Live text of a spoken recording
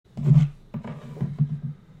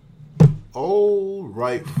All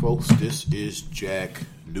right, folks, this is Jack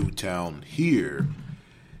Newtown here,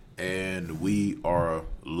 and we are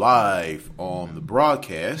live on the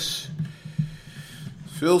broadcast.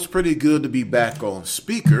 Feels pretty good to be back on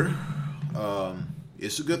speaker.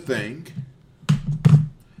 It's a good thing.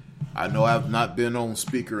 I know I've not been on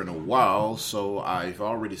speaker in a while, so I've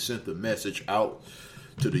already sent the message out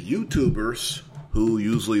to the YouTubers who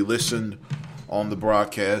usually listen on the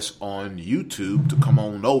broadcast on YouTube to come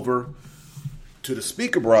on over to the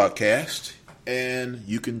speaker broadcast, and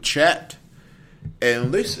you can chat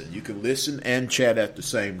and listen. You can listen and chat at the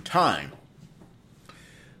same time.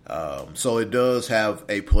 So it does have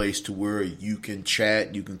a place to where you can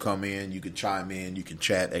chat, you can come in, you can chime in, you can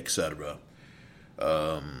chat, etc.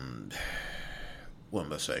 What am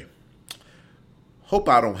I say? Hope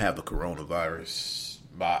I don't have the coronavirus.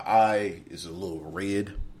 My eye is a little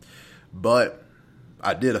red, but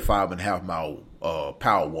I did a 5.5 mile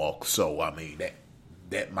power walk, so I mean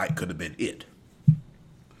that might could have been it.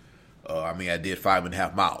 I did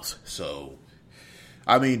 5.5 miles, so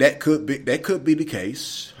I mean that could be the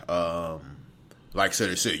case. Like I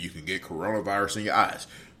said, you can get coronavirus in your eyes,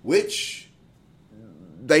 which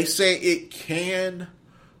they say it can,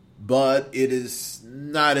 but it is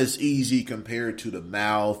not as easy compared to the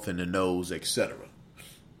mouth and the nose, etc.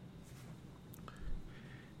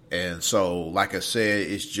 And so, like I said,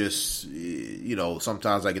 it's just,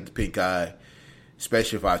 sometimes I get the pink eye,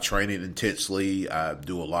 especially if I train it intensely. I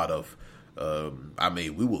do a lot of,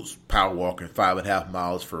 we was power walking 5.5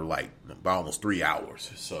 miles for about almost 3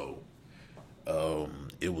 hours. So,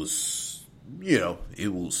 it was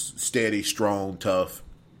steady, strong, tough.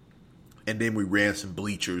 And then we ran some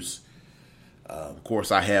bleachers. Of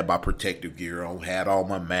course, I had my protective gear on, had all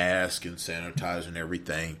my mask and sanitizer and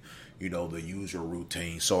everything. The usual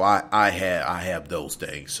routine. So I have those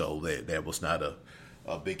things. So that was not a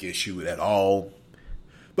big issue at all.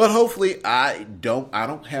 But hopefully I don't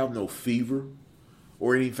have no fever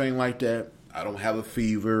or anything like that. I don't have a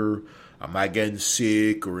fever. I'm not getting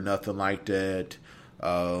sick or nothing like that.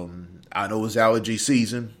 I know it's allergy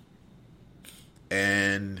season.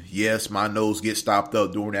 And yes, my nose gets stopped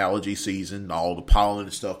up during allergy season. All the pollen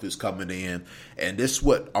and stuff is coming in. And this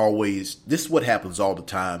is what happens all the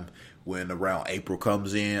time. When around April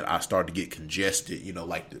comes in, I start to get congested,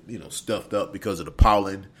 stuffed up because of the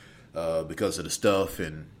pollen, because of the stuff,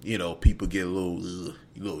 and, people get a little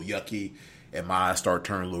yucky, and my eyes start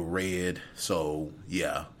turning a little red. So,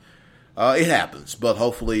 yeah, it happens. But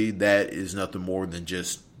hopefully that is nothing more than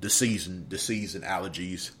just the season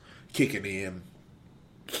allergies kicking in,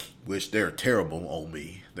 which they're terrible on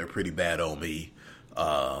me. They're pretty bad on me.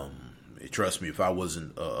 Trust me, if I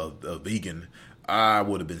wasn't a vegan, I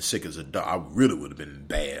would have been sick as a dog. I really would have been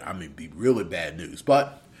bad. Be really bad news.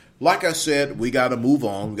 But like I said, we got to move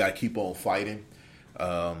on. We got to keep on fighting.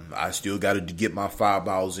 I still got to get my 5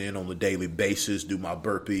 miles in on a daily basis, do my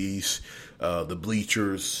burpees, the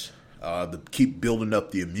bleachers, to keep building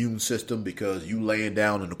up the immune system, because you laying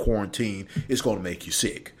down in the quarantine, it's going to make you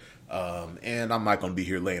sick. And I'm not going to be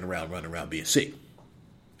here running around being sick.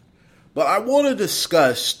 But I want to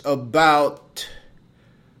discuss about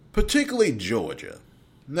particularly Georgia.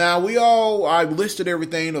 Now, I listed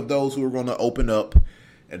everything of those who are going to open up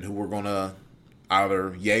and who are going to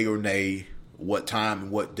either yay or nay, what time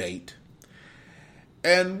and what date.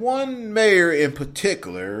 And one mayor in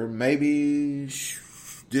particular, maybe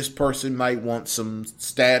this person might want some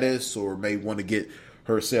status or may want to get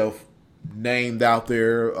herself named out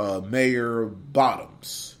there, Mayor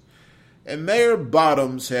Bottoms. And Mayor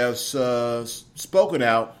Bottoms has spoken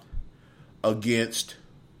out against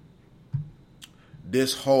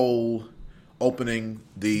this whole opening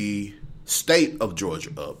the state of Georgia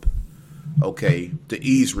up, to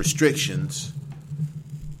ease restrictions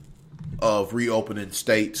of reopening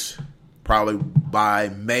states probably by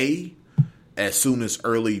May, as soon as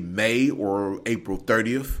early May or April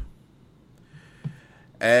 30th.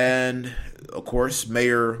 And, of course,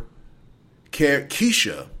 Mayor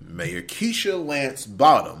Keisha Lance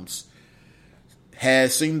Bottoms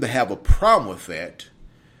has seemed to have a problem with that,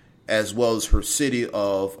 as well as her city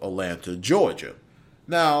of Atlanta, Georgia.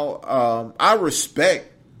 Now, I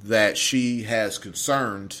respect that she has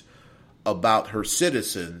concerns about her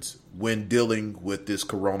citizens when dealing with this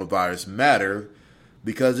coronavirus matter,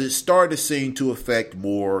 because it started to seem to affect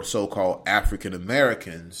more so-called African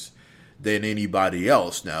Americans than anybody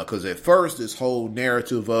else now. Because at first, this whole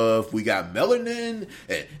narrative of we got melanin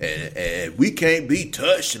and we can't be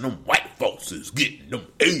touched, and them white folks is getting them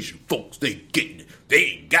Asian folks, they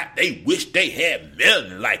wish they had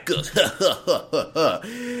melanin like us.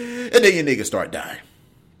 And then your niggas start dying.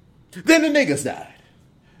 Then the niggas died.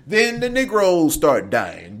 Then the Negroes start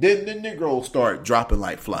dying. Then the Negroes start dropping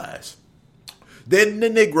like flies. Then the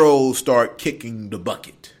Negroes start kicking the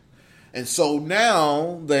bucket. And so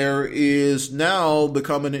now there is now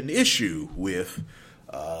becoming an issue with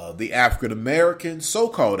the African Americans,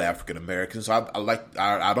 so-called African Americans.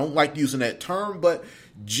 I don't like using that term, but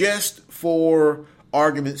just for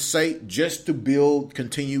argument's sake, just to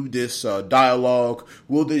continue this dialogue,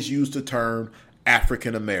 we'll just use the term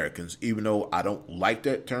African Americans, even though I don't like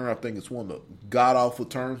that term. I think it's one of the god-awful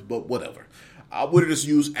terms, but whatever. I would just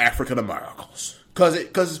use African Americans because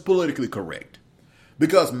it's politically correct.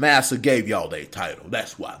 Because Massa gave y'all that title.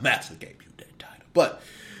 That's why Massa gave you that title. But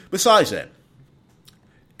besides that,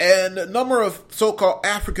 and a number of so-called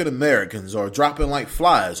African Americans are dropping like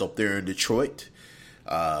flies up there in Detroit,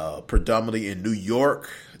 predominantly in New York,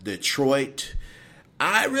 Detroit.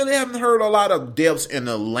 I really haven't heard a lot of deaths in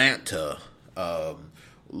Atlanta,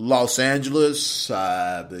 Los Angeles,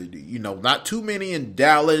 not too many in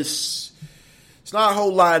Dallas. It's not a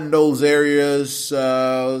whole lot in those areas.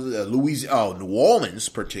 New Orleans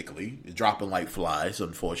particularly is dropping like flies,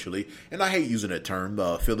 unfortunately. And I hate using that term,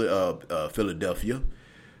 Philadelphia.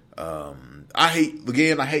 I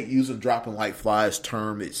hate using dropping like flies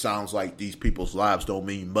term. It sounds like these people's lives don't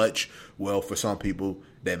mean much. Well, for some people,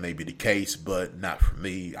 that may be the case, but not for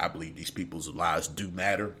me. I believe these people's lives do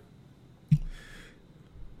matter.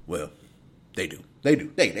 Well, they do. They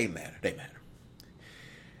matter. They matter.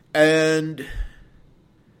 And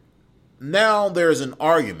now there's an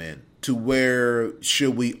argument to where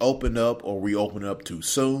should we open up or we open up too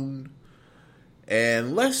soon?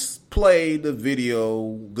 And let's play the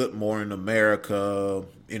video Good Morning America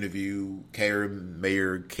interview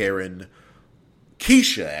Keisha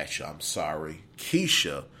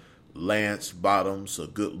Lance Bottoms, a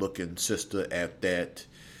good-looking sister at that.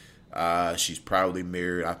 She's probably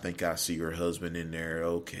married. I think I see her husband in there.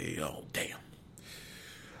 Okay, oh, damn.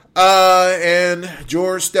 And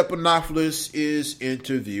George Stephanopoulos is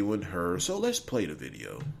interviewing her. So let's play the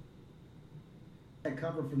video. That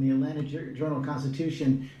cover from the Atlanta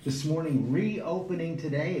Journal-Constitution this morning, reopening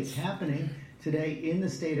today. It's happening today in the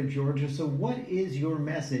state of Georgia. So what is your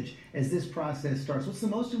message as this process starts? What's the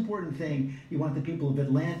most important thing you want the people of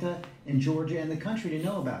Atlanta and Georgia and the country to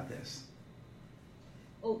know about this?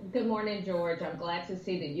 Well, good morning, George. I'm glad to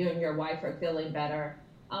see that you and your wife are feeling better.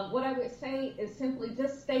 What I would say is simply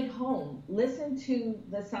just stay home. Listen to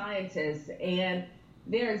the scientists, and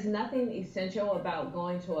there is nothing essential about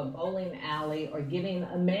going to a bowling alley or getting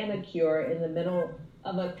a manicure in the middle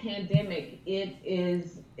of a pandemic.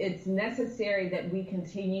 It's necessary that we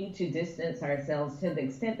continue to distance ourselves. To the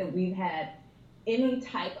extent that we've had any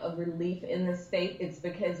type of relief in the state, it's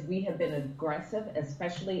because we have been aggressive,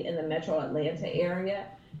 especially in the metro Atlanta area,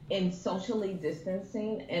 in socially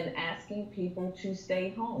distancing and asking people to stay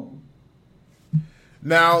home.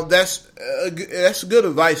 Now, that's good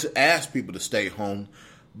advice to ask people to stay home,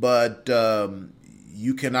 but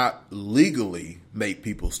you cannot legally make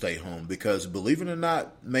people stay home because, believe it or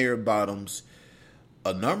not, Mayor Bottoms,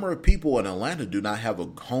 a number of people in Atlanta do not have a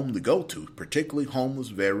home to go to, particularly homeless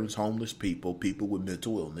veterans, homeless people, people with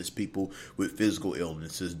mental illness, people with physical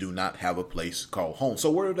illnesses do not have a place called home. So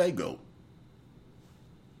where do they go?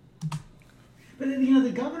 But, the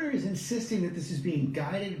governor is insisting that this is being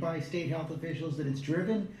guided by state health officials, that it's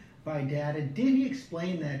driven by data. Did he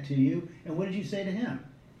explain that to you, and what did you say to him?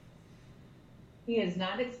 He has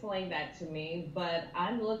not explained that to me, but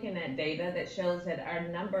I'm looking at data that shows that our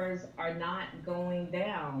numbers are not going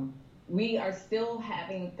down. We are still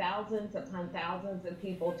having thousands upon thousands of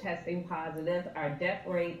people testing positive. Our death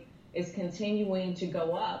rate is continuing to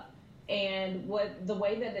go up. And the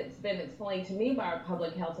way that it's been explained to me by our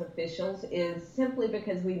public health officials is simply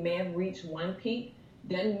because we may have reached one peak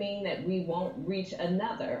doesn't mean that we won't reach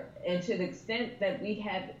another. And to the extent that we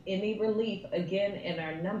have any relief, again, in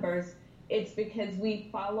our numbers, it's because we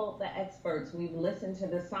followed the experts, we've listened to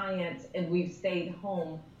the science, and we've stayed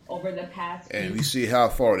home over the past and week. We see how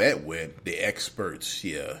far that went, the experts,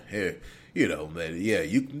 let's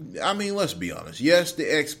be honest. Yes,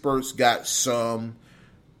 the experts got some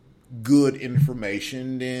good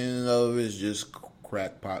information, then it's just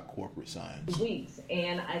crackpot corporate science. Weeks,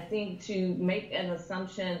 and I think to make an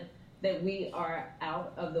assumption that we are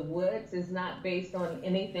out of the woods is not based on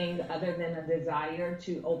anything other than a desire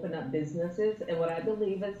to open up businesses. And what I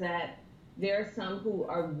believe is that there are some who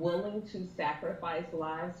are willing to sacrifice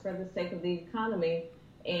lives for the sake of the economy,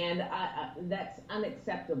 and that's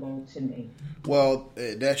unacceptable to me. Well,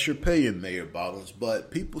 that's your opinion, Mayor Bottoms,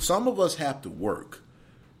 but some of us have to work.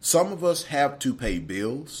 Some of us have to pay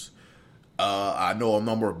bills. I know a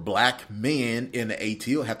number of black men in the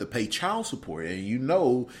ATL have to pay child support.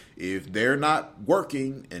 And if they're not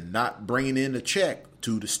working and not bringing in a check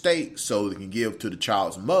to the state so they can give to the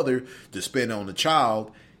child's mother to spend on the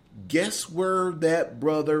child, guess where that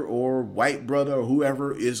brother or white brother or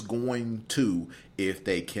whoever is going to if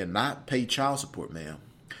they cannot pay child support, ma'am?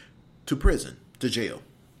 To prison, to jail,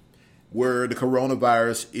 where the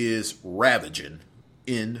coronavirus is ravaging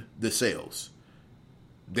in the cells.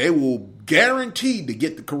 They will guarantee to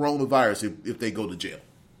get the coronavirus if they go to jail.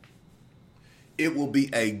 It will be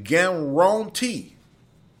a guarantee,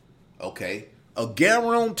 okay? A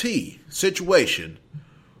guarantee situation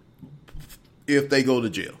if they go to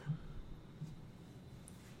jail.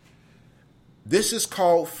 This is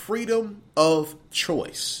called freedom of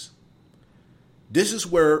choice. This is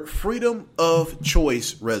where freedom of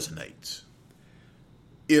choice resonates.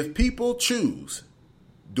 If people choose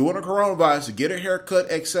during the coronavirus to get a haircut,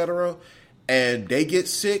 etc., and they get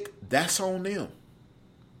sick, that's on them.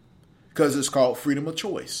 Because it's called freedom of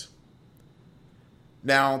choice.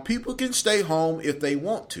 Now, people can stay home if they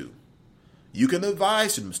want to. You can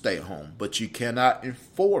advise them to stay home, but you cannot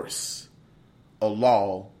enforce a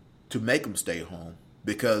law to make them stay home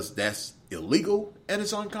because that's illegal and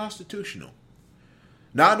it's unconstitutional.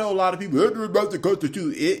 Now, I know a lot of people, about the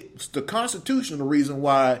Constitution. It's the Constitution the reason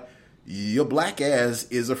why your black ass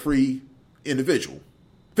is a free individual.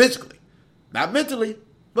 Physically. Not mentally,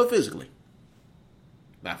 but physically.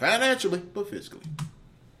 Not financially, but physically.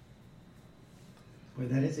 Well,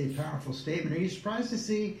 that is a powerful statement. Are you surprised to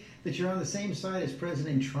see that you're on the same side as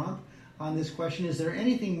President Trump on this question? Is there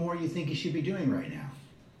anything more you think he should be doing right now?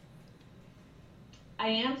 I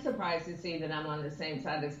am surprised to see that I'm on the same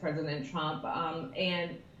side as President Trump.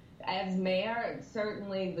 And as mayor,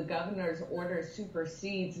 certainly the governor's order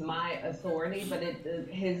supersedes my authority, but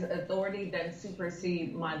his authority doesn't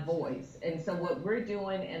supersede my voice. And so what we're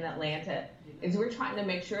doing in Atlanta is we're trying to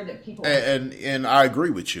make sure that people... And I agree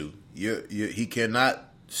with you. He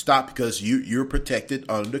cannot stop because you're protected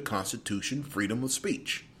under the Constitution, freedom of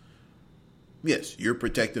speech. Yes, you're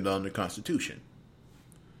protected under the Constitution.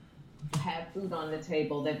 Have food on the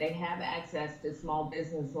table, that they have access to small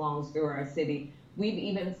business loans through our city. We've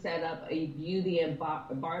even set up a beauty and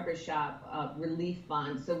barbershop relief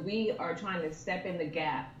fund. So we are trying to step in the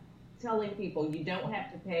gap, telling people you don't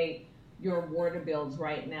have to pay your water bills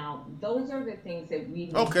right now. Those are the things that we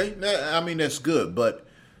need. Okay, I mean, that's good. But,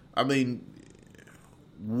 I mean,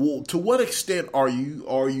 to what extent are you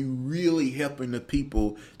really helping the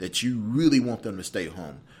people that you really want them to stay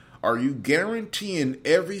home? Are you guaranteeing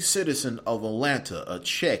every citizen of Atlanta a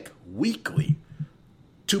check weekly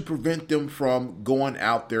to prevent them from going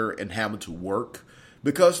out there and having to work?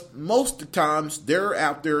 Because most of the times they're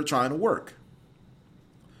out there trying to work.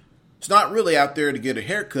 It's not really out there to get a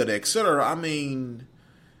haircut, etc. I mean,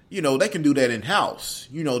 they can do that in-house.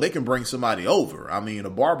 They can bring somebody over. I mean,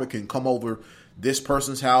 a barber can come over this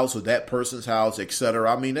person's house or that person's house,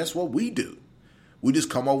 etc. I mean, that's what we do. We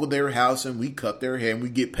just come over their house and we cut their hair and we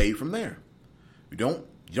get paid from there. You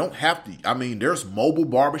don't have to. I mean, there's mobile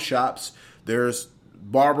barbershops. There's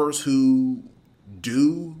barbers who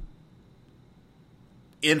do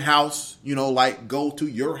in-house, like go to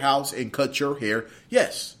your house and cut your hair.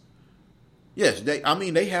 Yes.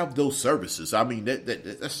 They have those services. I mean,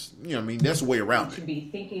 that's that's a way around it. We should be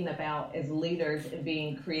thinking about as leaders and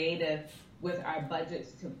being creative with our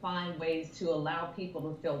budgets to find ways to allow people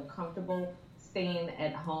to feel comfortable staying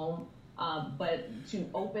at home. But to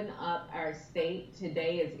open up our state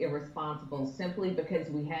today is irresponsible. Simply because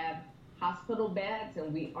we have hospital beds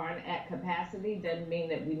and we aren't at capacity doesn't mean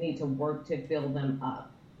that we need to work to fill them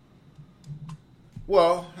up.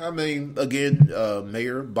 Well, I mean, again,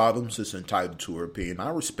 Mayor Bottoms is entitled to her opinion.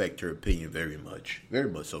 I respect her opinion very much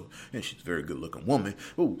so. And she's a very good-looking woman.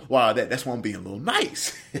 Ooh, wow, that's why I'm being a little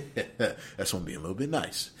nice. That's why I'm being a little bit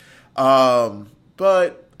nice.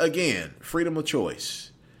 But again, freedom of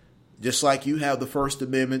choice. Just like you have the First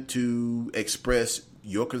Amendment to express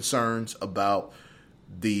your concerns about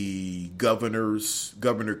the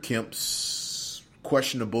Governor Kemp's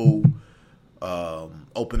questionable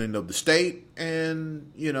opening of the state,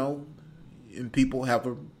 and and people have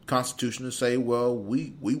a constitution to say, well,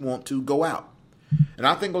 we want to go out, and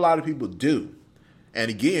I think a lot of people do.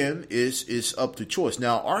 And again, it's up to choice.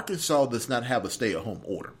 Now, Arkansas does not have a stay-at-home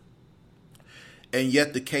order, and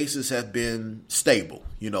yet the cases have been stable.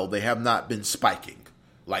 They have not been spiking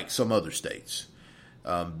like some other states.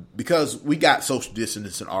 Because we got social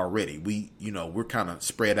distancing already. We're kind of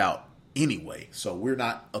spread out anyway. So we're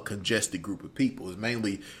not a congested group of people. It's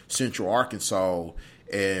mainly central Arkansas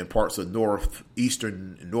and parts of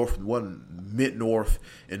northeastern, mid-north,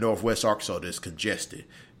 and northwest Arkansas that's congested.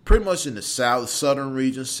 Pretty much in the southern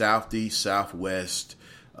region, southeast, southwest,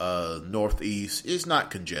 northeast, it's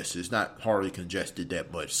not congested. It's not hardly congested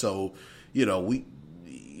that much. So, we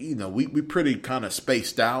pretty kind of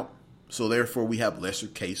spaced out. So therefore, we have lesser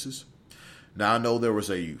cases. Now, I know there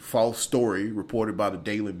was a false story reported by the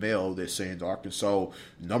Daily Mail that saying Arkansas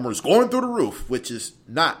numbers going through the roof, which is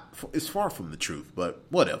not, it's far from the truth, but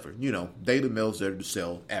whatever. Daily Mail's there to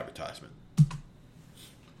sell advertisement.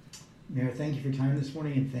 Mayor, thank you for your time this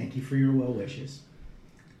morning, and thank you for your well wishes.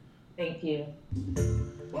 Thank you.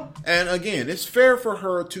 And again, it's fair for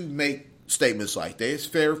her to make statements like that. It's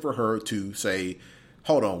fair for her to say,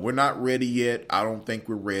 hold on, we're not ready yet. I don't think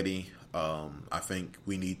we're ready. I think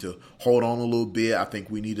we need to hold on a little bit. I think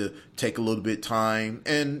we need to take a little bit of time.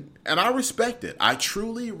 And I respect it. I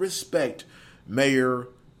truly respect Mayor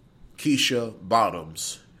Keisha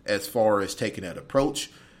Bottoms as far as taking that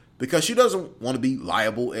approach, because she doesn't want to be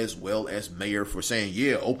liable as well as mayor for saying,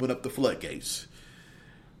 yeah, open up the floodgates.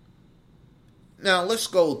 Now, let's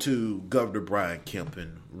go to Governor Brian Kemp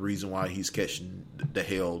and reason why he's catching the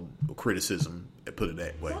hell criticism, put it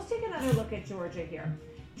that way. So let's take another look at Georgia here.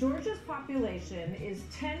 Georgia's population is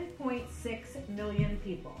 10.6 million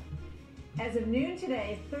people. As of noon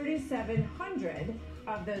today, 3,700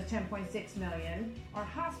 of those 10.6 million are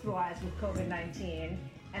hospitalized with COVID-19,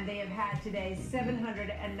 and they have had today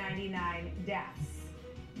 799 deaths.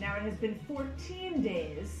 Now, it has been 14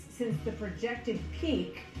 days since the projected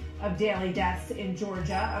peak of daily deaths in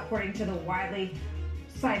Georgia, according to the widely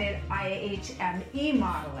cited IHME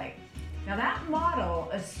modeling. Now, that model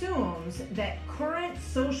assumes that current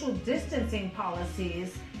social distancing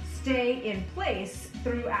policies stay in place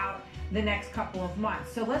throughout the next couple of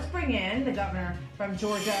months. So let's bring in the governor from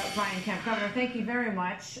Georgia, Brian Kemp. Governor, thank you very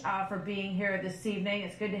much for being here this evening.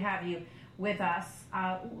 It's good to have you with us.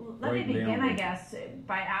 Let me begin, I guess,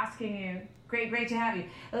 by asking you, great to have you.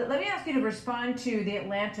 Let me ask you to respond to the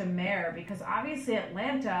Atlanta mayor, because obviously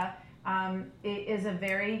Atlanta is a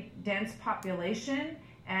very dense population,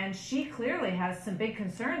 and she clearly has some big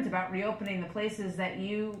concerns about reopening the places that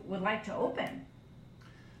you would like to open.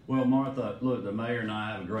 Well, Martha, look, the mayor and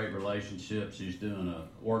I have a great relationship. She's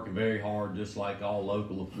working very hard, just like all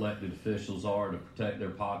local elected officials are, to protect their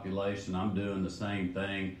population. I'm doing the same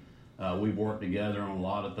thing. We've worked together on a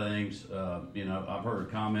lot of things. I've heard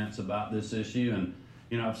comments about this issue,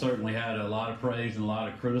 and I've certainly had a lot of praise and a lot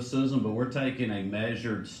of criticism, but we're taking a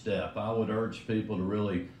measured step. I would urge people to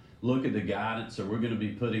really look at the guidance that we're going to be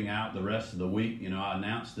putting out the rest of the week. I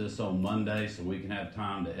announced this on Monday so we can have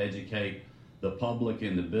time to educate the public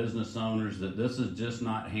and the business owners that this is just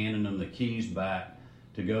not handing them the keys back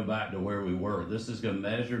to go back to where we were. This is a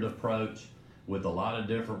measured approach with a lot of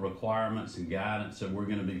different requirements and guidance that we're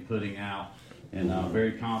going to be putting out. And I'm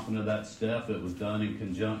very confident of that step. It was done in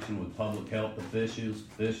conjunction with public health officials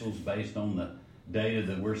based on the data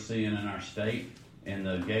that we're seeing in our state and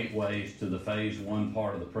the gateways to the phase one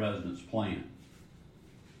part of the president's plan.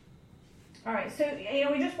 All right, so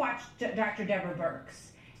we just watched Dr. Deborah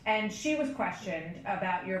Birx, and she was questioned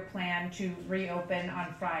about your plan to reopen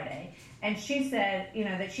on Friday. And she said,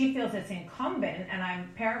 that she feels it's incumbent, and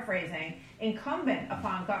I'm paraphrasing, incumbent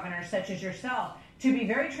upon governors such as yourself to be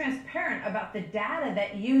very transparent about the data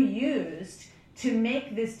that you used to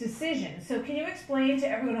make this decision. So can you explain to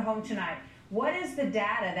everyone at home tonight, what is the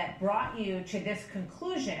data that brought you to this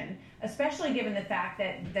conclusion, especially given the fact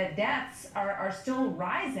that the deaths are still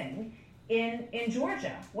rising in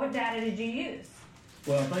Georgia? What data did you use?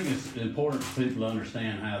 Well, I think it's important for people to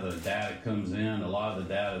understand how the data comes in. A lot of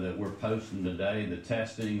the data that we're posting today, the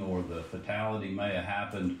testing or the fatality may have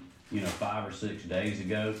happened, 5 or 6 days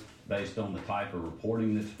ago based on the type of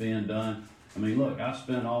reporting that's being done. I mean, look, I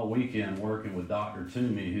spent all weekend working with Dr.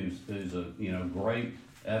 Toomey, who's a great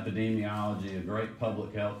epidemiology, a great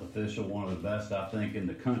public health official, one of the best, I think, in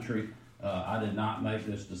the country. I did not make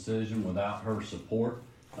this decision without her support.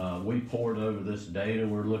 We poured over this data.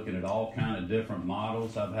 We're looking at all kind of different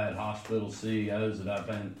models. I've had hospital CEOs that I've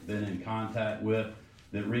been in contact with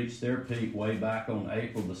that reached their peak way back on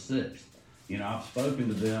April the 6th. I've spoken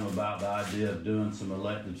to them about the idea of doing some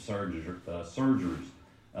elective surgeries.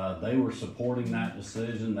 They were supporting that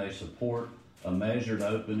decision. They support a measured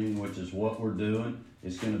opening, which is what we're doing.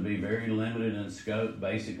 It's going to be very limited in scope,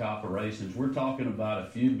 basic operations. We're talking about a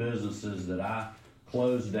few businesses that I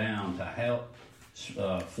closed down to help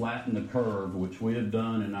flatten the curve, which we have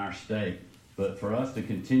done in our state. But for us to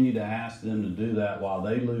continue to ask them to do that while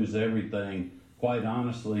they lose everything, quite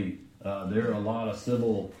honestly, there are a lot of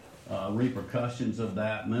civil repercussions of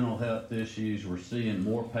that, mental health issues. We're seeing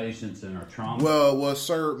more patients in our trauma. Well,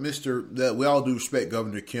 sir, that we all do respect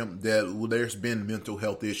Governor Kemp, that there's been mental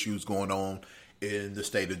health issues going on in the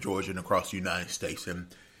state of Georgia and across the United States. And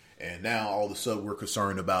now all of a sudden we're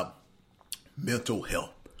concerned about mental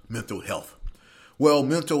health. Well,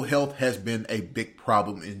 mental health has been a big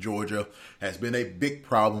problem in Georgia, has been a big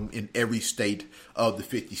problem in every state of the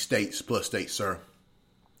 50 states plus states, sir.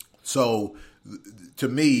 So to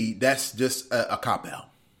me, that's just a cop-out.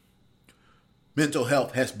 Mental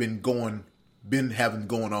health has been having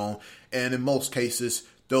going on, and in most cases,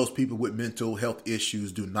 those people with mental health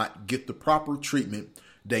issues do not get the proper treatment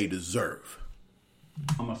they deserve.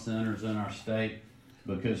 Trauma centers in our state,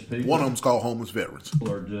 because people, one of them's called homeless veterans,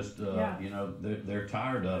 are just they're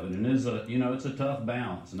tired of it, and it's a tough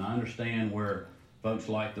balance. And I understand where folks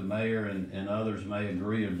like the mayor and others may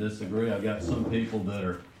agree or disagree. I've got some people that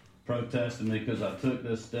are protesting me because I took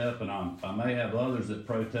this step, and I may have others that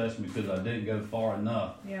protest me because I didn't go far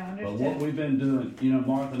enough. Yeah, understood. But what we've been doing,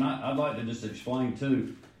 Martha, and I'd like to just explain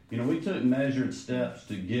too. We took measured steps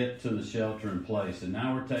to get to the shelter in place, and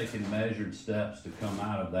now we're taking measured steps to come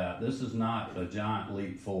out of that. This is not a giant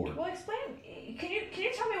leap forward. Well, explain. Can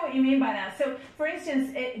you tell me what you mean by that? So, for instance,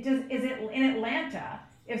 is it in Atlanta?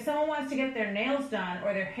 If someone wants to get their nails done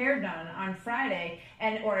or their hair done on Friday,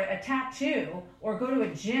 or a tattoo, or go to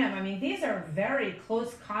a gym, I mean, these are very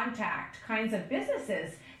close contact kinds of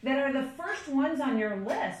businesses that are the first ones on your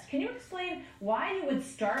list. Can you explain why you would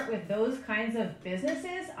start with those kinds of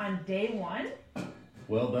businesses on day one?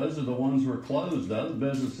 Well, those are the ones who are closed. Those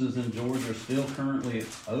businesses in Georgia are still currently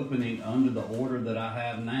opening under the order that I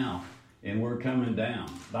have now, and we're coming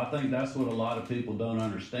down. I think that's what a lot of people don't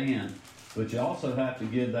understand. But you also have to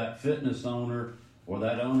give that fitness owner or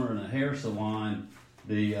that owner in a hair salon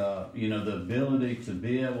the ability to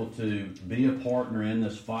be able to be a partner in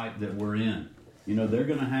this fight that we're in. They're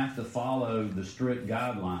going to have to follow the strict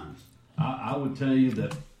guidelines. I would tell you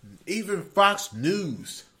that even Fox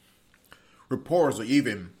News reporters are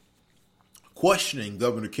even questioning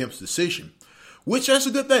Governor Kemp's decision, which that's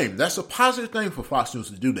a good thing. That's a positive thing for Fox News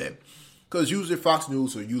to do that, because usually Fox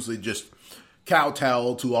News are usually just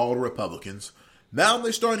kowtow to all the Republicans. Now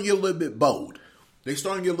they're starting to get a little bit bold. They're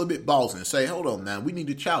starting to get a little bit ballsy and say, hold on now, we need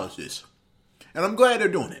to challenge this. And I'm glad they're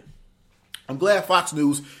doing it. I'm glad Fox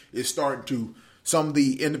News is starting to, some of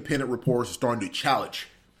the independent reporters are starting to challenge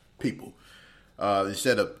people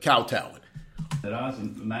instead of kowtowing. That I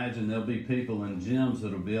imagine there'll be people in gyms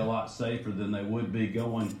that'll be a lot safer than they would be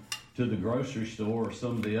going to the grocery store or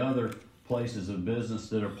some of the other places of business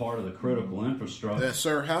that are part of the critical infrastructure. Now,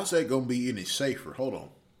 sir, how's that going to be any safer? Hold on.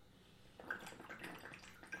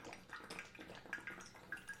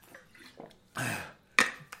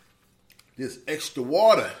 This extra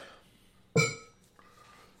water.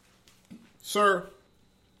 Sir,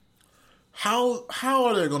 how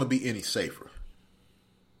are they going to be any safer?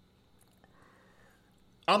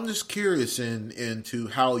 I'm just curious into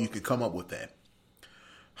how you could come up with that.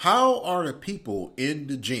 How are the people in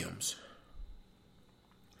the gyms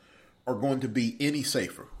are going to be any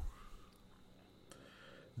safer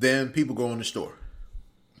than people go in the store?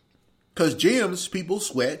 Because gyms, people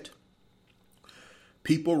sweat,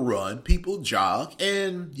 people run, people jog,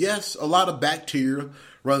 and yes, a lot of bacteria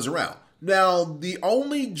runs around. Now, the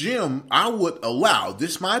only gym I would allow,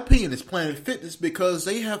 this is my opinion, is Planet Fitness, because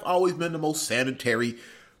they have always been the most sanitary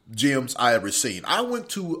gyms I ever seen. I went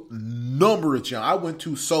to a number of gyms. I went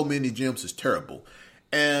to so many gyms, it's terrible.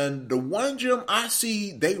 And the one gym I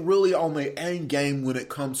see, they really on their end game when it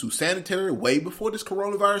comes to sanitary, way before this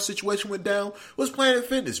coronavirus situation went down, was Planet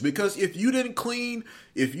Fitness. Because if you didn't clean,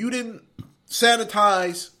 if you didn't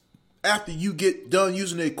sanitize after you get done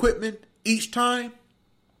using the equipment each time,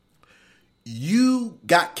 you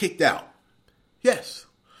got kicked out. Yes.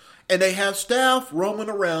 And they have staff roaming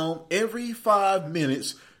around every 5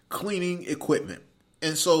 minutes cleaning equipment.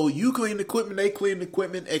 And so you clean the equipment, they clean the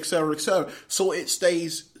equipment, et cetera, so it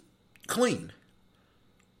stays clean.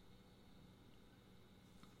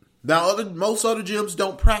 Now, most other gyms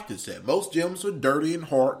don't practice that. Most gyms are dirty and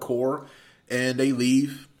hardcore, and they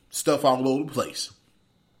leave stuff all over the place.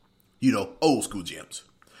 Old school gyms,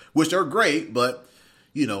 which are great, but,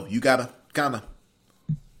 you got to kind of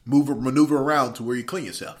maneuver around to where you clean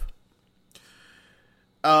yourself.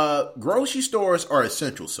 Grocery stores are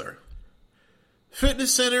essential, sir.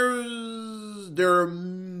 Fitness centers,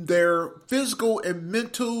 they're physical and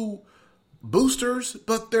mental boosters,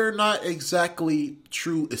 but they're not exactly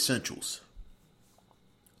true essentials.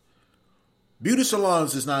 Beauty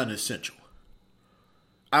salons is not an essential.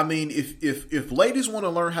 I mean, if ladies want to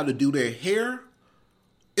learn how to do their hair,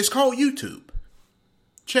 it's called YouTube.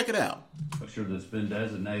 Check it out. That's been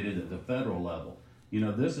designated at the federal level.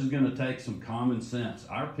 This is going to take some common sense.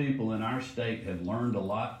 Our people in our state have learned a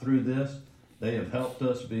lot through this. They have helped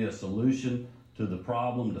us be a solution to the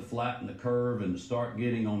problem, to flatten the curve and to start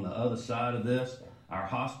getting on the other side of this. Our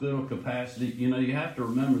hospital capacity, you have to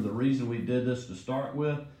remember the reason we did this to start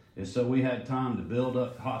with is so we had time to build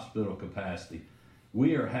up hospital capacity.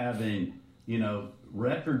 We are having,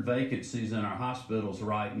 record vacancies in our hospitals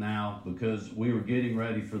right now because we were getting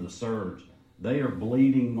ready for the surge. They are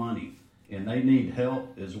bleeding money, and they need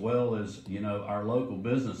help as well as, our local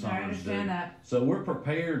business owners do. I understand that. So we're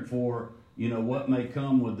prepared for, what may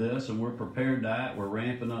come with this, and we're prepared to act. We're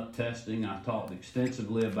ramping up testing. I talked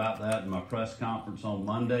extensively about that in my press conference on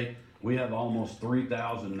Monday. We have almost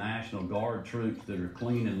 3,000 National Guard troops that are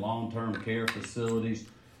cleaning long-term care facilities.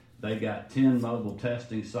 They got 10 mobile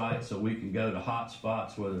testing sites so we can go to hot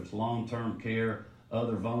spots, whether it's long-term care,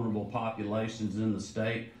 other vulnerable populations in the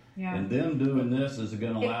state. Yeah. And them doing this is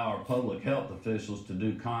going to allow our public health officials to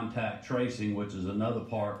do contact tracing, which is another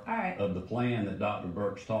part of the plan that Dr.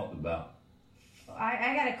 Burks talked about.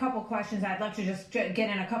 I got a couple questions. I'd love to just get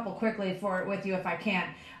in a couple quickly with you if I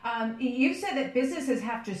can. You said that businesses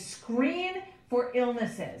have to screen for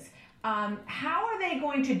illnesses. How are they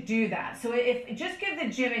going to do that? So just give the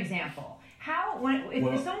gym example.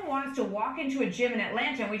 If someone wants to walk into a gym in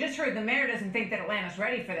Atlanta, and we just heard the mayor doesn't think that Atlanta's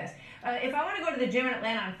ready for this. If I want to go to the gym in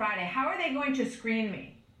Atlanta on Friday, how are they going to screen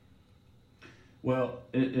me? Well,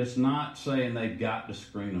 it's not saying they've got to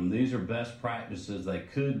screen them. These are best practices. They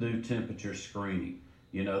could do temperature screening.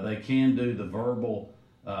 They can do the verbal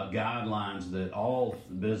guidelines that all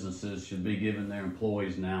businesses should be giving their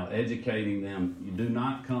employees now, educating them. You do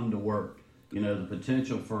not come to work. The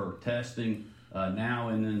potential for testing now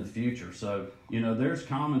and in the future. So, there's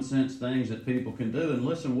common sense things that people can do. And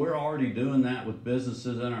listen, we're already doing that with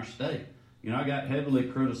businesses in our state. I got heavily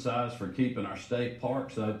criticized for keeping our state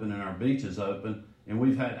parks open and our beaches open, and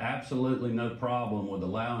we've had absolutely no problem with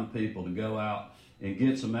allowing people to go out and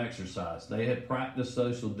get some exercise. They had practiced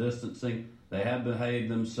social distancing. They have behaved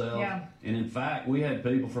themselves. Yeah. And in fact, we had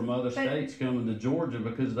people from other states coming to Georgia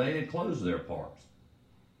because they had closed their parks.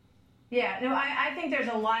 Yeah, no, I think there's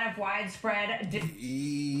a lot of widespread...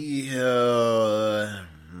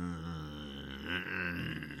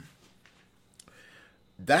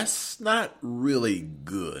 That's not really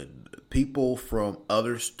good. People from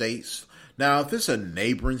other states. Now, if it's a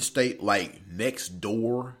neighboring state like next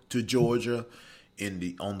door to Georgia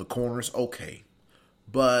on the corners, okay.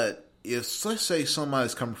 But if, let's say,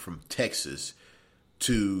 somebody's coming from Texas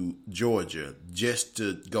to Georgia just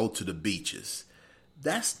to go to the beaches,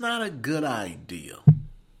 that's not a good idea.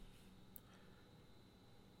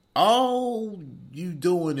 All you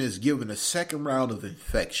doing is giving a second round of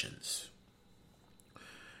infections.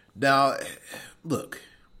 Now, look,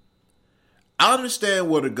 I understand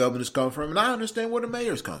where the governors come from, and I understand where the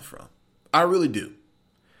mayors come from. I really do.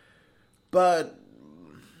 But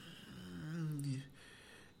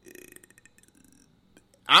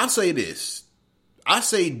I'll say this. I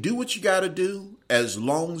say do what you got to do as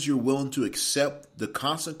long as you're willing to accept the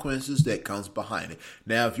consequences that comes behind it.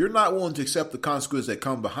 Now, if you're not willing to accept the consequences that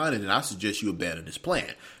come behind it, then I suggest you abandon this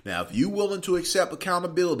plan. Now, if you're willing to accept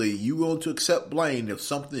accountability, you're willing to accept blame if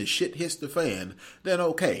something shit hits the fan, then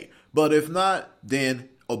okay. But if not, then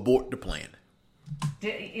abort the plan.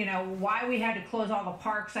 Why we had to close all the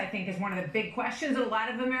parks, I think, is one of the big questions that a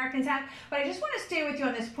lot of Americans have. But I just want to stay with you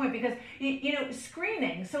on this point because,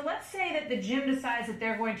 screening. So let's say that the gym decides that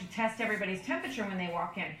they're going to test everybody's temperature when they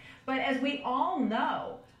walk in. But as we all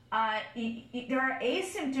know, there are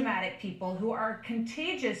asymptomatic people who are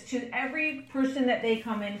contagious to every person that they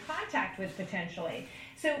come in contact with potentially.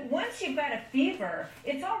 So once you've got a fever,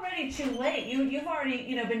 it's already too late. You've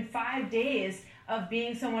already, been 5 days of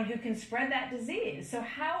being someone who can spread that disease. So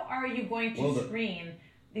how are you going to screen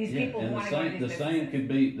these people who want to go to these businesses?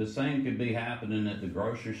 The same could be happening at the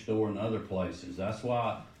grocery store and other places. That's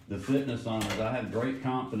why the fitness owners, I have great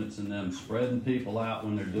confidence in them spreading people out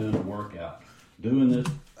when they're doing a workout. Doing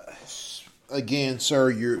this. Again, sir,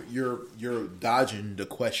 you're dodging the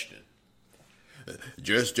question.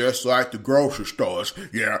 Just like the grocery stores.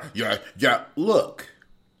 Yeah. Look.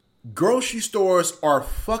 Grocery stores are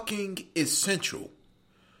fucking essential.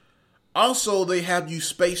 Also, they have you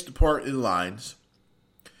spaced apart in lines.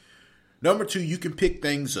 Number 2, you can pick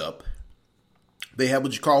things up. They have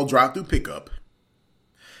what you call drive-through pickup.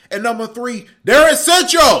 And number 3, they're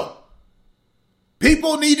essential.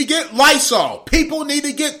 People need to get Lysol. People need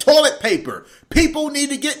to get toilet paper. People need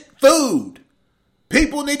to get food.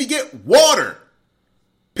 People need to get water.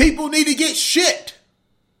 People need to get shit.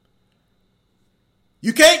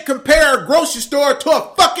 You can't compare a grocery store to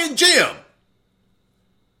a fucking gym.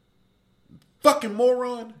 Fucking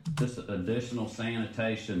moron. This additional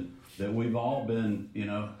sanitation that we've all been,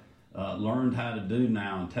 learned how to do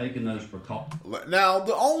now and taking those precautions. Now,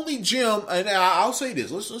 the only gym, and I'll say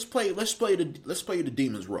this: let's play the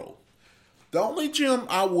demon's role. The only gym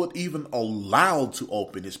I would even allow to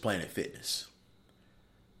open is Planet Fitness,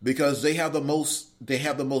 because they have the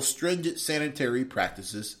most stringent sanitary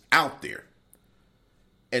practices out there.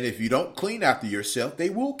 And if you don't clean after yourself, they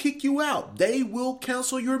will kick you out. They will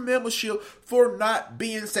cancel your membership for not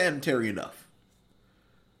being sanitary enough.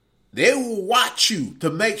 They will watch you to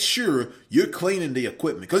make sure you're cleaning the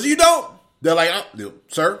equipment. Because you don't. They're like,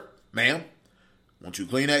 sir, ma'am, won't you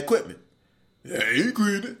clean that equipment? Yeah, you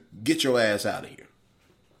clean it. Get your ass out of here.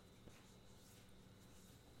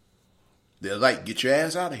 They're like, get your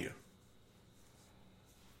ass out of here.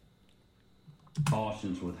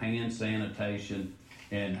 Cautions with hand sanitation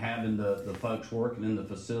and having the folks working in the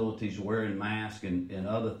facilities wearing masks and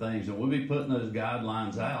other things. And we'll be putting those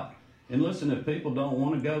guidelines out. And listen, if people don't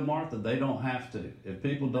want to go, Martha, they don't have to. If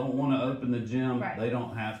people don't want to open the gym, They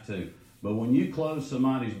don't have to. But when you close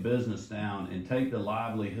somebody's business down and take the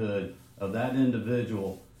livelihood of that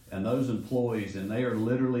individual and those employees, and they are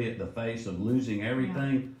literally at the face of losing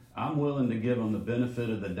everything, I'm willing to give them the benefit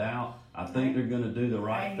of the doubt. I think they're going to do the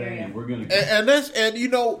right thing, and we're going to. That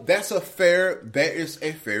is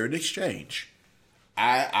a fair exchange.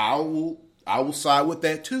 I will side with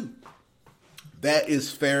that too. That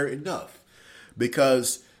is fair enough,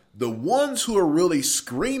 because the ones who are really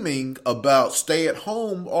screaming about stay at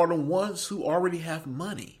home are the ones who already have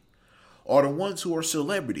money, are the ones who are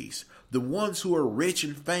celebrities, the ones who are rich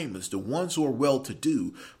and famous, the ones who are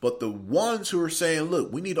well-to-do. But the ones who are saying,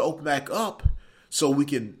 look, we need to open back up so we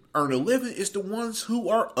can earn a living is the ones who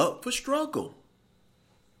are up for struggle.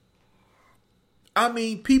 I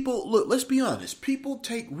mean, people, look, let's be honest. People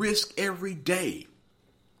take risk every day.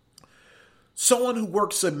 Someone who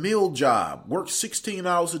works a mill job, works 16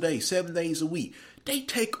 hours a day, 7 days a week, they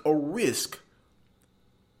take a risk,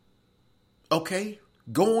 okay,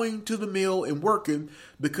 going to the mill and working,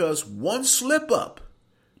 because one slip up,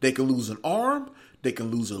 they can lose an arm, they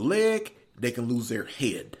can lose a leg, they can lose their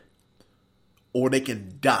head, or they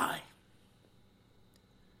can die,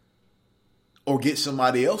 or get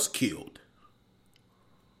somebody else killed.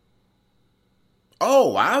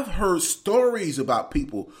 Oh, I've heard stories about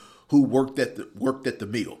people who worked at the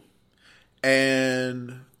mill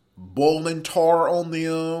and boiling tar on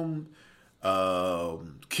them,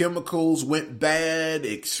 chemicals went bad,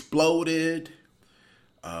 exploded.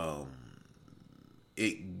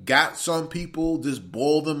 It got some people, just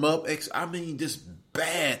boiled them up. Just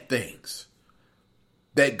bad things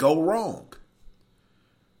that go wrong.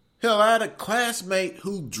 Hell, I had a classmate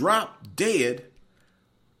who dropped dead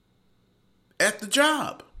at the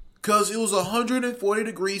job because it was 140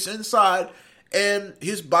 degrees inside and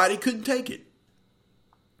his body couldn't take it.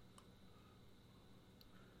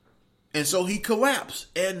 And so he collapsed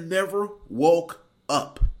and never woke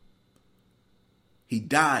up. He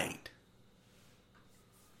died.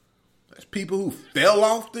 There's people who fell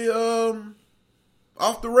off the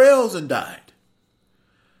rails and died.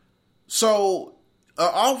 So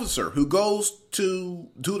an officer who goes to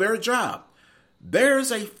do their job, there's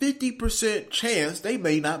a 50% chance they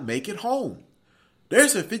may not make it home.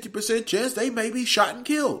 There's a 50% chance they may be shot and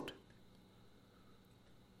killed.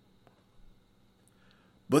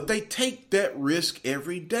 But they take that risk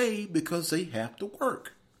every day because they have to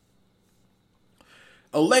work.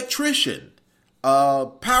 Electrician,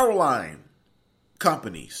 power line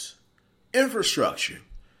companies, infrastructure,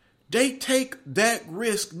 they take that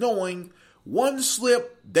risk knowing one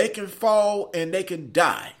slip, they can fall and they can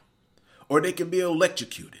die. Or they can be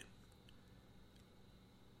electrocuted.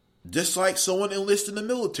 Just like someone enlisted in the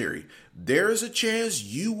military, there is a chance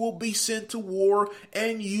you will be sent to war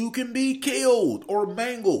and you can be killed or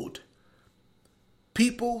mangled.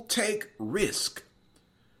 People take risk.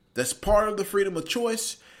 That's part of the freedom of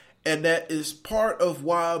choice, and that is part of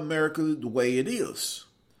why America is the way it is.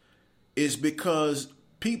 Is because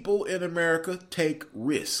people in America take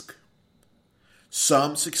risk.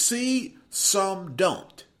 Some succeed, some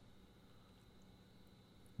don't.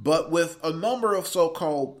 But with a number of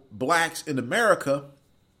so-called blacks in America,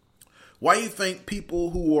 why do you think people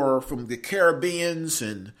who are from the Caribbeans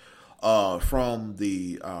and from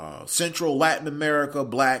the Central Latin America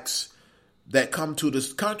blacks that come to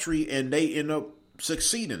this country and they end up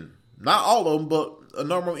succeeding? Not all of them, but a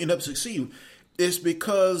number of them end up succeeding. It's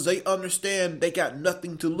because they understand they got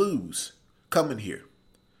nothing to lose coming here.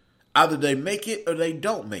 Either they make it or they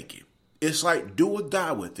don't make it. It's like do or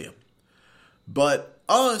die with them. But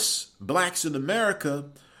us, blacks in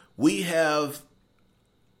America, we have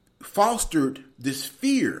fostered this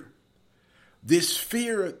fear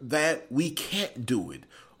that we can't do it,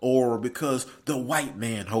 or because the white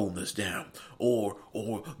man holding us down, or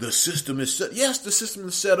the system is set. Yes, the system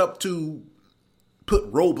is set up to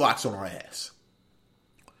put roadblocks on our ass.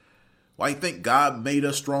 Why do you think God made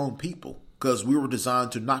us strong people? Because we were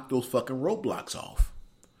designed to knock those fucking roadblocks off.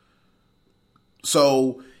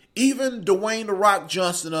 So even Dwayne "The Rock"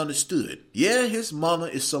 Johnson understood. Yeah, his mama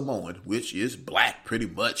is Samoan, which is black pretty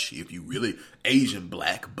much. If you really Asian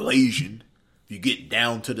black, Blasian, if you get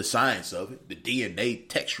down to the science of it, the DNA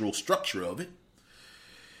textural structure of it.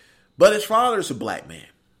 But his father is a black man.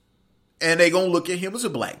 And they gonna look at him as a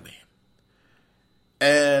black man.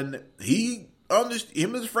 And him and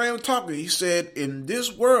his friend were talking. He said, in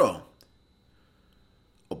this world,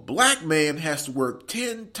 a black man has to work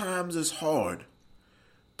 10 times as hard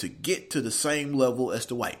to get to the same level as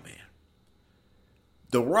the white man.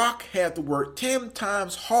 The Rock had to work 10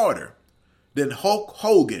 times harder than Hulk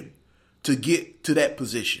Hogan to get to that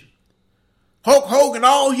position. Hulk Hogan,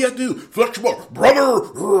 all he had to do, flexible, brother.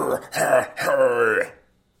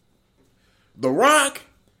 The Rock,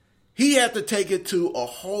 he had to take it to a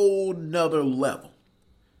whole nother level.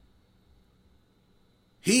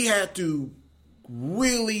 He had to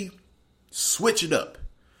really switch it up.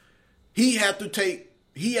 He had to take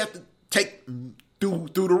through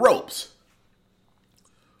the ropes.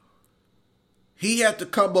 He had to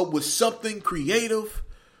come up with something creative,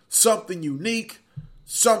 something unique,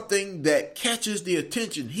 something that catches the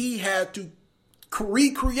attention. He had to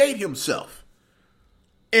recreate himself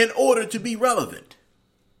in order to be relevant.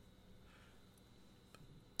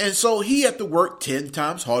 And so he had to work 10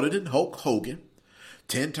 times harder than Hulk Hogan,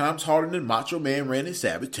 10 times harder than Macho Man Randy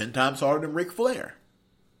Savage, 10 times harder than Ric Flair,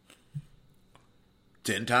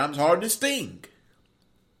 10 times harder than Sting,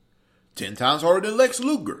 10 times harder than Lex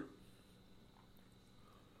Luger,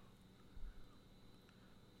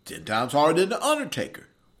 10 times harder than The Undertaker,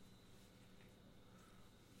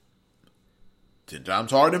 10 times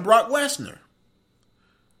harder than Brock Lesnar.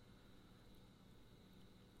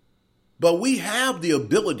 But we have the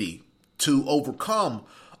ability to overcome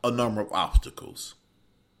a number of obstacles.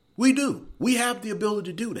 We do. We have the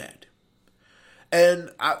ability to do that.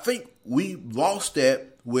 And I think we lost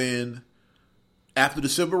that when, after the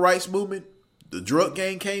civil rights movement, the drug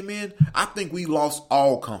gang came in. I think we lost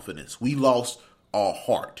all confidence. We lost our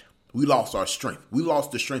heart. We lost our strength. We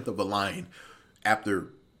lost the strength of a lion after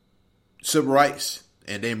civil rights,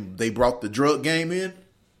 and then they brought the drug game in.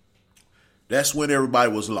 That's when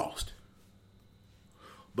everybody was lost.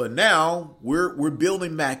 But now we're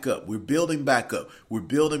building back up. We're building back up. We're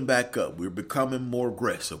building back up. We're becoming more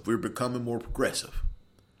aggressive. We're becoming more progressive.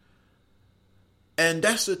 And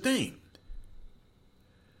that's the thing,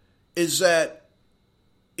 is that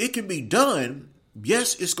it can be done.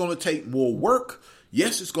 Yes, it's going to take more work.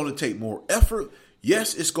 Yes, it's going to take more effort.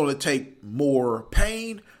 Yes, it's going to take more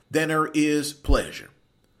pain than there is pleasure.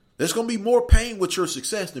 There's going to be more pain with your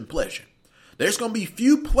success than pleasure. There's going to be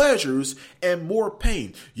few pleasures and more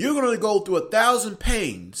pain. You're going to go through 1,000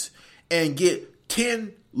 pains and get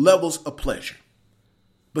 10 levels of pleasure.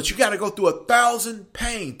 But you got to go through 1,000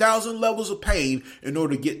 levels of pain in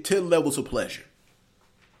order to get 10 levels of pleasure.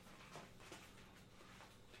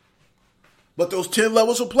 But those 10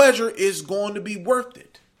 levels of pleasure is going to be worth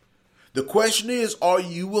it. The question is, are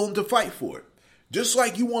you willing to fight for it? Just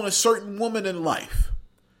like you want a certain woman in life.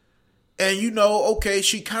 And you know, okay,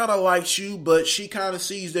 she kind of likes you, but she kind of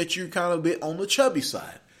sees that you're kind of a bit on the chubby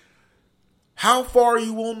side. How far are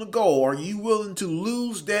you willing to go? Are you willing to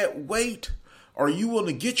lose that weight? Are you willing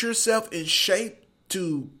to get yourself in shape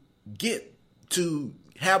to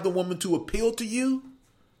have the woman to appeal to you?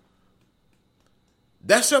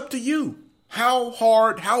 That's up to you. How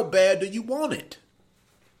hard, how bad do you want it?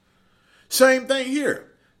 Same thing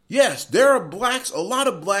here. Yes, there are blacks, a lot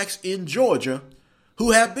of blacks in Georgia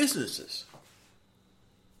who have businesses.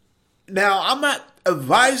 Now, I'm not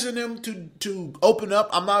advising them to open up.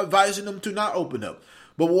 I'm not advising them to not open up.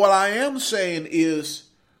 But what I am saying is,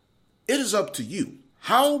 it is up to you.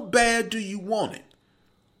 How bad do you want it?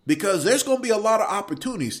 Because there's going to be a lot of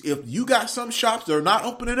opportunities. If you got some shops that are not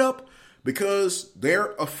opening up because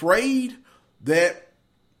they're afraid that,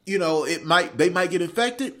 you know, they might get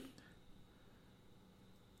infected.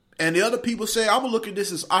 And the other people say, I'm going to look at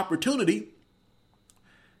this as opportunity.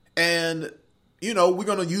 And, you know, we're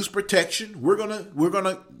going to use protection. We're going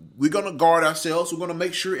to guard ourselves. We're going to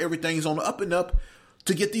make sure everything's on the up and up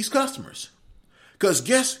to get these customers. Because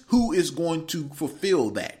guess who is going to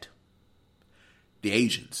fulfill that? The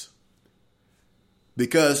Asians.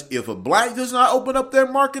 Because if a black does not open up their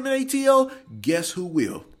market in ATL, guess who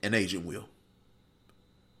will? An Asian will.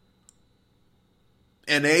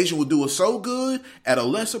 And the Asian will do it so good at a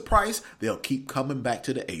lesser price, they'll keep coming back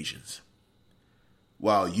to the Asians.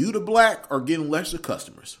 While you, the black, are getting lesser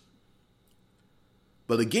customers.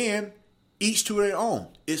 But again, each to their own.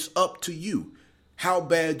 It's up to you. How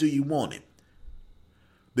bad do you want it?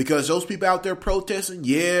 Because those people out there protesting,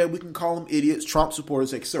 yeah, we can call them idiots, Trump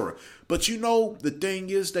supporters, etc. But you know, the thing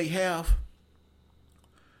is they have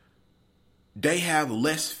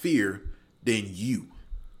less fear than you.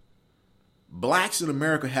 Blacks in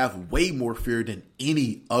America have way more fear than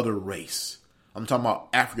any other race. I'm talking about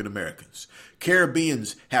African Americans.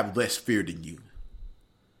 Caribbeans have less fear than you.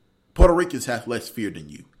 Puerto Ricans have less fear than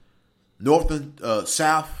you. North and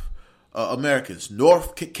South Americans,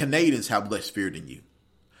 North Canadians have less fear than you.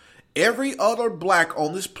 Every other black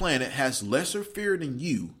on this planet has lesser fear than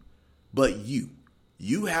you, but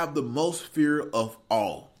you have the most fear of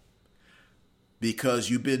all. Because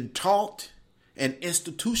you've been taught and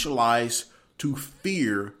institutionalized to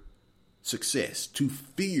fear success, to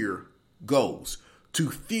fear goals, to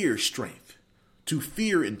fear strength, to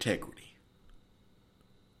fear integrity.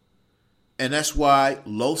 And that's why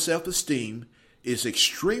low self-esteem is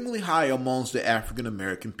extremely high amongst the African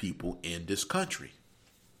American people in this country.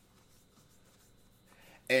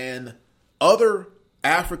 And other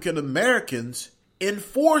African Americans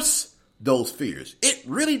enforce those fears. It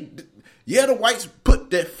really, the whites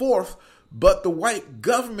put that forth, but the white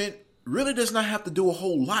government really does not have to do a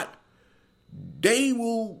whole lot. They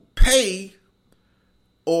will pay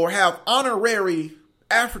or have honorary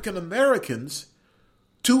African Americans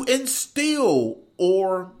to instill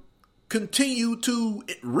or continue to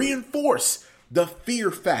reinforce the fear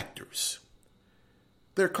factors.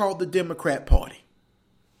 They're called the Democrat Party.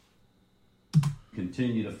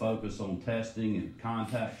 Continue to focus on testing and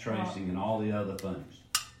contact tracing and all the other things.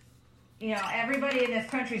 You know, everybody in this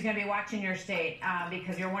country is going to be watching your state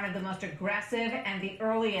because you're one of the most aggressive and the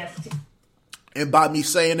earliest. And by me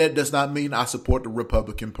saying that does not mean I support the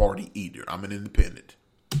Republican Party either. I'm an independent.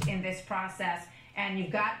 In this process. And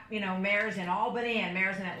you've got, mayors in Albany and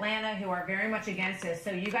mayors in Atlanta who are very much against this.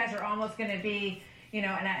 So you guys are almost going to be, and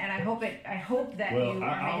I hope that you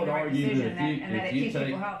are making the right decision and that it keeps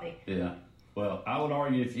people healthy. Yeah. Well, I would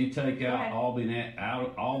argue if you take out Albany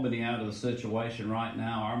out of the situation right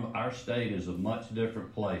now, our state is a much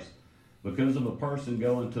different place. Because of a person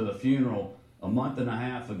going to a funeral a month and a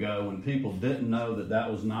half ago when people didn't know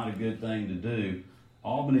that was not a good thing to do,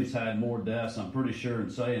 Albany's had more deaths, I'm pretty sure in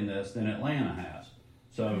saying this, than Atlanta has.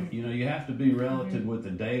 So, you have to be relative with the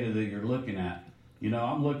data that you're looking at.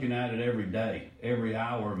 I'm looking at it every day, every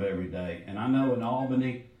hour of every day. And I know in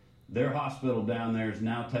Albany, their hospital down there is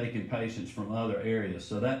now taking patients from other areas.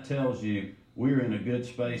 So that tells you we're in a good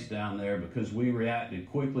space down there because we reacted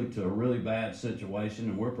quickly to a really bad situation,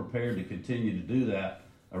 and we're prepared to continue to do that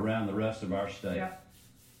around the rest of our state. Yep.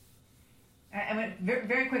 I mean,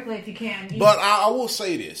 very quickly, if you can. But I will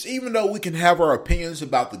say this. Even though we can have our opinions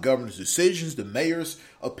about the governor's decisions, the mayor's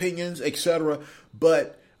opinions, etc.,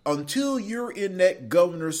 but until you're in that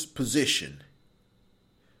governor's position,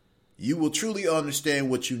 you will truly understand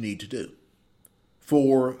what you need to do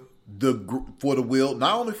for the will,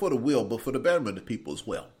 not only for the will, but for the betterment of the people as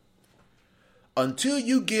well. Until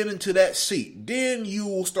you get into that seat, then you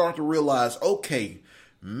will start to realize, okay,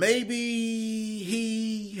 maybe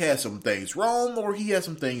he has some things wrong or he has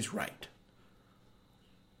some things right.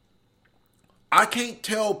 I can't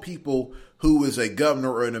tell people who is a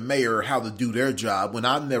governor or a mayor how to do their job when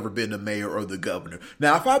I've never been the mayor or the governor.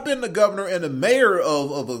 Now, if I've been the governor and the mayor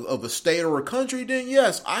of a state or a country, then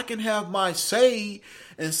yes, I can have my say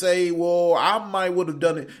and say, well, I might would have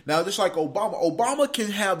done it. Now, just like Obama can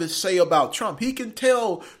have his say about Trump. He can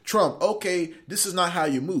tell Trump, okay, this is not how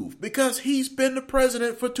you move. Because he's been the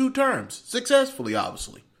president for 2 terms, successfully,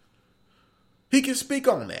 obviously. He can speak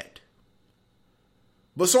on that.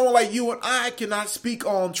 But someone like you and I cannot speak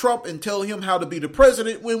on Trump and tell him how to be the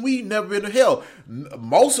president when we never been to hell.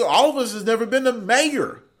 All of us has never been the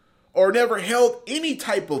mayor or never held any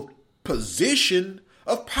type of position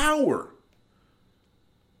of power.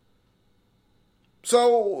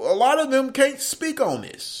 So a lot of them can't speak on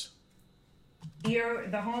this. You're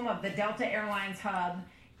the home of the Delta Airlines hub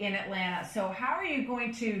in Atlanta. So how are you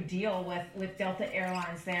going to deal with Delta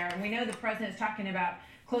Airlines there? And we know the president's talking about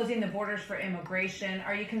closing the borders for immigration.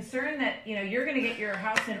 Are you concerned that, you're going to get your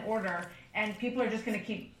house in order and people are just going to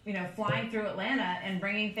keep, flying through Atlanta and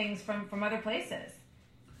bringing things from other places?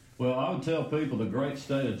 Well, I would tell people the great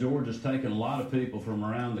state of Georgia's taken a lot of people from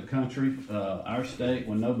around the country. Our state,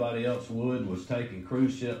 when nobody else would, was taking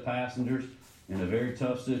cruise ship passengers. in a very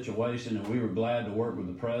tough situation, and we were glad to work with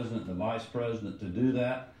the president and the vice president to do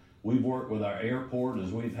that. We've worked with our airport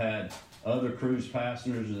as we've had other cruise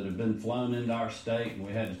passengers that have been flown into our state, and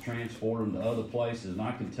we had to transport them to other places. And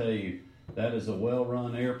I can tell you, that is a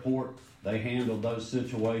well-run airport. They handled those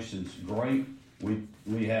situations great.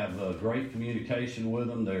 We have great communication with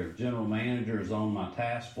them. Their general manager is on my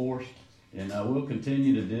task force, and we'll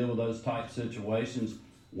continue to deal with those type situations,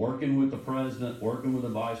 working with the president, working with the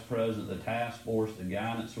vice president, the task force, the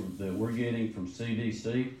guidance that we're getting from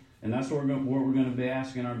CDC. And that's what we're going to be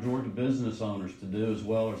asking our Georgia business owners to do, as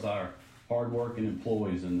well as our hardworking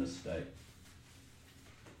employees in this state.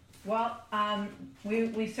 Well,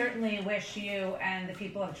 we certainly wish you and the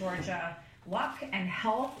people of Georgia luck and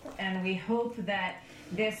health, and we hope that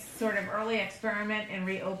this sort of early experiment in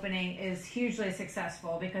reopening is hugely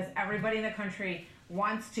successful, because everybody in the country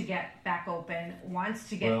wants to get back open, wants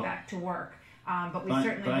to get back to work. But we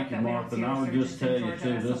certainly hope that we don't see a resurgence in Georgia. And I would just tell you,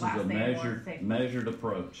 too, this is a measured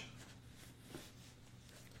approach.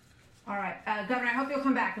 All right. Governor, I hope you'll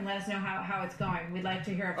come back and let us know how it's going. We'd like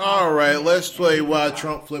to hear. All right, let's play why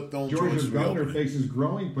Trump flipped on Georgia's governor faces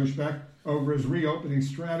growing pushback over his reopening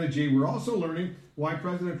strategy. We're also learning why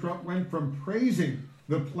President Trump went from praising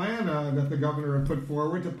the plan that the governor had put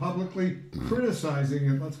forward to publicly criticizing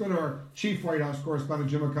it. Let's go to our chief White House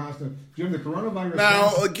correspondent, Jim Acosta. Jim, the coronavirus...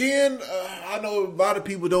 Now, again, I know a lot of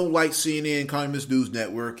people don't like CNN, Communist News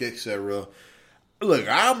Network, etc. Look,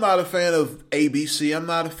 I'm not a fan of ABC. I'm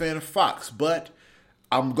not a fan of Fox, but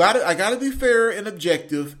I gotta be fair and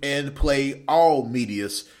objective and play all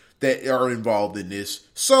medias that are involved in this,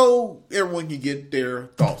 so everyone can get their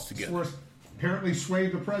thoughts together. Source apparently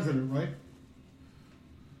swayed the president, right?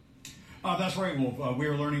 That's right, Wolf. We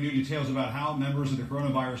are learning new details about how members of the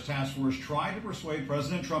coronavirus task force tried to persuade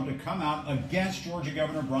President Trump to come out against Georgia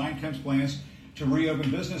Governor Brian Kemp's plans to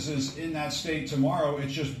reopen businesses in that state tomorrow.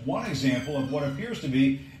 It's just one example of what appears to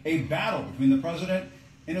be a battle between the president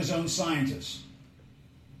and his own scientists.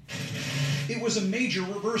 It was a major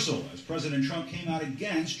reversal as President Trump came out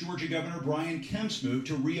against Georgia Governor Brian Kemp's move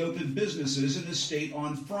to reopen businesses in the state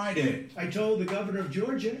on Friday. I told the governor of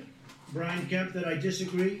Georgia, Brian Kemp, that I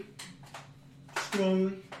disagree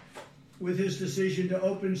strongly with his decision to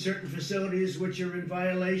open certain facilities which are in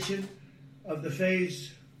violation of the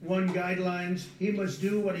Phase 1 guidelines. He must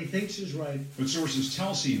do what he thinks is right. But sources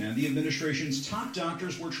tell CNN the administration's top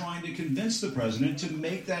doctors were trying to convince the president to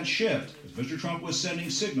make that shift. As Mr. Trump was sending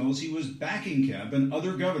signals, he was backing Kemp and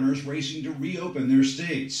other governors racing to reopen their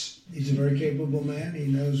states. He's a very capable man. He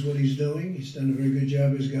knows what he's doing. He's done a very good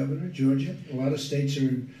job as governor. Georgia, a lot of states are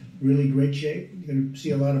in really great shape. You're going to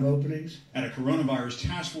see a lot of openings. At a coronavirus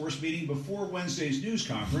task force meeting before Wednesday's news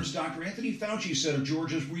conference, Dr. Anthony Fauci said of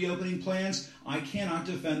Georgia's reopening plans, "I cannot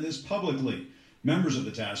defend this publicly." Members of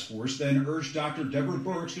the task force then urged Dr. Deborah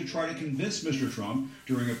Birx to try to convince Mr. Trump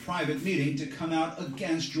during a private meeting to come out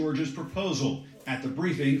against Georgia's proposal. At the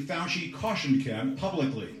briefing, Fauci cautioned Kemp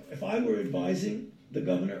publicly. If I were advising the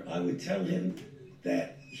governor, I would tell him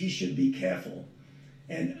that he should be careful.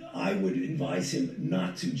 And I would advise him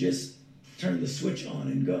not to just turn the switch on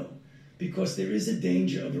and go, because there is a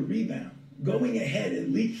danger of a rebound. Going ahead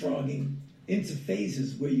and leapfrogging into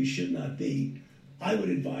phases where you should not be, I would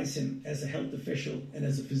advise him as a health official and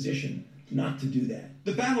as a physician not to do that.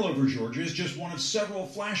 The battle over Georgia is just one of several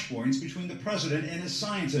flashpoints between the president and his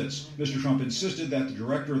scientists. Mr. Trump insisted that the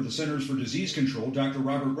director of the Centers for Disease Control, Dr.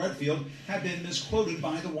 Robert Redfield, had been misquoted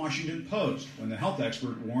by the Washington Post when the health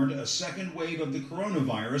expert warned a second wave of the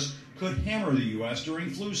coronavirus could hammer the U.S. during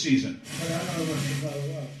flu season. But I don't know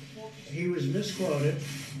what he was misquoted,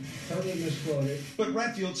 totally misquoted. But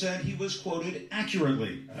Redfield said he was quoted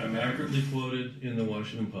accurately. I'm accurately quoted in the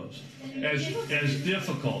Washington Post. As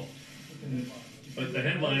difficult. But the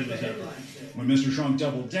headline was that. When Mr. Trump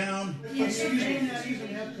doubled down,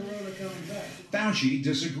 Fauci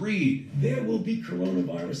disagreed. There will be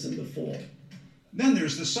coronavirus in the fall. Then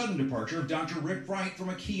there's the sudden departure of Dr. Rick Bright from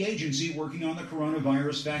a key agency working on the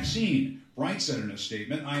coronavirus vaccine. Bright said in a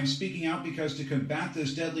statement, "I am speaking out because to combat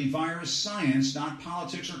this deadly virus, science, not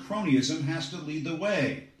politics or cronyism, has to lead the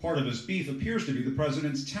way." Part of his beef appears to be the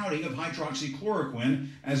president's touting of hydroxychloroquine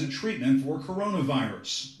as a treatment for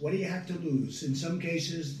coronavirus. What do you have to lose? In some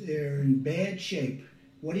cases, they're in bad shape.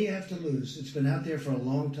 What do you have to lose? It's been out there for a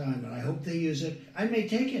long time, and I hope they use it. I may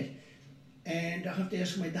take it. And I'll have to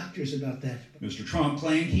ask my doctors about that. Mr. Trump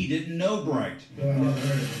claimed he didn't know Bright. Well,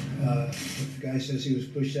 if the guy says he was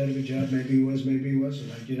pushed out of a job, maybe he was, maybe he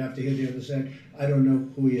wasn't. I did have to hear the other side. I don't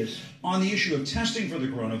know who he is. On the issue of testing for the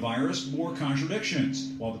coronavirus, more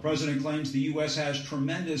contradictions. While the president claims the U.S. has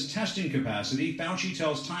tremendous testing capacity, Fauci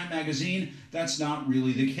tells Time magazine that's not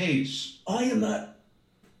really the case. I am not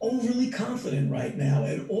overly confident right now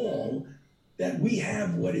at all that we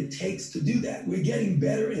have what it takes to do that. We're getting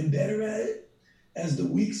better and better at it as the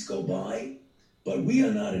weeks go by, but we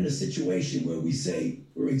are not in a situation where we say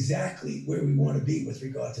we're exactly where we want to be with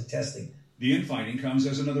regard to testing. The infighting comes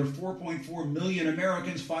as another 4.4 million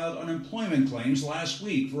Americans filed unemployment claims last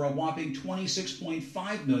week for a whopping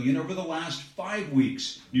 26.5 million over the last 5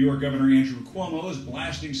 weeks. New York Governor Andrew Cuomo is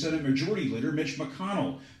blasting Senate Majority Leader Mitch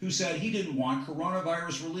McConnell, who said he didn't want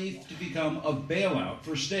coronavirus relief to become a bailout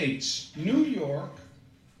for states. New York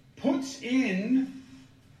puts in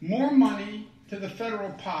more money to the federal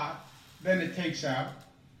pot than it takes out.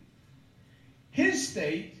 His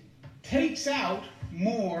state takes out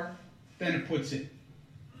more than it puts in.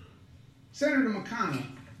 Senator McConnell,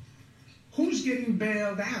 who's getting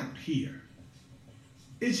bailed out here?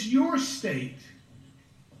 It's your state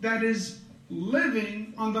that is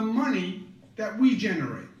living on the money that we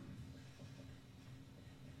generate.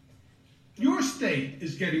 Your state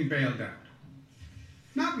is getting bailed out,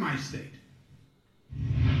 not my state.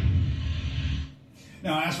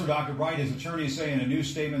 Now, as for Dr. Bright, his attorneys say in a new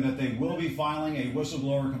statement that they will be filing a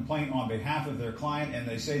whistleblower complaint on behalf of their client, and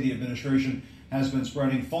they say the administration has been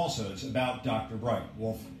spreading falsehoods about Dr. Bright.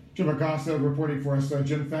 Wolf. Jim Acosta reporting for us.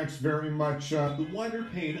 Jim, thanks very much. The wider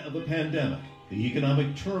pain of a pandemic, the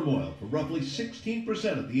economic turmoil for roughly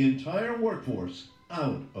 16% of the entire workforce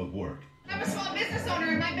out of work. I'm a small business owner,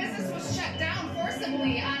 and my business was shut down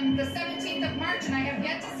forcibly on the 17th of March, and I have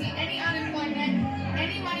yet to see any unemployment,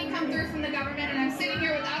 any money come through from the government, and I'm sitting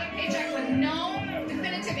here without a paycheck with no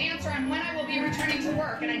definitive answer on when I will be returning to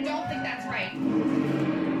work, and I don't think that's right.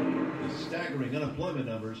 The staggering unemployment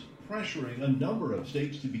numbers pressuring a number of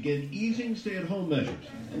states to begin easing stay-at-home measures,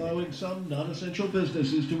 allowing some non-essential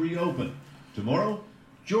businesses to reopen. Tomorrow,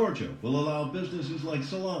 Georgia will allow businesses like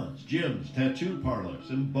salons, gyms, tattoo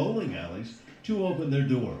parlors, and bowling alleys to open their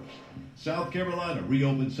doors. South Carolina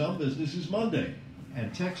reopened some businesses Monday,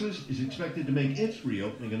 and Texas is expected to make its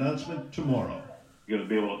reopening announcement tomorrow. You're going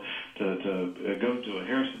to be able to go to a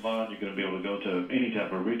hair salon. You're going to be able to go to any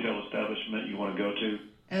type of retail establishment you want to go to.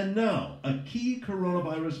 And now, a key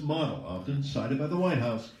coronavirus model often cited by the White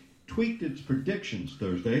House tweaked its predictions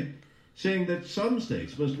Thursday, saying that some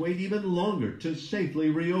states must wait even longer to safely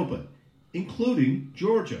reopen, including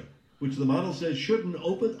Georgia, which the model says shouldn't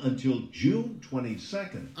open until June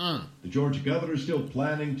 22nd. The Georgia governor is still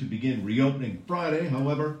planning to begin reopening Friday,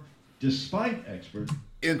 however, despite experts.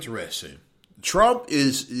 Interesting. Trump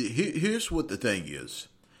is, here's what the thing is.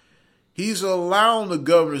 He's allowing the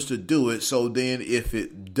governors to do it, so then if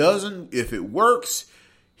it works,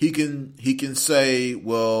 he can say,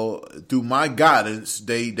 well, through my guidance,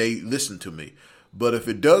 they listen to me. But if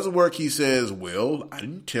it doesn't work, he says, well, I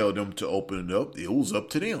didn't tell them to open it up. It was up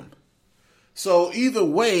to them. So either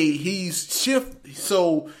way,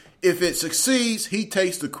 so if it succeeds, he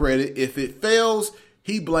takes the credit. If it fails,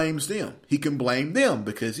 he blames them. He can blame them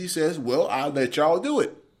because he says, well, I'll let y'all do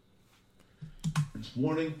it.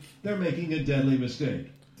 Warning, they're making a deadly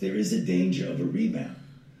mistake. There is a danger of a rebound.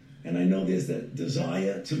 And I know there's that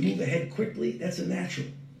desire to move ahead quickly. That's a natural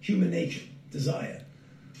human nature, desire.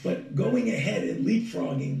 But going ahead and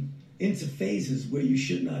leapfrogging into phases where you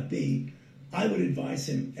should not be, I would advise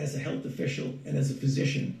him as a health official and as a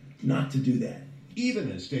physician not to do that.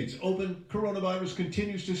 Even as states open, coronavirus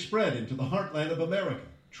continues to spread into the heartland of America,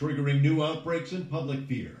 triggering new outbreaks and public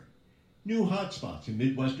fear. New hotspots in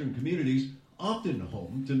Midwestern communities, often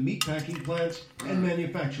home to meatpacking plants and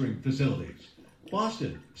manufacturing facilities.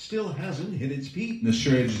 Boston still hasn't hit its peak. This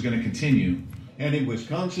surge is going to continue. And in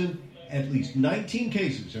Wisconsin, at least 19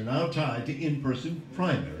 cases are now tied to in-person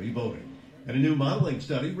primary voting. And a new modeling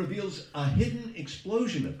study reveals a hidden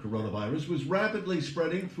explosion of coronavirus was rapidly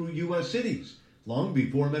spreading through U.S. cities, long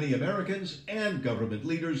before many Americans and government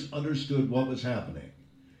leaders understood what was happening.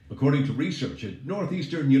 According to research at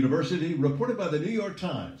Northeastern University reported by the New York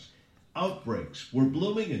Times, outbreaks were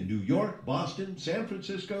blooming in New York, Boston, San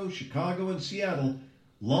Francisco, Chicago, and Seattle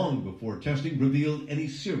long before testing revealed any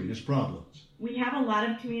serious problems. We have a lot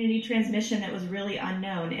of community transmission that was really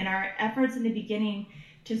unknown, and our efforts in the beginning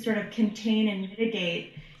to sort of contain and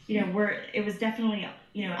mitigate, it was definitely,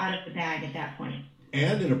 out of the bag at that point.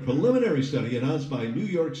 And in a preliminary study announced by New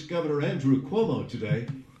York's Governor Andrew Cuomo today,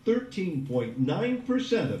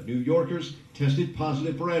 13.9% of New Yorkers tested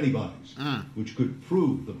positive for antibodies, which could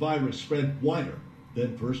prove the virus spread wider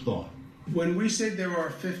than first thought. When we say there are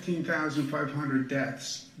 15,500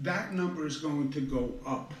 deaths, that number is going to go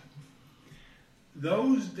up.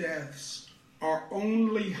 Those deaths are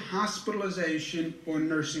only hospitalization or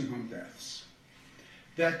nursing home deaths.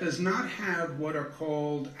 That does not have what are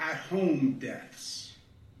called at-home deaths.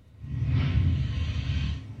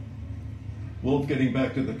 Wolf, getting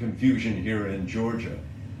back to the confusion here in Georgia.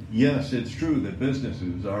 Yes, it's true that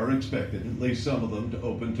businesses are expected, at least some of them, to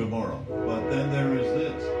open tomorrow. But then there is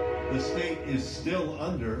this. The state is still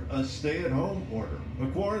under a stay-at-home order, a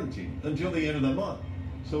quarantine, until the end of the month.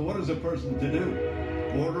 So what is a person to do?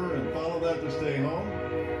 Order and follow that to stay home?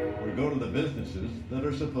 Or go to the businesses that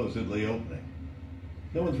are supposedly opening?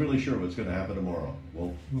 No one's really sure what's going to happen tomorrow.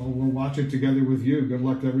 Well, we'll watch it together with you. Good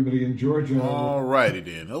luck to everybody in Georgia. All righty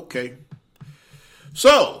then. Okay.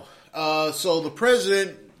 So the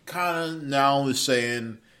president kind of now is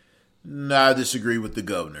saying, I disagree with the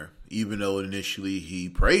governor, even though initially he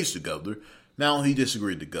praised the governor. Now he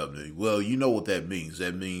disagreed with the governor. Well, you know what that means.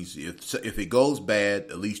 That means if it goes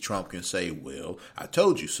bad, at least Trump can say, well, I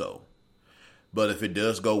told you so. But if it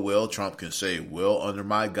does go well, Trump can say, well, under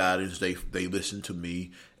my guidance, they listened to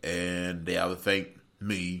me, and they ought to thank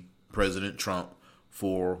me, President Trump,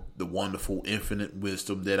 for the wonderful infinite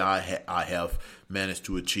wisdom that I have managed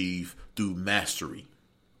to achieve through mastery.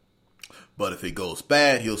 But if it goes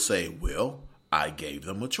bad, he'll say, well, I gave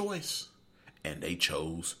them a choice, and they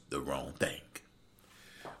chose the wrong thing.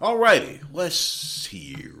 Alrighty, let's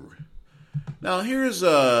hear. Now, here's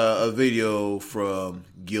a video from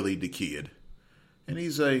Gilly the Kid. And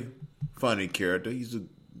he's a funny character. He's a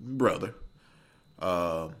brother.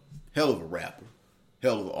 Hell of a rapper.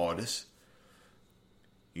 Hell of an artist.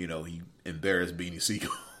 You know, he embarrassed Beanie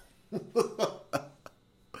Siegel.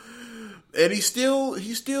 And he's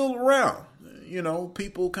still around. You know,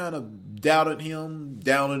 people kind of doubted him,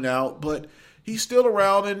 down and out, but he's still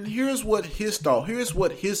around. And here's what his thought. Here's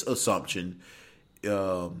what his assumption.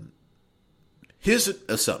 His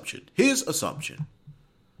assumption.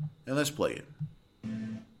 And let's play it.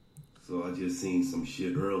 So I just seen some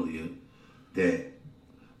shit earlier that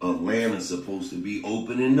Atlanta's supposed to be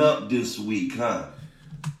opening up this week, huh?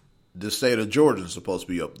 The state of Georgia is supposed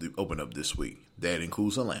to be open up this week. That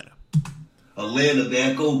includes Atlanta. Atlanta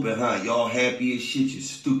back open, huh? Y'all happy as shit, you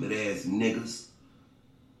stupid ass niggas.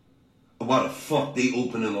 Why the fuck they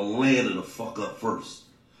opening Atlanta the fuck up first?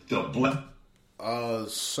 The black...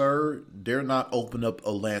 Sir, they're not opening up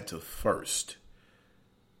Atlanta first.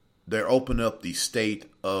 They're opening up the state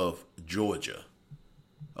of Georgia,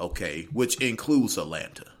 okay, which includes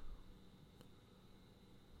Atlanta.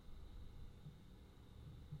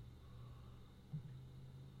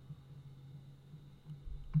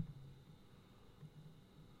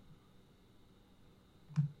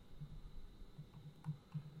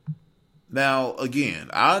 Now, again,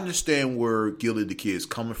 I understand where Gilly the Kid is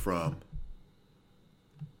coming from.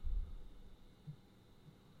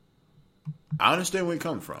 I understand where he's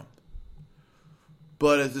coming from.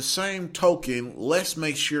 But at the same token, let's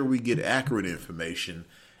make sure we get accurate information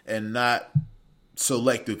and not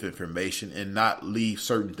selective information and not leave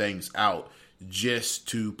certain things out just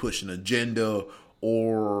to push an agenda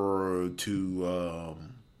or to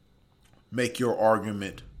make your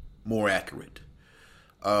argument more accurate.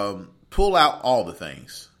 Pull out all the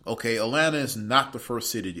things. Okay, Atlanta is not the first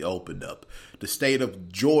city to open up. The state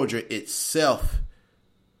of Georgia itself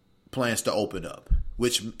plans to open up,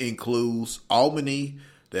 which includes Albany,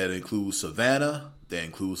 that includes Savannah, that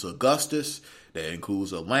includes Augustus, that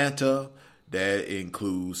includes Atlanta, that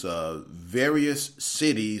includes various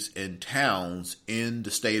cities and towns in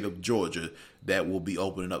the state of Georgia that will be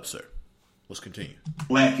opening up, sir. Let's continue.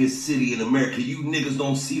 Blackest city in America. You niggas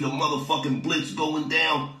don't see the motherfucking blitz going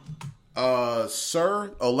down?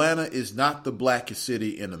 Sir, Atlanta is not the blackest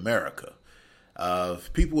city in America.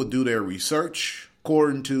 If people would do their research,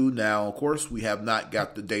 according to, now, of course, we have not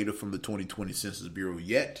got the data from the 2020 Census Bureau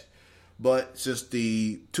yet, but since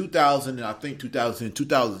the 2017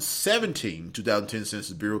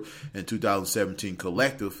 Census Bureau and 2017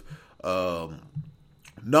 collective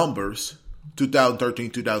numbers,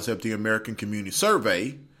 2013-2017 American Community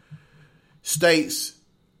Survey states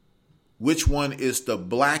which one is the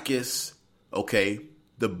blackest,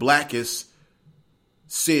 the blackest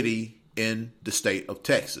city in the state of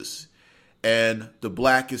Texas. And the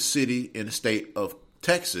blackest city in the state of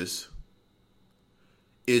Texas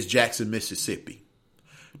is Jackson, Mississippi.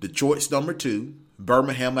 Detroit's number 2.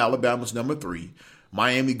 Birmingham, Alabama's number 3.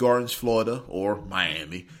 Miami Gardens, Florida, or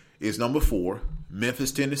Miami, is number 4.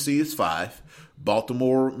 Memphis, Tennessee is 5.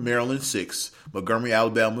 Baltimore, Maryland 6. Montgomery,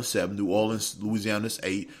 Alabama 7. New Orleans, Louisiana is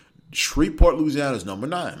 8. Shreveport, Louisiana is number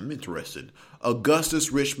 9. I'm interested.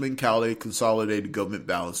 Augustus, Richmond, Cali, Consolidated Government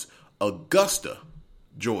Balance. Augusta,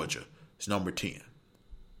 Georgia is number 10.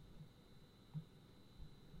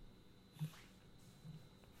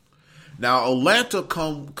 Now, Atlanta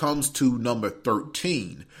comes to number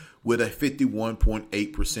 13 with a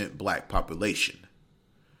 51.8% black population.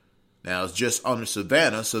 Now, it's just under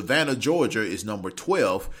Savannah. Savannah, Georgia is number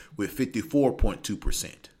 12 with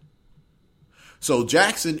 54.2%. So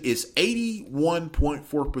Jackson is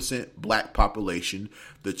 81.4% black population.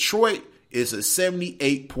 Detroit is a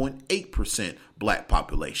 78.8% black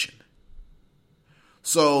population.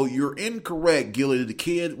 So you're incorrect, Gilly the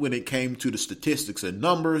Kid, when it came to the statistics and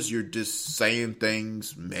numbers. You're just saying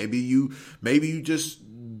things. Maybe you just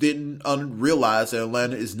didn't realize that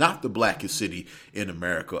Atlanta is not the blackest city in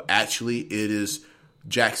America. Actually, it is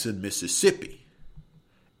Jackson, Mississippi.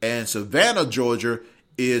 And Savannah, Georgia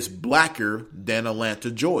is blacker than Atlanta,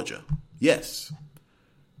 Georgia. Yes.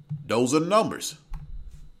 Those are the numbers.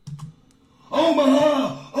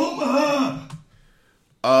 Omaha!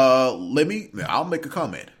 I'll make a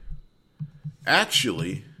comment.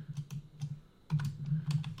 Actually,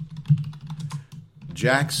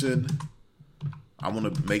 Jackson, I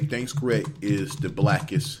want to make things correct, is the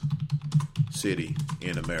blackest city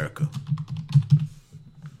in America.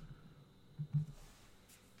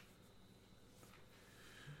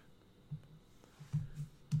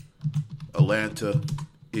 Atlanta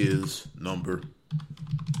is number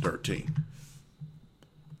 13.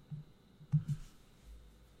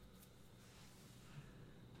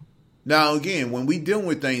 Now, again, when we deal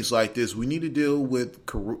with things like this, we need to deal with,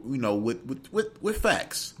 with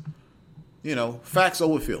facts. Facts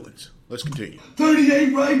over feelings. Let's continue.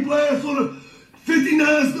 38 right blast on the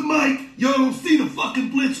 59's the mic. Y'all don't see the fucking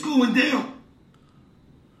blitz going down.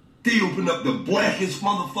 They opened up the blackest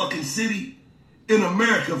motherfucking city in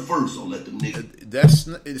America first. I'll let them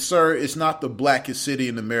niggas. Sir, it's not the blackest city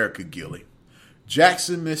in America, Gilly.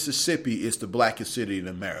 Jackson, Mississippi is the blackest city in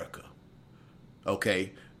America.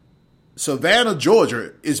 Okay? Savannah,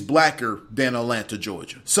 Georgia is blacker than Atlanta,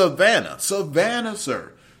 Georgia. Savannah,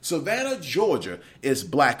 sir. Savannah, Georgia is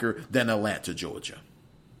blacker than Atlanta, Georgia.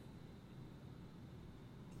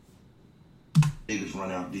 Niggas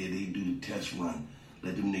run out there, they do the test run.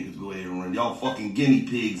 Let them niggas go ahead and run. Y'all fucking guinea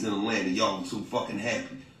pigs in Atlanta. Y'all so fucking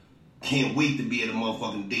happy. Can't wait to be at a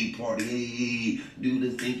motherfucking day party. Hey, do the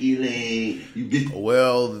thinky lane. You bitch.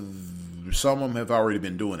 Well, some of them have already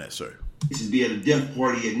been doing that, sir. This should be at a death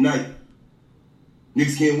party at night.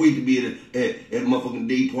 Niggas can't wait to be at a motherfucking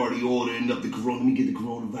day party ordering up the corona. Let me get the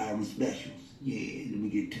coronavirus specials. Yeah, let me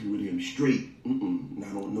get 2 of them straight.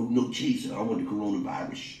 No chaser. I want the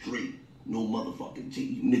coronavirus straight. No motherfucking chaser.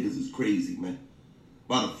 You niggas is crazy, man.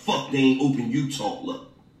 Why the fuck they ain't open Utah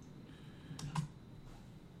up?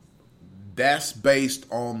 That's based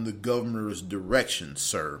on the governor's direction,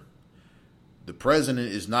 sir. The president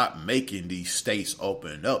is not making these states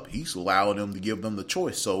open up. He's allowing them to give them the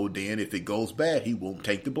choice. So then if it goes bad, he won't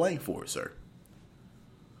take the blame for it, sir.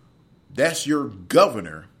 That's your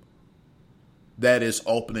governor that is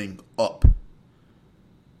opening up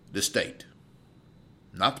the state.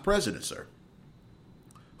 Not the president, sir.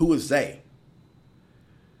 Who is they?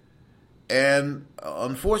 And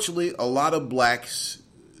unfortunately, a lot of blacks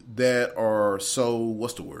that are so,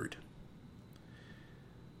 what's the word?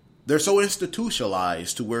 They're so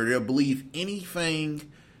institutionalized to where they'll believe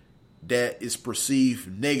anything that is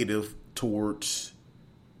perceived negative towards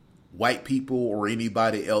white people or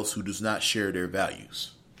anybody else who does not share their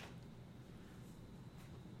values.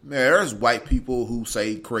 There's white people who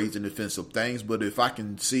say crazy and offensive things, but if I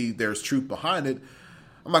can see there's truth behind it,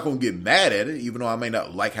 I'm not going to get mad at it, even though I may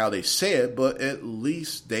not like how they say it, but at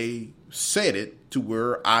least they said it to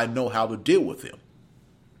where I know how to deal with them.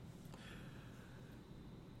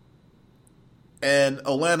 And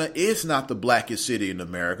Atlanta is not the blackest city in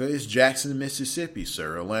America. It's Jackson, Mississippi,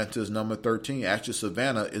 sir. Atlanta is number 13. Actually,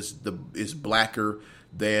 Savannah is blacker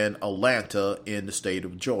than Atlanta in the state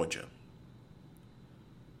of Georgia.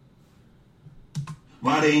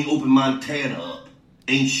 Why they ain't open Montana up?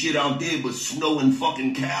 Ain't shit out there but snow and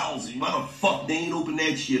fucking cows. Why the fuck they ain't open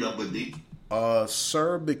that shit up with they?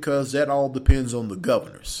 Sir, because that all depends on the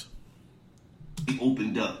governors. They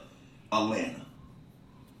opened up Atlanta.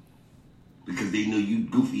 Because they know you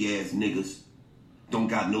goofy ass niggas don't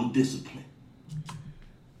got no discipline.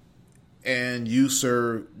 And you,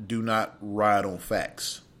 sir, do not ride on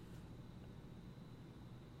facts.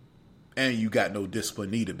 And you got no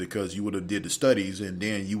discipline either, because you would have did the studies and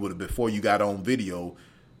then you would have, before you got on video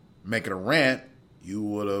making a rant, you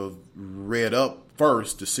would have read up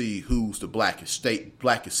first to see who's the blackest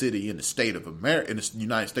city in the state of America, in the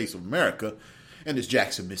United States of America, and it's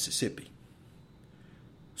Jackson, Mississippi.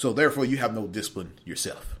 So therefore, you have no discipline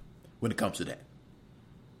yourself when it comes to that.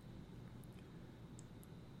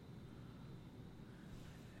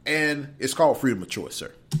 And it's called freedom of choice,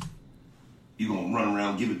 sir. You gonna run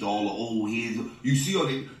around and give it to all the old heads? You see how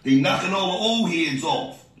they knocking all the old heads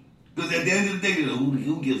off. Because at the end of the day,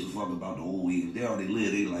 who gives a fuck about the old heads? They already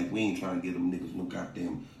live. They like, we ain't trying to get them niggas no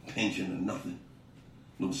goddamn pension or nothing.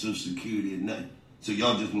 No social security or nothing. So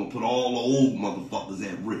y'all just gonna put all the old motherfuckers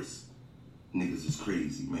at risk. Niggas is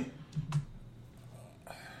crazy, man.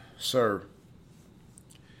 Sir,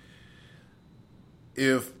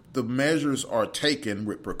 if the measures are taken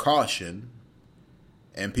with precaution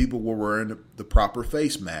and people were wearing the proper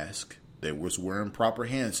face mask, they was wearing proper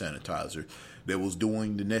hand sanitizer, they was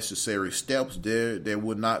doing the necessary steps, there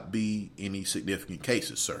would not be any significant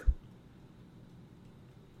cases, sir.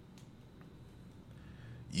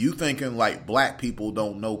 You thinking like black people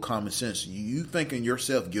don't know common sense. You thinking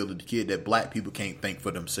yourself guilty, the kid, that black people can't think for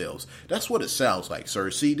themselves. That's what it sounds like, sir.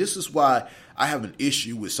 See, this is why I have an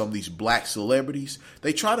issue with some of these black celebrities.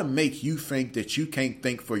 They try to make you think that you can't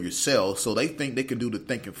think for yourself, so they think they can do the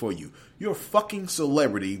thinking for you. You're a fucking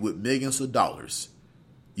celebrity with millions of dollars.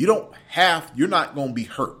 You're not going to be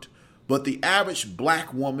hurt. But the average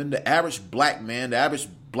black woman, the average black man, the average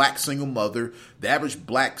black single mother, the average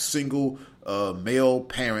black single male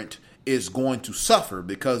parent is going to suffer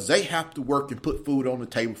because they have to work and put food on the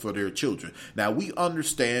table for their children. Now, we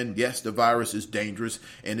understand, yes, the virus is dangerous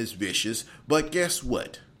and it's vicious, but guess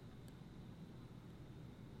what?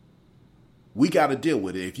 We got to deal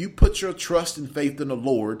with it. If you put your trust and faith in the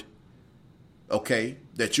Lord, okay,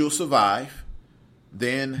 that you'll survive,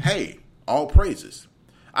 then, hey, all praises.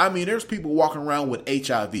 I mean, there's people walking around with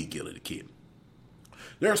HIV, Gilly the Kid.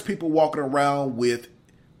 There's people walking around with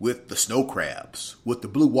the snow crabs, with the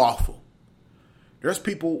blue waffle. There's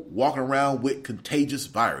people walking around with contagious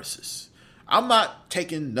viruses. I'm not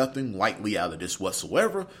taking nothing lightly out of this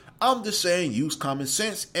whatsoever. I'm just saying use common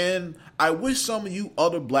sense, and I wish some of you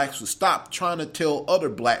other blacks would stop trying to tell other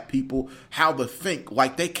black people how to think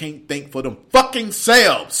like they can't think for them fucking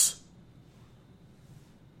selves.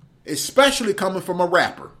 Especially coming from a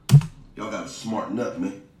rapper. Y'all gotta smarten up,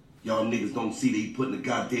 man. Y'all niggas don't see they putting the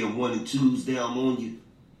goddamn 1 and 2s down on you.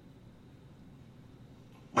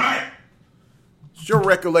 Right? Does your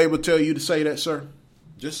record label tell you to say that, sir?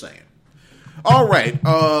 Just saying. All right.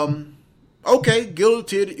 Okay,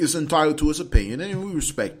 Gilliard is entitled to his opinion, and we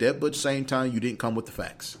respect that, but at the same time, you didn't come with the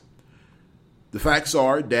facts. The facts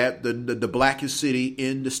are that the blackest city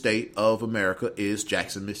in the state of America is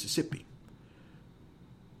Jackson, Mississippi.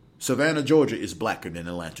 Savannah, Georgia is blacker than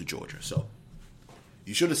Atlanta, Georgia. So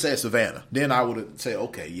you should have said Savannah. Then I would have said,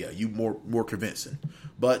 okay, yeah, you more convincing.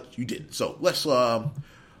 But you didn't. So let's let's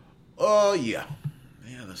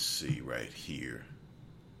see right here.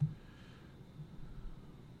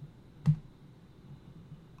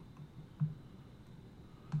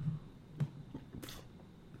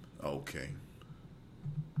 Okay.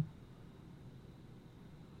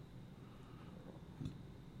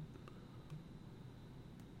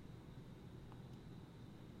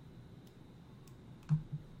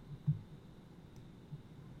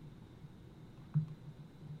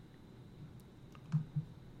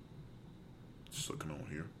 Just looking on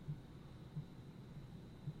here.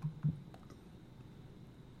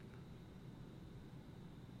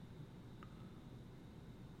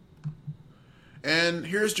 And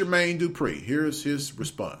here's Jermaine Dupri. Here's his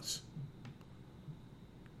response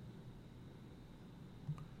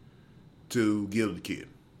to Gil the Kid.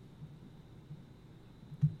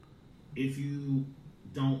 If you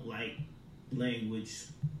don't like language,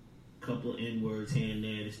 couple of N-words here and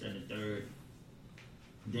there, this, that, and the third,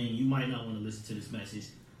 then you might not want to listen to this message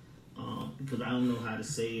because I don't know how to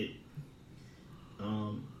say it.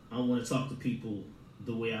 I want to talk to people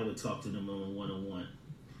the way I would talk to them on one-on-one.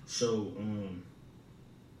 So,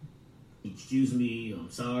 excuse me,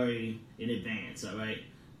 I'm sorry in advance, all right?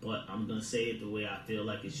 But I'm going to say it the way I feel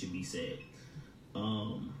like it should be said.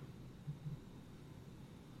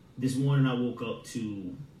 This morning I woke up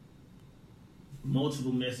to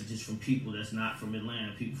multiple messages from people that's not from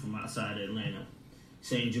Atlanta, people from outside of Atlanta,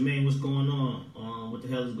 saying, Jermaine, what's going on? What the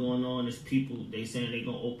hell is going on? There's people, they saying they're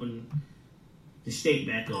going to open the state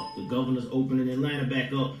back up. The governor's opening Atlanta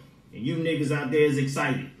back up. And you niggas out there is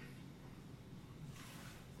excited.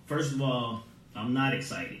 First of all, I'm not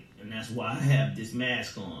excited. And that's why I have this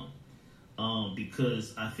mask on.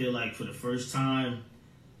 Because I feel like for the first time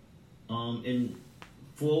in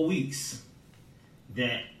 4 weeks,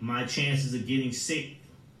 that my chances of getting sick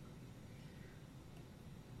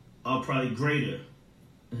are probably greater.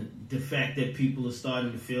 The fact that people are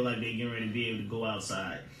starting to feel like they're getting ready to be able to go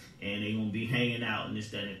outside and they're going to be hanging out and this,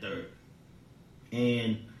 that, and the third.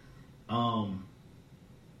 And I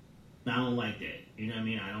don't like that. You know what I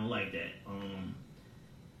mean? I don't like that.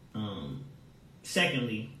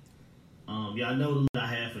 Secondly, y'all know the love I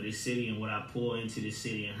have for this city and what I pour into this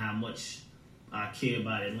city and how much I care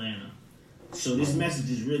about Atlanta. So this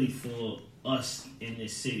message is really for us in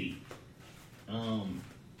this city.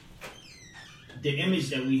 The image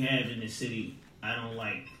that we have in this city, I don't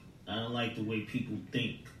like. I don't like the way people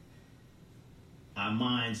think. Our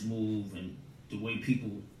minds move and the way people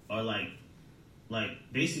are like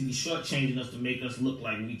basically shortchanging us to make us look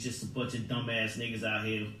like we just a bunch of dumbass niggas out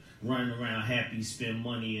here running around happy to spend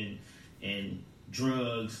money and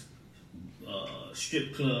drugs,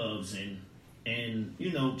 strip clubs and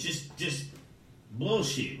you know just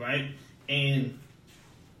bullshit, right? And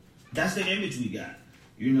that's the image we got.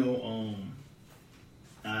 You know,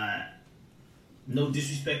 no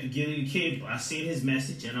disrespect to Gilly the Kid, but I seen his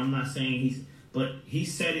message, and I'm not saying he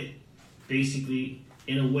said it basically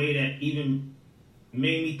in a way that even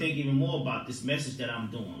made me think even more about this message that I'm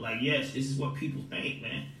doing. Like, yes, this is what people think,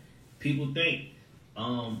 man. People think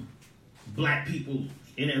black people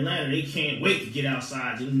in Atlanta, they can't wait to get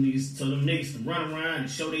outside. Tell them niggas to run around and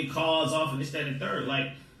show their cars off and this, that, and third.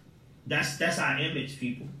 Like, that's our image,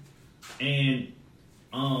 people. And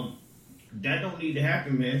that don't need to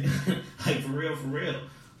happen, man. Like, for real.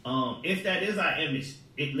 If that is our image,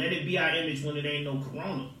 let it be our image when it ain't no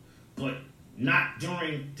corona. But not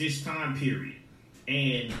during this time period.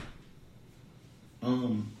 And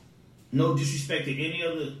no disrespect to any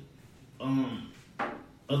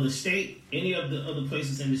other state, any of the other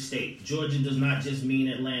places in the state. Georgia does not just mean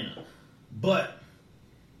Atlanta. But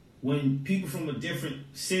when people from a different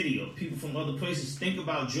city or people from other places think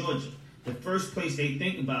about Georgia, the first place they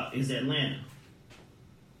think about is Atlanta.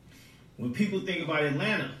 When people think about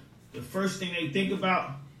Atlanta, the first thing they think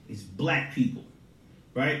about is black people,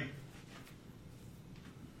 right?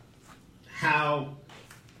 How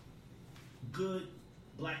good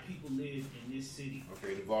black people live in this city.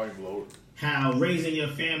 Okay, the volume lowered. How raising your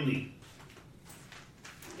family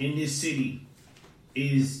in this city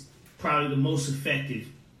is probably the most effective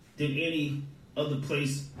than any other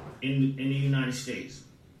place in the United States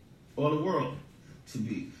or the world to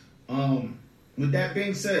be. With that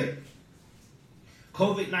being said,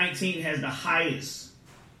 COVID-19 has the highest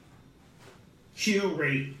cure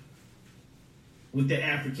rate with the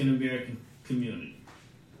African American community.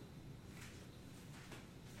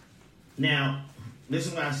 Now,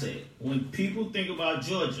 listen what I said. When people think about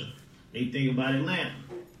Georgia, they think about Atlanta.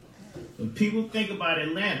 When people think about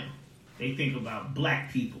Atlanta, they think about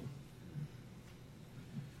black people.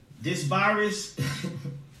 This virus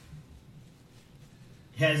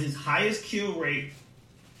has its highest cure rate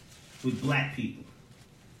with black people.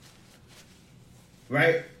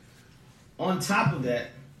 Right? On top of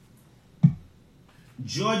that,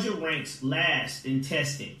 Georgia ranks last in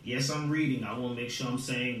testing. Yes, I'm reading. I want to make sure I'm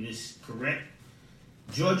saying this correct.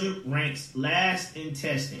 Georgia ranks last in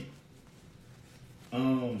testing.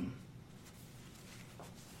 Now,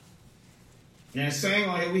 saying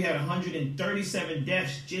on here, we had 137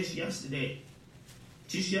 deaths just yesterday.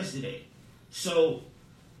 So,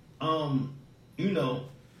 you know.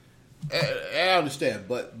 I understand,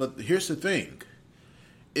 but here's the thing.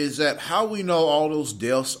 Is that how we know all those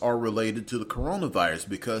deaths are related to the coronavirus?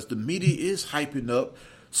 Because the media is hyping up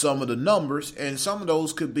some of the numbers, and some of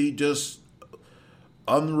those could be just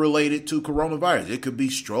unrelated to coronavirus. It could be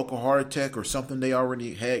stroke or heart attack or something they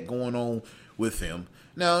already had going on with them.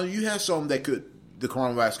 Now, you have some that the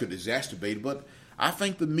coronavirus could exacerbate, but I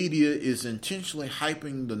think the media is intentionally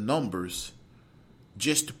hyping the numbers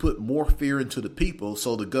just to put more fear into the people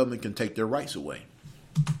so the government can take their rights away.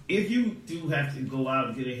 If you do have to go out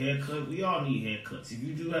and get a haircut, we all need haircuts. If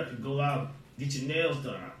you do have to go out, get your nails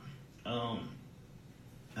done.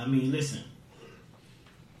 I mean, listen.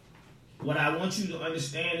 What I want you to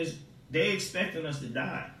understand is they're expecting us to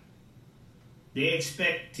die. They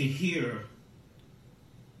expect to hear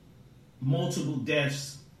multiple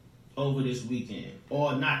deaths over this weekend.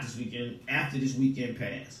 Or not this weekend, after this weekend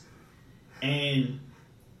passed. And,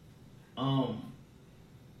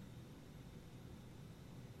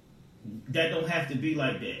 that don't have to be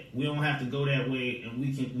like that. We don't have to go that way, and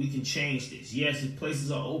we can change this. Yes, if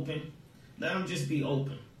places are open, let them just be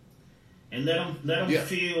open, and let them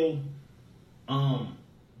feel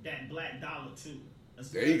that black dollar too. That's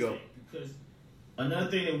there you go. Because another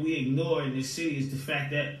thing that we ignore in this city is the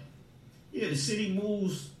fact that the city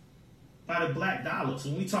moves by the black dollar. So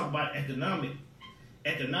when we talk about economics,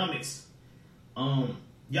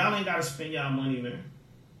 y'all ain't got to spend y'all money, man.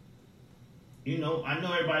 You know, I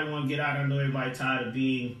know everybody want to get out. I know everybody tired of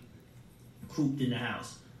being cooped in the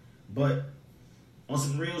house. But on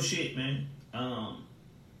some real shit, man,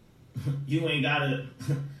 you ain't got to,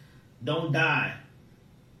 don't die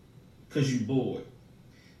because you bored.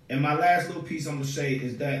 And my last little piece I'm going to say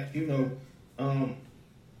is that, you know,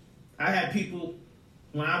 I had people,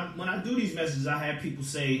 when I do these messages, I had people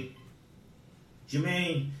say,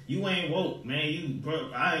 Jermaine, you ain't woke, man.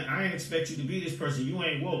 I ain't expect you to be this person. You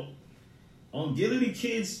ain't woke. On Gilly the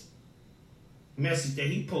Kid's message that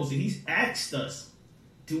he posted, he's asked us,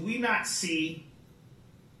 do we not see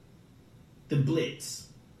the blitz?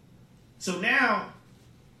 So now,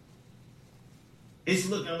 it's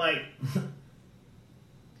looking like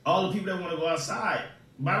all the people that want to go outside.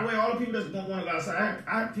 By the way, all the people that don't want to go outside,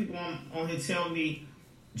 I have people on here tell me,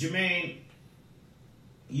 Jermaine,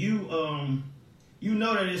 you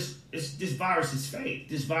know that this virus is fake.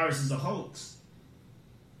 This virus is a hoax.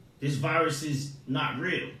 This virus is not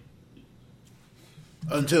real.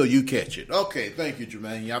 Until you catch it. Okay, thank you,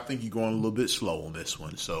 Jermaine. I think you're going a little bit slow on this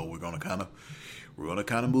one, so we're gonna kind of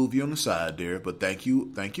move you on the side there. But thank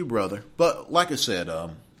you, brother. But like I said,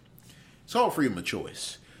 it's all freedom of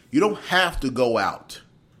choice. You don't have to go out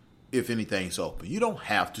if anything's open. You don't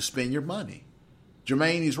have to spend your money.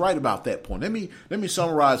 Jermaine is right about that point. Let me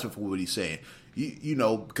summarize it for what he's saying. You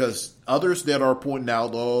know, because others that are pointing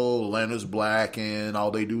out, oh, Atlanta's black and all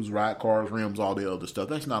they do is ride cars, rims, all the other stuff.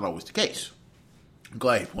 That's not always the case. I'm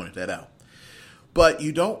glad he pointed that out. But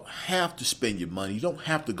you don't have to spend your money. You don't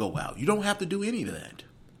have to go out. You don't have to do any of that.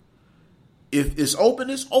 If it's open,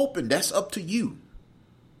 it's open. That's up to you.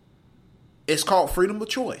 It's called freedom of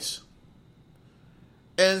choice.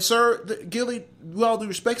 And, sir, Gilly, with all due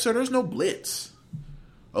respect, sir, there's no blitz.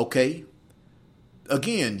 Okay?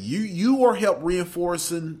 Again, you are help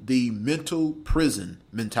reinforcing the mental prison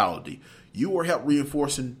mentality. You are help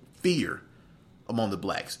reinforcing fear among the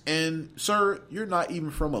blacks. And, sir, you're not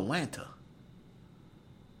even from Atlanta.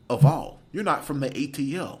 Of all. You're not from the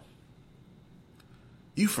ATL.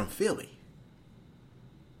 You from Philly.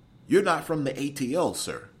 You're not from the ATL,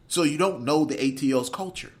 sir. So you don't know the ATL's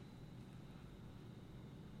culture.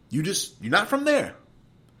 You're not from there.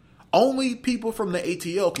 Only people from the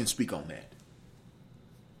ATL can speak on that.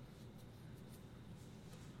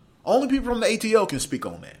 Only people from the ATL can speak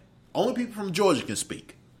on that. Only people from Georgia can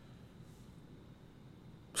speak.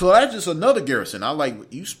 So that's just another Garrison. I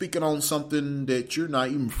like you speaking on something that you're not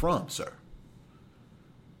even from, sir.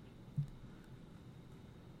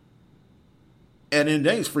 And in the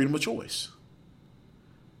day, it's freedom of choice.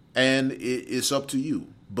 And it's up to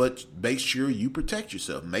you. But make sure you protect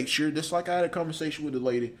yourself. Make sure, just like I had a conversation with a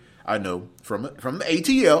lady I know from the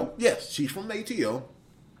ATL. Yes, she's from the ATL.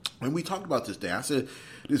 And we talked about this thing. I said,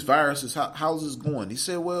 this virus is, how's this going? He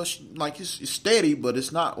said, well, it's steady, but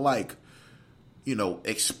it's not like,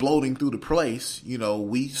 exploding through the place.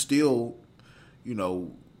 We still,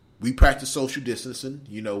 we practice social distancing.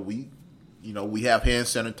 We have hand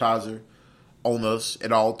sanitizer on us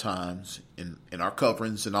at all times in our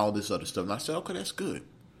coverings and all this other stuff. And I said, okay, that's good.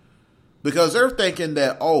 Because they're thinking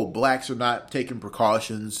that, blacks are not taking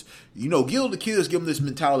precautions. Gil the kids give them this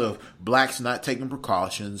mentality of blacks not taking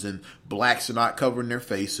precautions and blacks are not covering their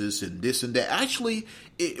faces and this and that. Actually,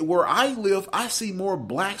 where I live, I see more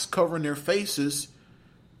blacks covering their faces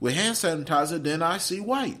with hand sanitizer than I see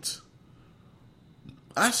whites.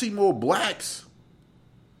 I see more blacks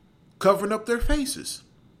covering up their faces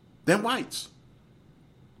than whites.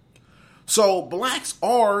 So blacks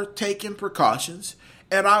are taking precautions.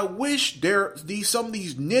 And I wish some of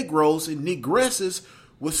these Negroes and Negresses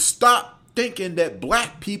would stop thinking that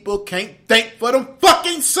black people can't think for them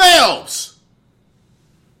fucking selves.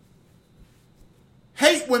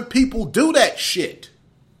 Hate when people do that shit.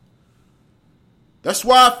 That's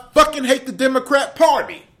why I fucking hate the Democrat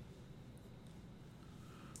Party.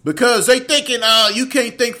 Because they thinking, you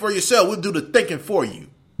can't think for yourself. We'll do the thinking for you.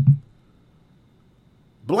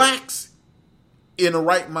 Blacks in a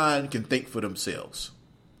right mind can think for themselves.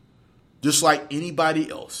 Just like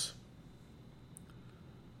anybody else.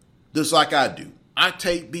 Just like I do. I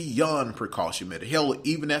take beyond precaution measure. Hell,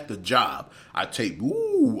 even at the job, I take it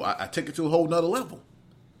to a whole nother level.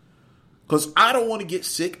 Because I don't want to get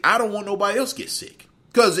sick. I don't want nobody else to get sick.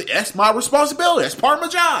 Because that's my responsibility. That's part of my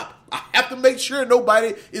job. I have to make sure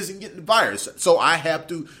nobody isn't getting the virus. So I have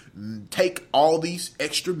to take all these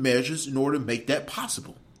extra measures in order to make that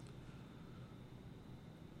possible.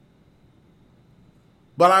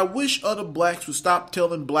 But I wish other blacks would stop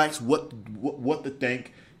telling blacks what to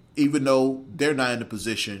think even though they're not in the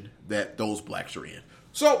position that those blacks are in.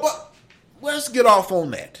 So, but let's get off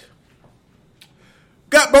on that.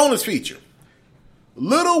 Got bonus feature.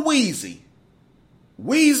 Little Weezy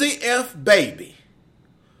F Baby,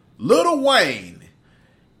 Lil Wayne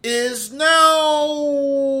is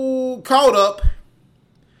now caught up,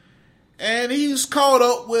 and he's caught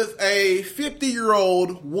up with a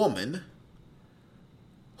 50-year-old woman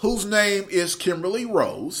whose name is Kimberly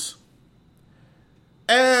Rose,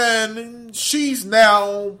 and she's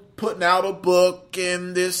now putting out a book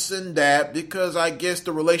and this and that because I guess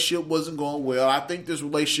the relationship wasn't going well. I think this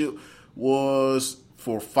relationship was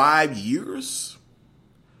for 5 years,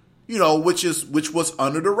 which was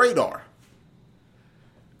under the radar.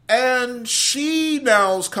 And she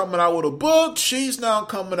now is coming out with a book. She's now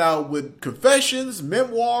coming out with confessions,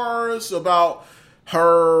 memoirs about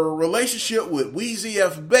her relationship with Weezy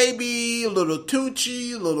F Baby, Little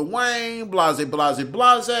Tunechi, Lil Wayne, blase, blase,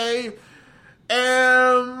 blase.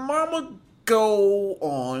 And Mama go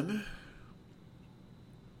on.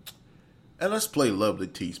 And let's play Lovely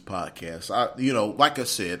T's podcast. Like I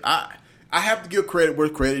said, I have to give credit where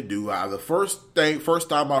credit due. The first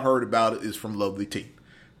time I heard about it is from Lovely T.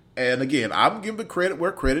 And again, I'm giving credit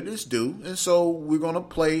where credit is due. And so we're going to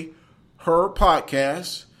play her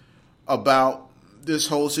podcast about this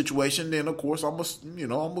whole situation. Then, of course, I'm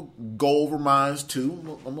gonna go over mine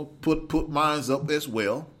too. I'm gonna put mine up as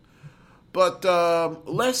well. But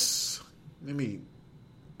let me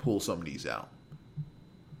pull some of these out.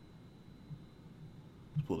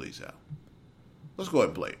 Let's pull these out. Let's go ahead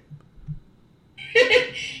and play it.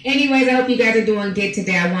 Anyways, I hope you guys are doing good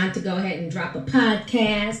today. I wanted to go ahead and drop a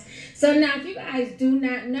podcast. So now, if you guys do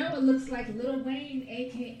not know, it looks like Lil Wayne,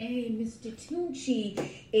 a.k.a. Mr. Tunechi,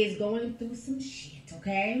 is going through some shit,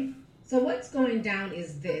 okay? So what's going down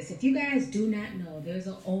is this. If you guys do not know, there's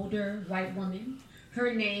an older white woman.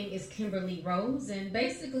 Her name is Kimberly Rose, and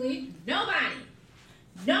basically, nobody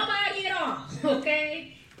at all,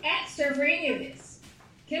 okay, asked her for any of this.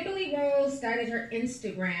 Kimberly Rose started her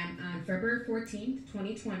Instagram on February 14th,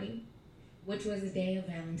 2020, which was the day of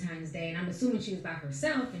Valentine's Day. And I'm assuming she was by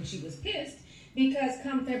herself and she was pissed because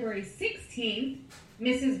come February 16th,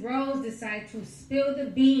 Mrs. Rose decided to spill the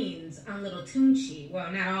beans on Little Tunechi. Well,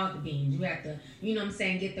 not all the beans. You have to,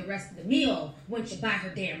 get the rest of the meal once you buy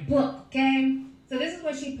her damn book, okay? So this is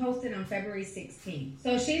what she posted on February 16th.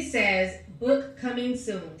 So she says, book coming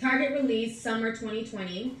soon. Target release summer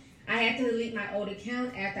 2020. I had to delete my old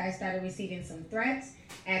account after I started receiving some threats.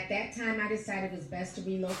 At that time, I decided it was best to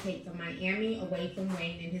relocate from Miami away from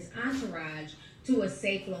Wayne and his entourage to a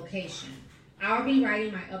safe location. I'll be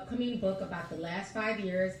writing my upcoming book about the last 5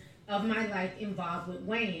 years of my life involved with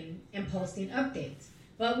Wayne and posting updates,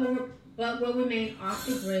 but will remain off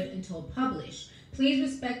the grid until published. Please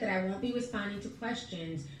respect that I won't be responding to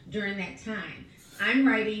questions during that time. I'm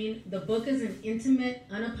writing, the book is an intimate,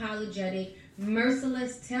 unapologetic,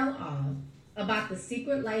 merciless tell-all about the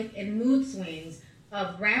secret life and mood swings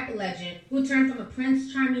of rap legend who turned from a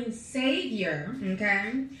Prince Charming savior,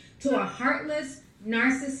 okay, to a heartless,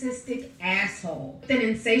 narcissistic asshole with an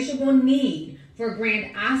insatiable need for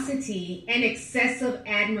grandiosity and excessive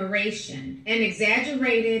admiration, an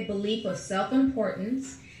exaggerated belief of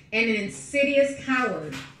self-importance, and an insidious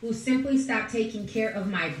coward who simply stopped taking care of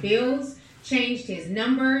my bills, changed his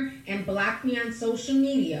number, and blocked me on social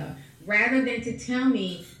media rather than to tell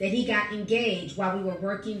me that he got engaged while we were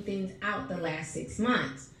working things out the last 6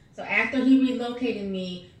 months. So after he relocated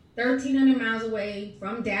me 1,300 miles away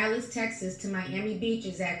from Dallas, Texas to Miami Beach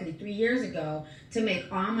exactly 3 years ago to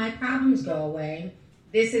make all my problems go away,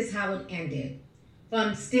 this is how it ended.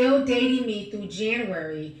 From still dating me through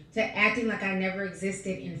January to acting like I never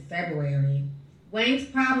existed in February. Wayne's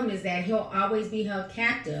problem is that he'll always be held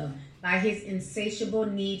captive by his insatiable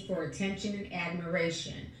need for attention and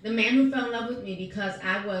admiration. The man who fell in love with me because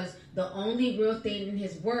I was the only real thing in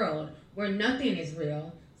his world where nothing is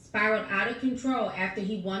real, spiraled out of control after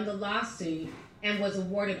he won the lawsuit and was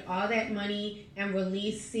awarded all that money and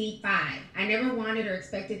released C5. I never wanted or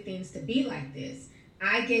expected things to be like this.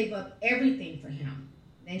 I gave up everything for him.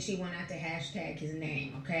 Then she went out to hashtag his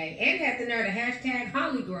name, okay? And had the nerve to hashtag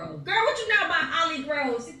Holly Grove. Girl, what you know about Holly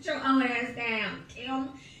Grove? Sit your own ass down, Kim.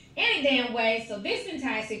 Any damn way. So this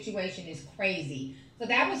entire situation is crazy. So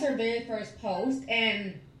that was her very first post,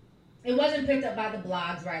 and it wasn't picked up by the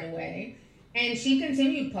blogs right away. And she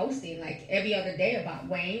continued posting like every other day about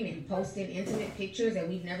Wayne and posting intimate pictures that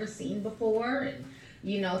we've never seen before and,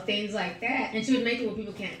 things like that. And she would make it where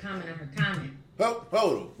people can't comment on her comment.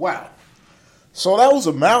 Oh, wow. So that was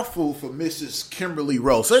a mouthful for Mrs. Kimberly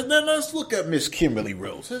Rose. So then let's look at Miss Kimberly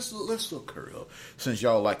Rose. Let's look her up since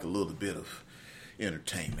y'all like a little bit of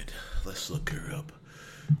entertainment. Let's look her up.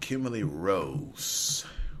 Kimberly Rose.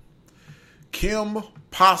 Kim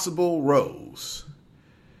Possible Rose.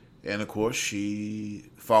 And of course,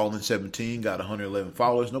 she Fallen 17, got 111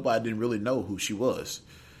 followers. Nobody didn't really know who she was.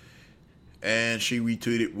 And she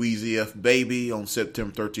retweeted Weezy F Baby on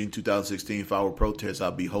September 13, 2016. If I were protest,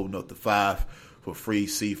 I'd be holding up the 5 for free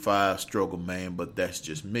C5 struggle, man. But that's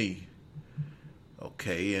just me.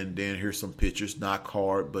 Okay, and then here's some pictures. Not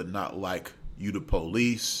hard, but not like you the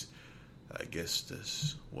police. I guess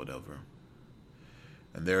that's whatever.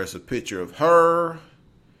 And there's a picture of her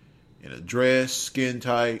in a dress, skin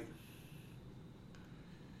tight.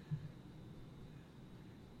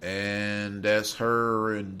 And that's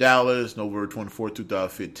her in Dallas, November 24,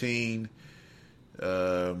 2015.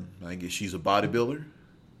 I guess she's a bodybuilder,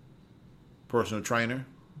 personal trainer.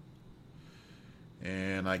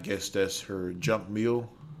 And I guess that's her junk meal.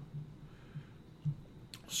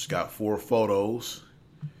 She's got 4 photos.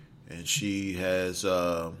 And she has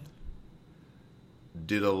did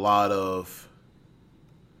a lot of...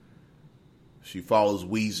 She follows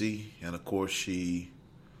Weezy. And of course she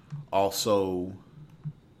also...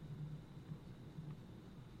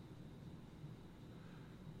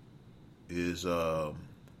 is I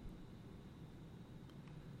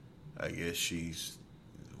guess she's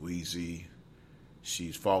Weezy.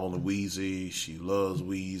 She's following Weezy. She loves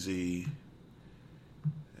Weezy.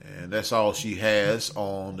 And that's all she has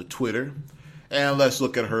on the Twitter. And let's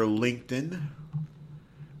look at her LinkedIn.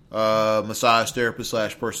 Massage therapist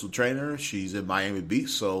 / personal trainer. She's in Miami Beach,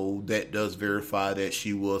 so that does verify that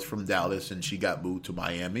she was from Dallas and she got moved to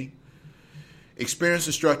Miami. Experienced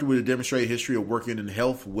instructor with a demonstrated history of working in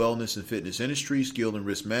health, wellness, and fitness industry, skilled in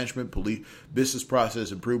risk management, business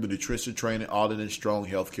process improvement, nutrition training, audit, and strong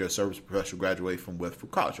healthcare service professional, graduated from Westford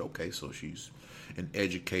College. Okay, so she's an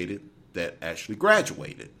educated that actually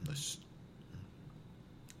graduated.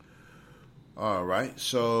 All right,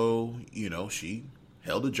 so, she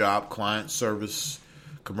held a job, client service,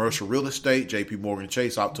 commercial real estate, JP Morgan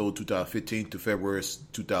Chase, October 2015 to February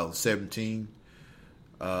 2017.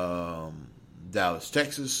 Dallas,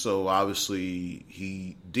 Texas. So obviously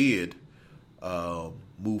he did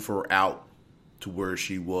move her out to where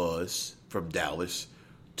she was from Dallas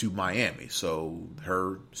to Miami. So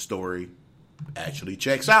her story actually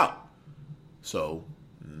checks out. So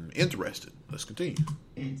interested. Let's continue.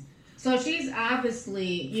 So she's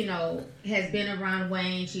obviously, has been around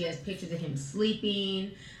Wayne. She has pictures of him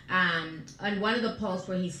sleeping. On one of the posts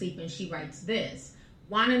where he's sleeping, she writes this.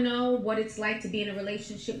 Want to know what it's like to be in a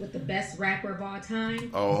relationship with the best rapper of all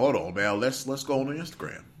time? Oh, hold on now. Let's go on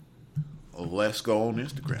Instagram. Let's go on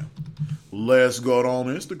Instagram. Let's go on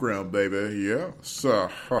Instagram, baby. Yes.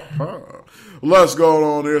 Let's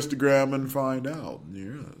go on Instagram and find out.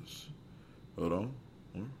 Yes. Hold on.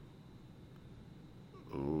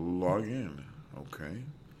 Log in. Okay.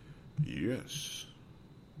 Yes.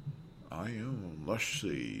 I am. Let's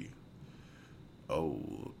see.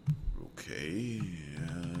 Oh, okay.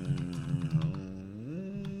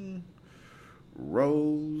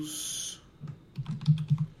 Rose.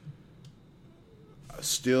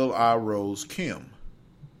 Still I Rose Kim.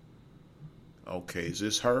 Okay, is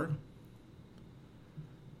this her?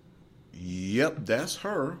 Yep, that's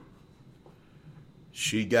her.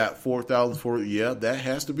 She got 4,000. Yeah, that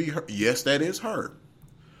has to be her. Yes, that is her.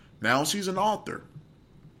 Now she's an author.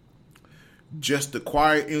 Just a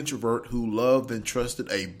quiet introvert who loved and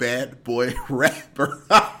trusted a bad boy rapper.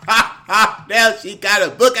 Now she got a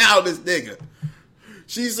book out of this nigga.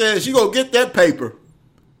 She says she gonna get that paper.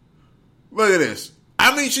 Look at this.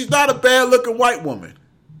 I mean, she's not a bad looking white woman.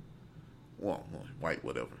 Well, white,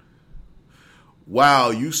 whatever. Wow,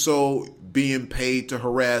 you so being paid to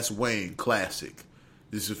harass Wayne. Classic.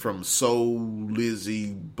 This is from Soul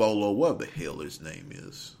Lizzie Bolo, whatever the hell his name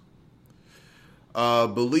is.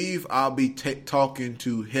 Believe I'll be talking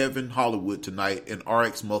to Heaven Hollywood tonight and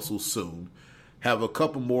RX Muscle soon. Have a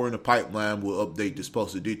couple more in the pipeline. We'll update this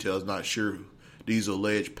posted details. Not sure these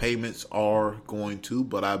alleged payments are going to,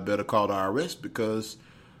 but I better call the IRS because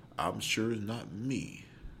I'm sure it's not me.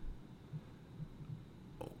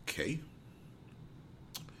 Okay.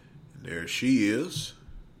 And there she is.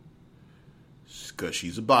 Because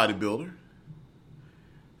she's a bodybuilder.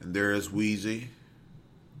 And there is Weezy.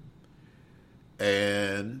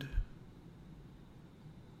 And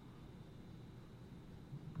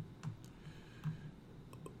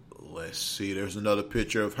let's see, there's another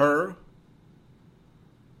picture of her.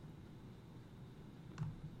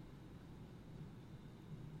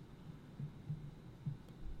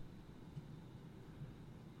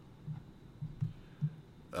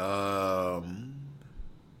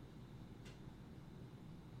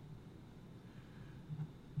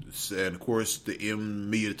 And of course, the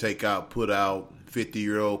Media Takeout put out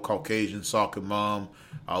 50-year-old Caucasian soccer mom.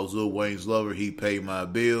 I was Lil Wayne's lover. He paid my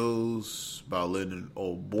bills. By Lyndon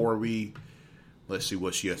O'Borby. Let's see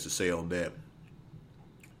what she has to say on that.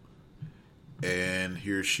 And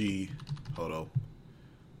here she, hold on.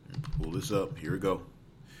 Pull this up. Here we go.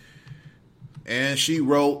 And she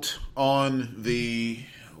wrote on the,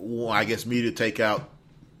 I guess, Media Takeout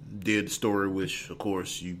did the story, which, of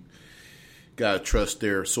course, you gotta trust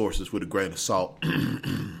their sources with a grain of salt.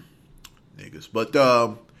 Niggas.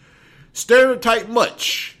 But, stereotype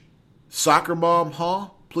much. Soccer mom, huh?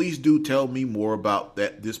 Please do tell me more about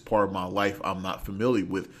this part of my life I'm not familiar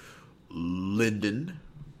with. Lyndon.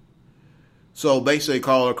 So basically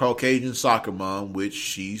call her Caucasian soccer mom, which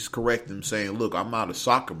she's correct in saying, look, I'm not a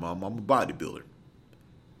soccer mom, I'm a bodybuilder.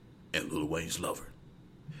 And Lil Wayne's lover.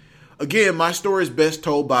 Again, my story is best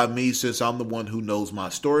told by me since I'm the one who knows my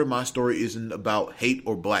story. My story isn't about hate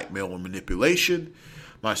or blackmail or manipulation.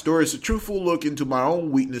 My story is a truthful look into my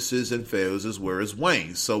own weaknesses and failures as well as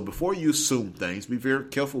Wayne's. So before you assume things, be very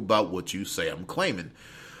careful about what you say I'm claiming.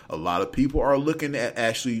 A lot of people are looking at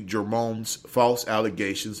Ashley Germone's false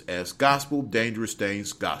allegations as gospel, dangerous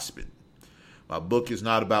things gossiping. My book is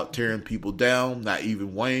not about tearing people down, not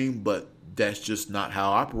even Wayne, but that's just not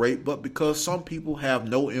how I operate. But because some people have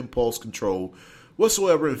no impulse control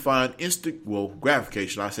whatsoever and find instant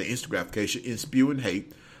gratification in spewing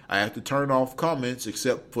hate, I have to turn off comments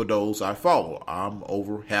except for those I follow. I'm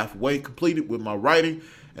over halfway completed with my writing,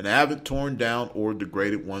 and I haven't torn down or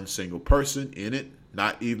degraded one single person in it.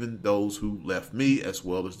 Not even those who left me as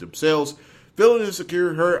well as themselves. Feeling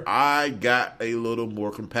insecure, I got a little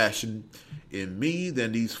more compassion in me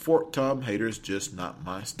than these fork-tongue haters, just not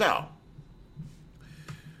my style.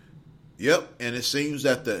 Yep, and it seems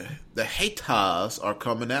that the haters are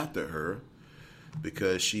coming after her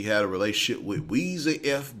because she had a relationship with Weezy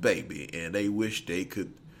F Baby, and they wish they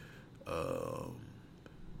could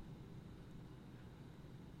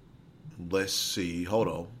let's see, hold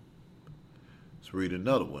on. Read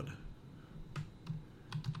another one.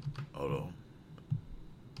 Hold on.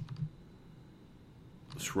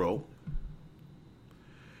 Scroll.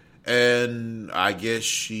 And I guess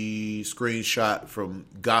she screenshot from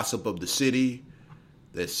Gossip of the City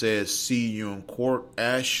that says, see you in court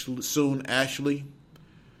soon, Ashley.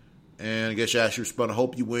 And I guess Ashley responded, I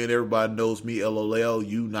hope you win. Everybody knows me, LOL.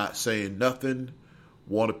 You not saying nothing.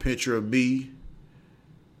 Want a picture of me.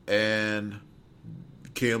 And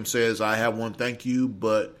Kim says, I have one, thank you,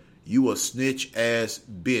 but you a snitch ass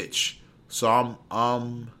bitch. So I'm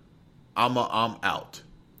out.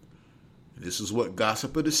 And this is what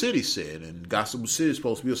Gossip of the City said. And Gossip of the City is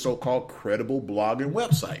supposed to be a so-called credible blogging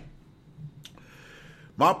website.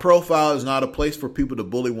 My profile is not a place for people to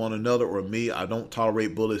bully one another or me. I don't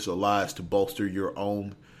tolerate bullies or lies to bolster your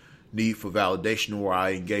own need for validation, or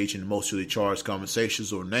I engage in emotionally charged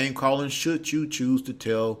conversations or name calling. Should you choose to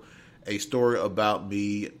tell a story about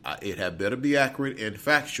me, it had better be accurate and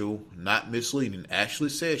factual, not misleading. Ashley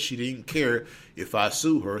said she didn't care if I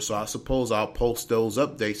sue her, so I suppose I'll post those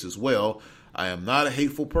updates as well. I am not a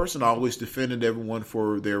hateful person. I always defended everyone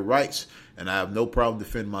for their rights, and I have no problem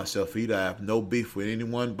defending myself either. I have no beef with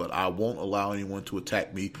anyone, but I won't allow anyone to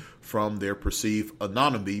attack me from their perceived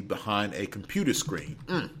anonymity behind a computer screen.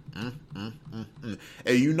 And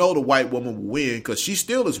you know the white woman will win because she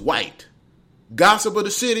still is white. Gossip of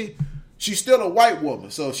the City, she's still a white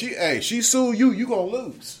woman. So she sue you, you gonna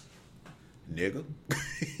lose. Nigga.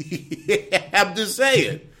 I'm just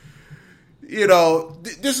saying. You know,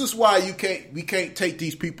 this is why we can't take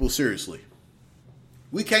these people seriously.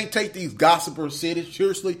 We can't take these gossipers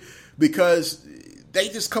seriously because they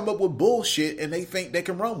just come up with bullshit and they think they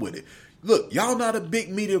can run with it. Look, y'all not a big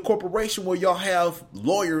media corporation where y'all have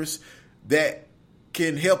lawyers that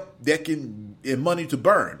can help, and money to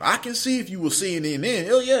burn. I can see if you were CNN,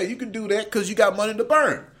 oh yeah, you can do that because you got money to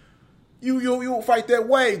burn. You won't fight that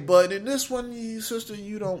way, but in this one, sister,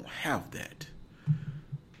 you don't have that.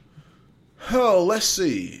 Oh, let's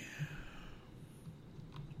see.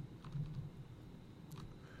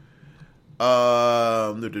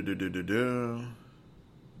 And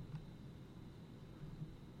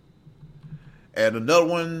another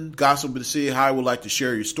one, Gossip of the City. Hi, I would like to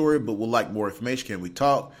share your story, but would like more information. Can we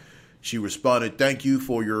talk? She responded, thank you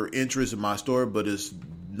for your interest in my story, but it's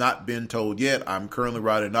not been told yet. I'm currently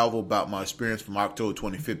writing a novel about my experience from October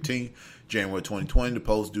 2015, January 2020. The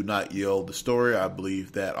post do not yield the story. I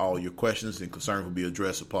believe that all your questions and concerns will be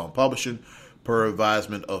addressed upon publishing per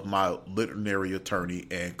advisement of my literary attorney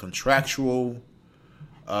and contractual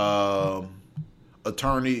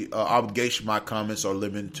attorney obligation. My comments are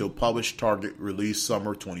limited to published, target release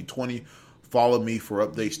summer 2020. follow me for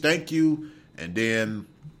updates. Thank you. And then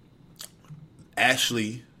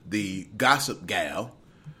Ashley, the gossip gal,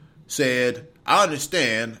 said, I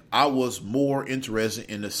understand. I was more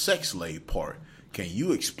interested in the sex slave part. Can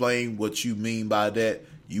you explain what you mean by that?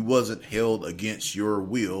 You wasn't held against your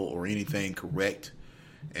will or anything, correct?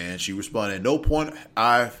 And she responded, at no point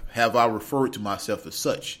have I referred to myself as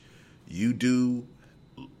such. You do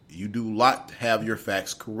lot have your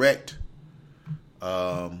facts correct.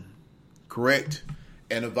 Correct,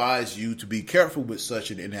 and advise you to be careful with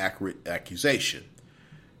such an inaccurate accusation.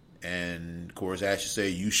 And of course, Ashley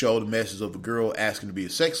said, you showed the message of a girl asking to be a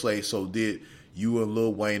sex slave, so did you and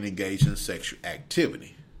Lil Wayne engage in sexual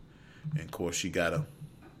activity? And of course, she got a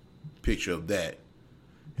picture of that,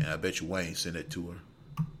 and I bet you Wayne sent it to her.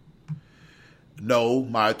 No,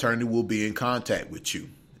 my attorney will be in contact with you.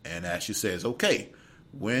 And Ashley says, okay,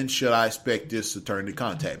 when should I expect this attorney to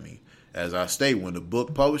contact me? As I state, when the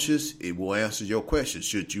book publishes, it will answer your questions.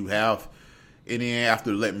 Should you have any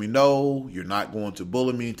after, let me know. You're not going to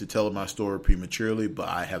bully me into telling my story prematurely, but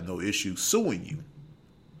I have no issue suing you.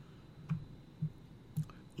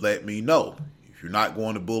 Let me know. If you're not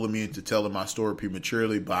going to bully me into telling my story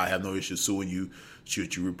prematurely, but I have no issue suing you,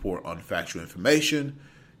 should you report unfactual information?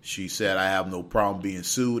 She said, I have no problem being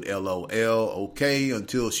sued, LOL. Okay,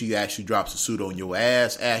 until she actually drops a suit on your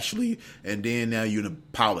ass, Ashley, and then now you're in a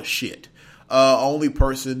pile of shit. Only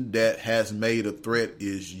person that has made a threat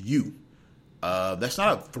is you. That's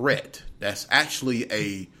not a threat. That's actually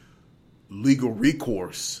a legal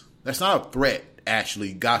recourse. That's not a threat,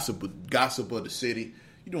 Ashley. Gossip of the city.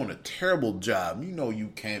 You're doing a terrible job. You know you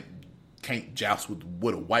can't joust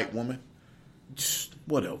with a white woman. Just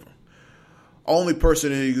whatever. Only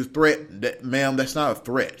person that is a threat, ma'am, that's not a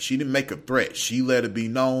threat. She didn't make a threat. She let it be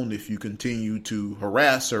known if you continue to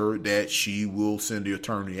harass her that she will send the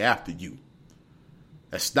attorney after you.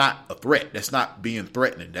 That's not a threat. That's not being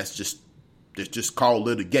threatening. That's just called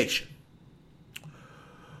litigation.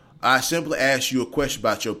 I simply asked you a question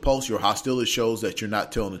about your post. Your hostility shows that you're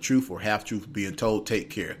not telling the truth or half-truth being told,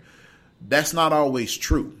 take care. That's not always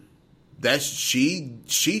true.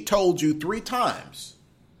 She told you 3 times.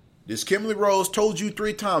 This Kimberly Rose told you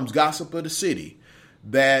 3 times, gossip of the city,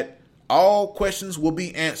 that all questions will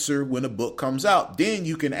be answered when the book comes out. Then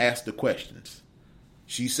you can ask the questions.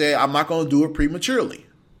 She said, I'm not going to do it prematurely.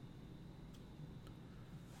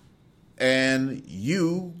 And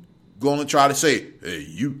you going to try to say, hey,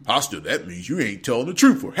 you hostile, that means you ain't telling the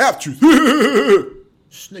truth or half truth.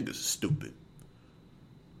 This nigga's stupid.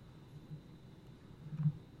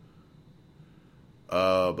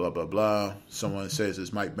 Blah, blah, blah. Someone says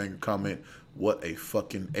this Mike Banger comment, what a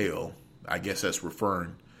fucking L. I guess that's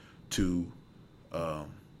referring to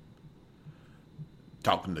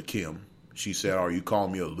talking to Kim. She said, are you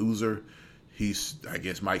calling me a loser? I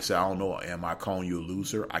guess Mike said, I don't know, am I calling you a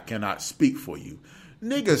loser? I cannot speak for you.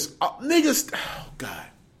 Niggas, oh God.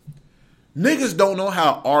 Niggas don't know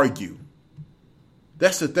how to argue.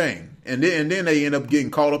 That's the thing. And then they end up getting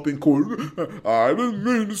caught up in court. I didn't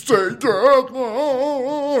mean to say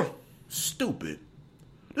that. Stupid.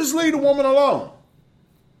 Just leave the woman alone.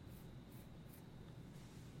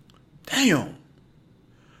 Damn.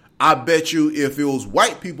 I bet you if it was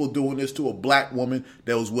white people doing this to a black woman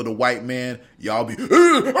that was with a white man, y'all be,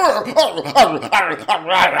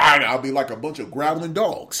 I'll be like a bunch of growling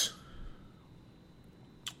dogs.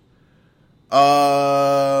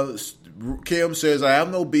 Kim says, I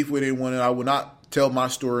have no beef with anyone and I will not tell my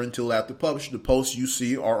story until after publishing. The posts you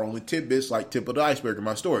see are only tidbits like tip of the iceberg in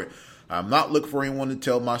my story. I'm not looking for anyone to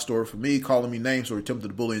tell my story for me. Calling me names or attempting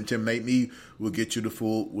to bully and intimidate me will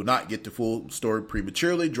not get the full story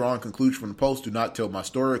prematurely. Drawing conclusions from the post, do not tell my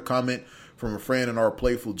story. A comment from a friend in our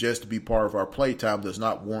playful jest to be part of our playtime does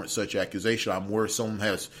not warrant such accusation. I'm aware someone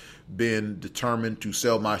has been determined to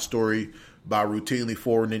sell my story by routinely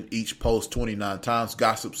forwarding each post 29 times.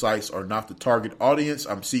 Gossip sites are not the target audience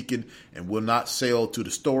I'm seeking and will not sell to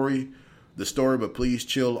the story, but please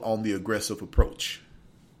chill on the aggressive approach.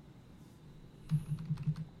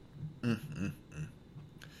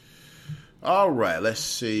 All right, let's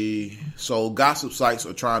see. So gossip sites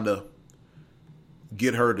are trying to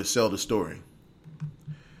get her to sell the story.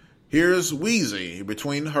 Here's Wheezy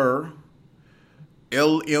between her,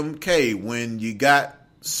 LMK. When you got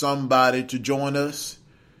somebody to join us,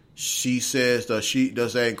 she says,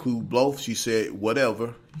 does that include both? She said,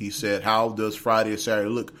 whatever. He said, how does Friday or Saturday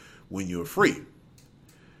look when you're free?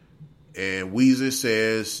 And Weezer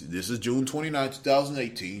says, this is June 29,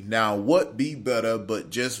 2018. Now, what be better but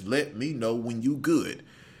just let me know when you good?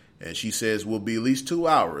 And she says, will be at least 2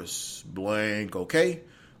 hours. Blank, okay,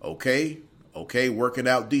 working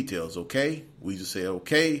out details, okay? Weezer said,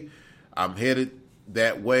 okay. I'm headed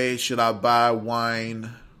that way. Should I buy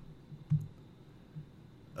wine?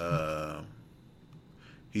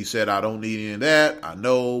 He said, I don't need any of that. I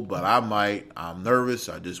know, but I might. I'm nervous.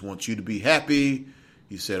 I just want you to be happy.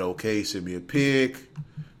 He said, okay, send me a pic.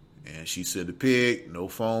 And she sent a pic. No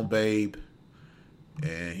phone, babe.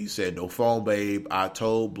 And he said, no phone, babe. I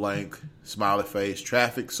told blank, smiley face,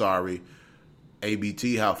 traffic, sorry.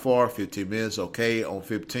 ABT, how far? 15 minutes. Okay, on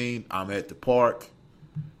 15, I'm at the park.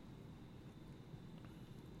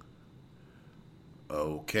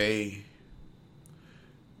 Okay.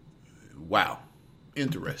 Wow.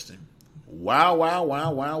 Interesting.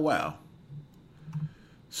 Wow.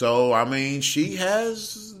 So, I mean, she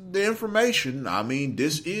has the information. I mean,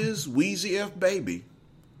 this is Wheezy F Baby.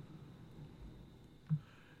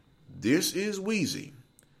 This is Wheezy.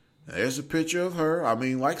 There's a picture of her. I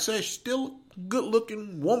mean, like I said, she's still a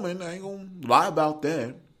good-looking woman. I ain't gonna lie about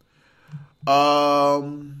that.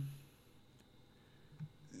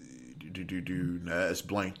 That's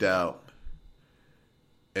blanked out.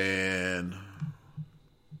 And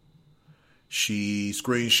she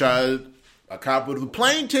screenshotted a copy of the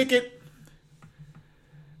plane ticket.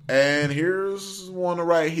 And here's one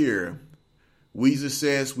right here. Weezer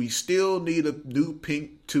says, we still need a new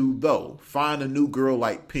Pink too, though. Find a new girl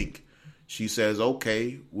like Pink. She says,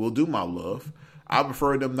 okay, we'll do, my love. I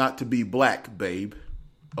prefer them not to be black, babe.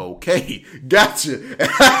 Okay, gotcha.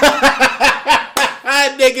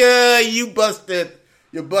 Nigga, you busted.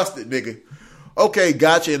 You're busted, nigga. Okay,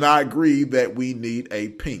 gotcha, and I agree that we need a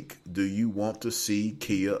Pink. Do you want to see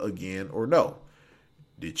Kia again or no?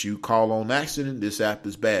 Did you call on accident? This app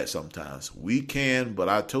is bad sometimes. We can, but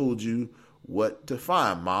I told you what to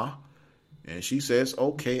find, ma. And she says,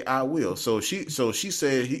 okay, I will. So she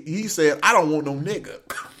said, he said, I don't want no nigga.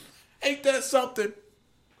 Ain't that something?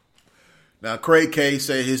 Now, Craig K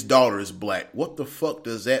said his daughter is black. What the fuck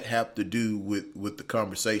does that have to do with the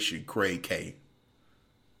conversation, Craig K?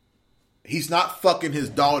 He's not fucking his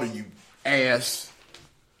daughter, you ass.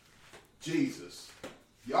 Jesus.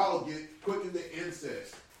 Y'all get quick into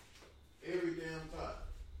incest every damn time.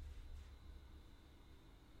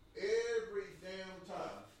 Every damn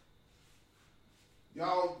time.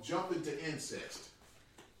 Y'all jump into incest.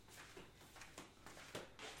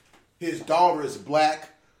 His daughter is black.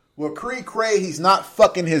 Well, Cray, he's not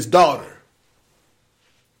fucking his daughter.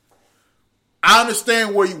 I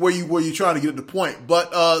understand where you're trying to get at the point,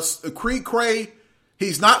 but Cray,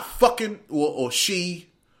 he's not fucking or she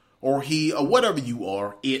or he or whatever you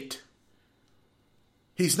are, it.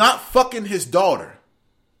 He's not fucking his daughter.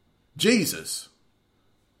 Jesus.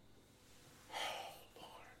 Oh,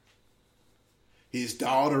 Lord. His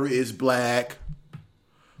daughter is black.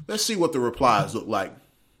 Let's see what the replies look like.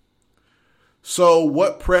 So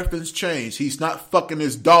what preference changed? He's not fucking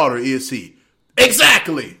his daughter, is he?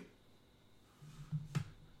 Exactly.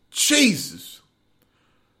 Jesus.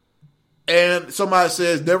 And somebody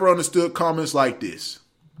says, never understood comments like this.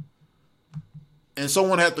 And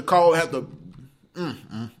someone had to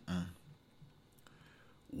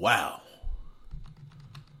Wow.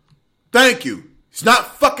 Thank you. He's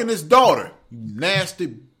not fucking his daughter, you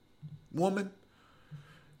nasty woman.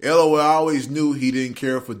 LOL, I always knew he didn't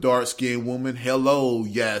care for dark-skinned women. Hello,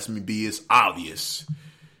 Yasmin B. It's obvious.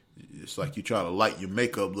 It's like you try to light your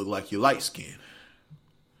makeup look like you're light-skinned.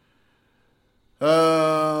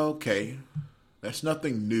 Okay. That's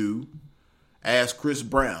nothing new. Ask Chris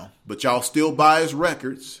Brown. But y'all still buy his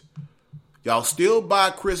records. Y'all still buy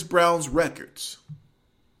Chris Brown's records.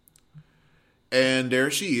 And there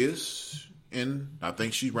she is. And I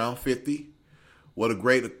think she's around 50. What a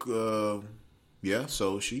great... yeah,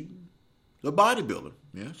 so she's a bodybuilder.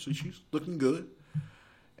 Yeah, so she's looking good.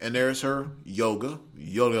 And there's her yoga.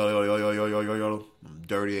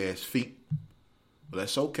 Dirty ass feet. But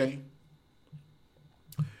that's okay.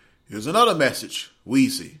 Here's another message.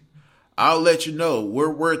 Wheezy. I'll let you know.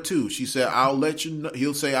 Where to? She said, I'll let you know.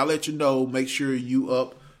 He'll say, I'll let you know. Make sure you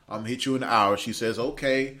up. I'm hit you in an hour. She says,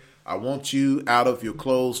 okay. I want you out of your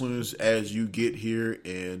clothes as you get here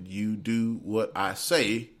and you do what I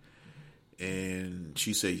say. And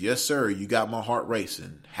she said, yes, sir. You got my heart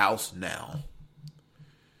racing. House now.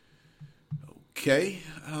 Okay.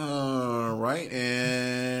 All right.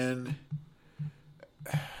 And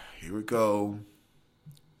here we go.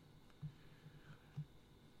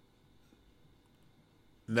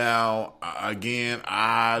 Now, again,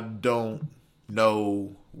 I don't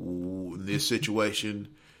know in this situation.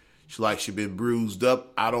 She's like she's been bruised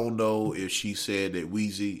up. I don't know if she said that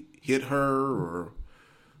Wheezy hit her or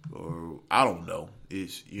I don't know.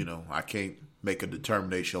 It's, I can't make a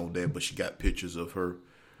determination on that, but she got pictures of her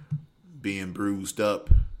being bruised up.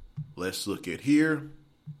 Let's look at here.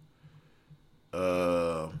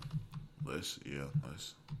 Let's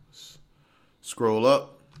scroll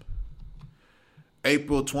up.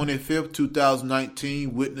 April 25th,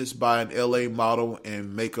 2019, witnessed by an LA model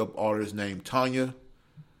and makeup artist named Tanya.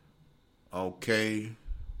 Okay.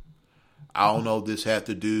 I don't know if this had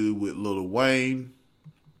to do with Lil Wayne.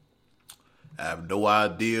 I have no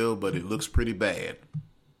idea, but it looks pretty bad.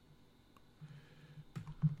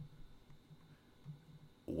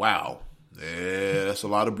 Wow. Yeah, that's a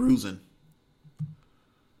lot of bruising.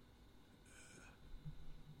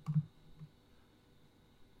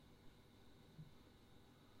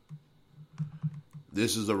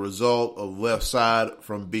 This is a result of left side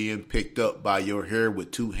from being picked up by your hair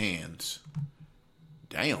with two hands.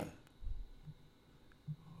 Damn.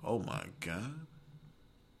 Oh my God.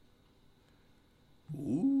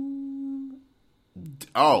 Ooh.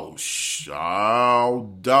 Oh,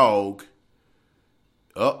 dog.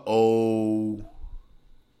 Uh-oh.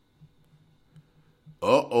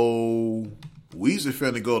 Weezy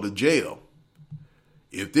finna go to jail.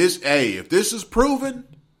 If this is proven,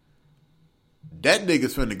 that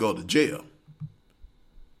nigga's finna go to jail.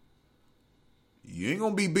 You ain't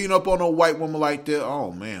gonna be beating up on no white woman like that.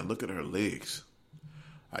 Oh man, look at her legs.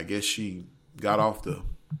 I guess she got off the,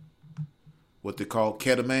 what they call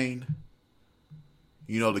ketamine.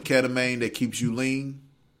 You know, the ketamine that keeps you lean.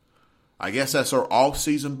 I guess that's her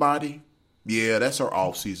off-season body. Yeah, that's her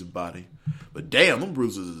off-season body. But damn, them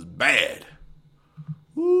bruises is bad.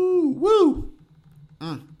 Woo.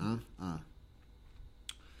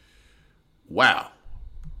 Wow.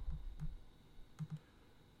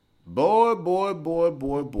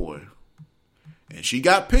 Boy. And she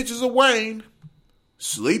got pictures of Wayne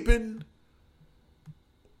sleeping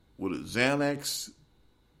with a Xanax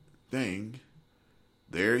thing.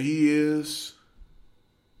 There he is.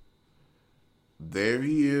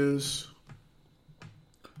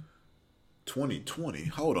 2020.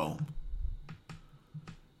 Hold on.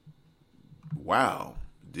 Wow.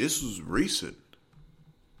 This was recent.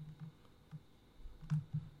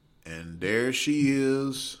 And there she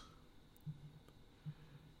is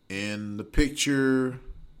in the picture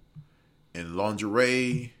in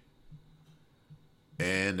lingerie.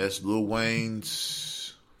 And that's Lil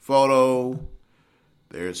Wayne's photo.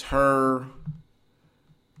 There's her.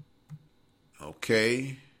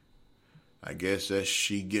 Okay. I guess that's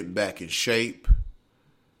she getting back in shape.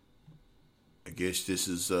 I guess this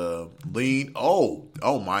is lean. Oh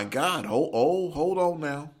my God. Hold on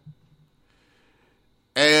now.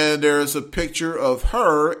 And there's a picture of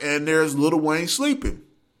her and there's Lil Wayne sleeping.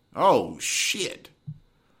 Oh shit.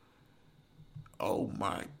 Oh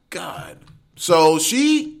my God. So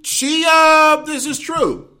she this is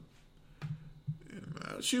true.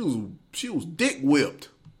 She was dick whipped.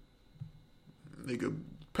 Nigga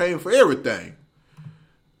paying for everything.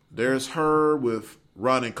 There's her with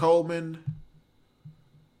Ronnie Coleman.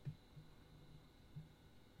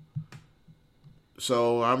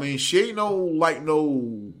 So I mean, she ain't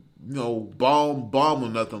no bomb or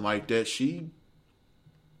nothing like that. She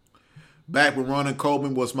back when Ronnie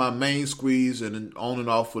Coleman was my main squeeze and on and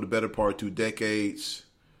off for the better part of 2 decades.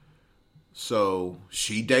 So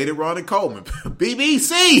she dated Ronnie Coleman.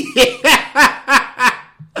 BBC.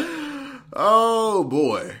 Oh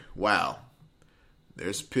boy. Wow.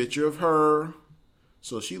 There's a picture of her.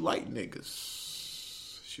 So she liked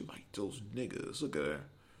niggas. She liked those niggas. Look at her.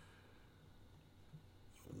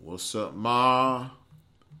 What's up, Ma?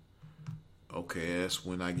 Okay, that's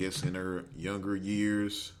when I guess in her younger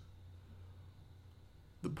years.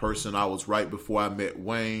 The person I was right before I met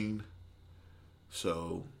Wayne.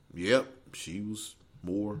 So, yep, she was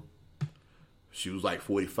like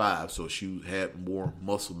 45, so she had more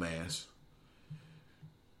muscle mass.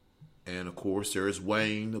 And of course, there's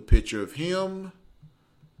Wayne, a picture of him.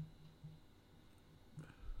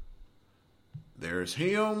 There's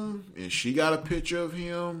him, and she got a picture of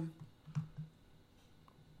him.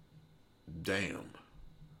 Damn.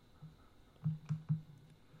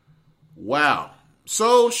 Wow.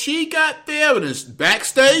 So she got the evidence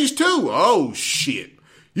backstage too. Oh shit.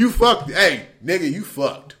 You fucked. Hey, nigga, you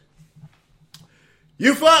fucked.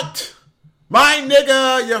 You fucked. My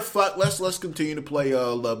nigga, you fucked. Let's continue to play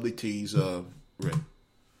Lovely T's Rick.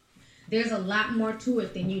 There's a lot more to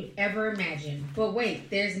it than you'd ever imagine. But wait,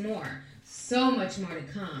 there's more. So much more to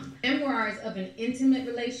come. Memoirs of an intimate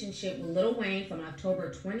relationship with Lil Wayne from October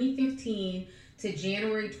 2015 to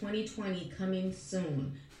January 2020 coming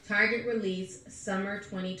soon. Target release summer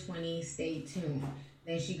 2020. Stay tuned.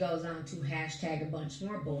 Then she goes on to hashtag a bunch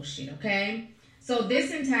more bullshit, okay? So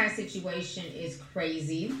this entire situation is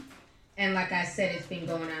crazy. And like I said, it's been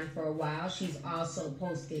going on for a while. She's also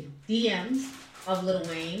posted DMs of Lil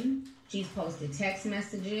Wayne She's posted text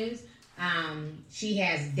messages. She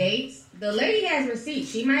has dates. The lady has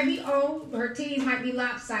receipts. She might be old. Her titties might be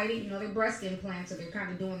lopsided. They're breast implants, so they're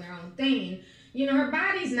kind of doing their own thing. Her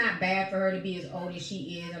body's not bad for her to be as old as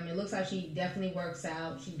she is. It looks like she definitely works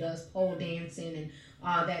out. She does pole dancing and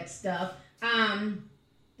all that stuff. So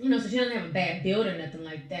she doesn't have a bad build or nothing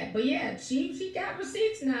like that. But yeah, she got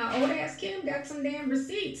receipts now. Old ass Kim got some damn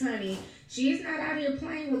receipts, honey. She's not out here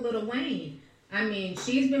playing with Lil Wayne.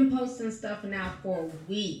 She's been posting stuff now for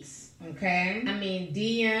weeks, okay?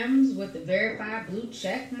 DMs with the verified blue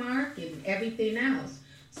check mark and everything else.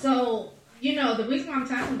 So, the reason why I'm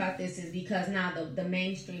talking about this is because now the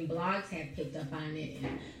mainstream blogs have picked up on it,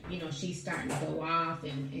 and, she's starting to go off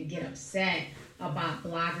and get upset about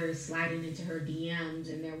bloggers sliding into her DMs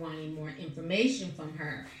and they're wanting more information from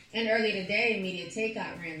her. And earlier today, Media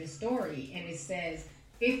Takeout ran the story, and it says,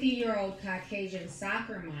 50-year-old Caucasian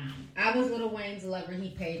soccer mom. I was Lil Wayne's lover. He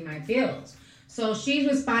paid my bills. So she's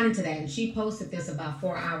responding to that, and she posted this about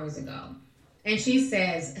 4 hours ago. And she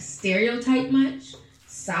says, stereotype much?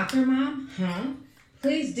 Soccer mom? Huh?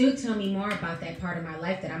 Please do tell me more about that part of my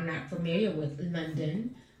life that I'm not familiar with,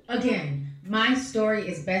 London. Again, my story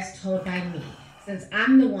is best told by me, since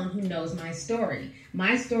I'm the one who knows my story.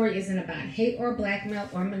 My story isn't about hate or blackmail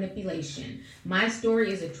or manipulation. My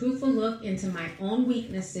story is a truthful look into my own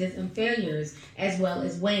weaknesses and failures, as well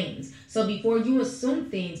as Wayne's. So before you assume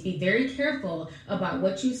things, be very careful about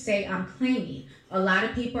what you say I'm claiming. A lot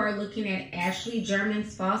of people are looking at Ashley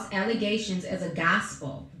German's false allegations as a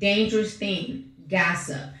gospel. Dangerous thing,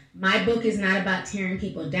 gossip. My book is not about tearing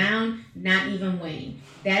people down, not even Wayne.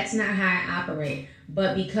 That's not how I operate.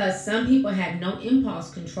 But because some people have no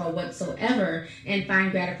impulse control whatsoever and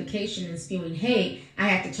find gratification in spewing hate, I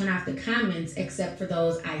have to turn off the comments except for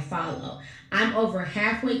those I follow. I'm over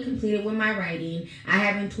halfway completed with my writing. I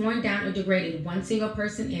haven't torn down or degraded one single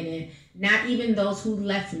person in it, not even those who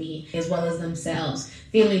left me, as well as themselves,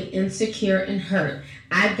 feeling insecure and hurt.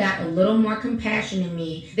 I've got a little more compassion in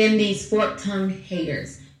me than these fork-tongued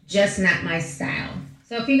haters. Just not my style.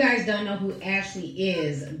 So if you guys don't know who Ashley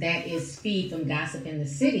is, that is Fee from Gossip in the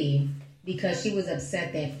City, because she was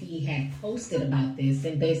upset that Fee had posted about this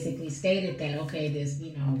and basically stated that, okay, this,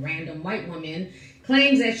 random white woman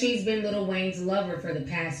claims that she's been Lil Wayne's lover for the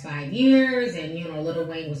past 5 years, and, Lil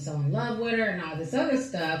Wayne was so in love with her and all this other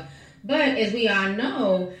stuff. But as we all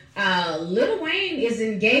know, Lil Wayne is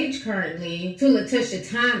engaged currently to Letitia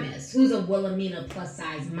Thomas, who's a Wilhelmina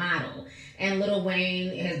plus-size model. And Lil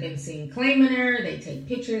Wayne has been seen claiming her. They take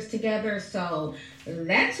pictures together. So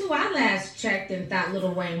that's who I last checked and thought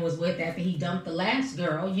Lil Wayne was with after he dumped the last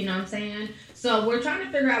girl. You know what I'm saying? So we're trying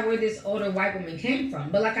to figure out where this older white woman came from.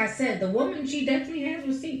 But like I said, the woman, she definitely has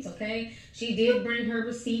receipts, okay? She did bring her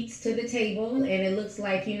receipts to the table. And it looks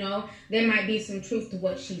like, there might be some truth to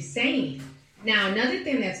what she's saying. Now, another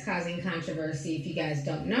thing that's causing controversy, if you guys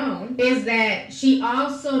don't know, is that she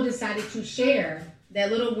also decided to share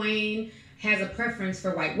that Lil Wayne has a preference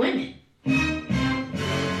for white women.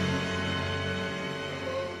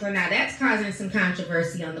 So now that's causing some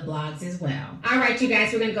controversy on the blogs as well. All right, you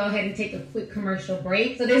guys, we're going to go ahead and take a quick commercial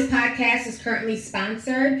break. So this podcast is currently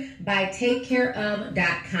sponsored by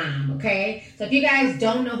TakeCareOf.com, okay? So if you guys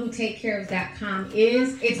don't know who TakeCareOf.com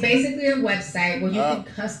is, it's basically a website where you can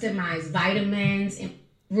customize vitamins and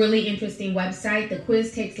really interesting website. The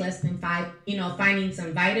quiz takes less than 5, finding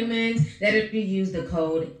some vitamins that if you use the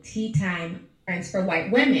code TEATIME for white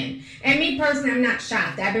women. And me personally, I'm not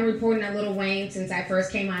shocked. I've been reporting on Lil Wayne since I first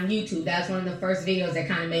came on YouTube. That's one of the first videos that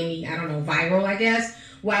kind of made me, viral, I guess,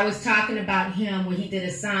 where I was talking about him, where he did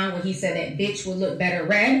a song where he said that bitch would look better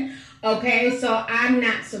red. Okay, so I'm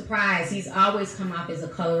not surprised. He's always come off as a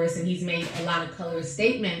colorist, and he's made a lot of colorist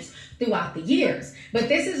statements throughout the years. But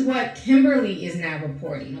this is what Kimberly is now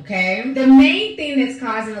reporting, okay? The main thing that's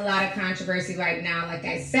causing a lot of controversy right now, like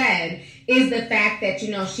I said, is the fact that,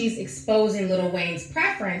 she's exposing Lil Wayne's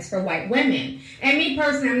preference for white women. And me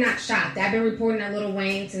personally, I'm not shocked. I've been reporting on Lil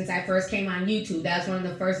Wayne since I first came on YouTube. That's one of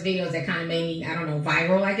the first videos that kind of made me,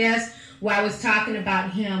 viral, I guess, where I was talking about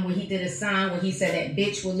him, where he did a song where he said that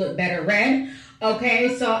bitch would look better red.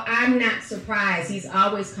 Okay, so I'm not surprised. He's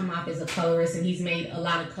always come off as a colorist, and he's made a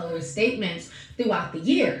lot of colorist statements throughout the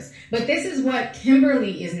years. But this is what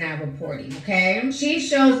Kimberly is now reporting, okay? She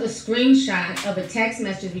shows a screenshot of a text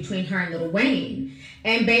message between her and Lil Wayne.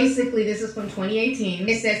 And basically, this is from 2018.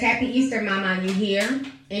 It says, "Happy Easter, Mama, you here?"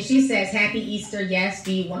 And she says, "Happy Easter, yes,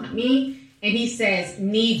 do you want me?" And he says,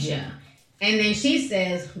 "Need ya." And then she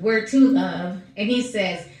says, "Where to, love?" And he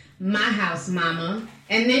says, my house, mama.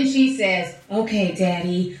 And then she says, okay,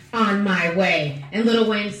 daddy, on my way. And Lil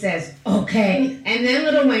Wayne says, okay. And then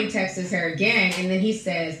Lil Wayne texts her again. And then he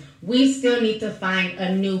says, we still need to find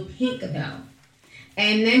a new Pink, though.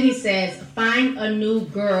 And then he says, find a new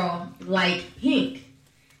girl like Pink.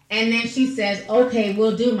 And then she says, okay,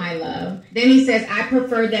 we'll do, my love. Then he says, I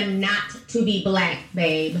prefer them not to be black,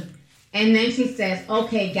 babe. And then she says,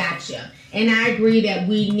 okay, gotcha. And I agree that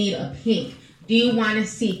we need a Pink. Do you want to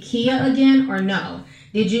see Kia again or no?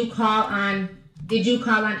 Did you call on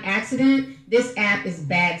accident? This app is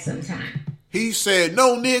bad sometimes. He said,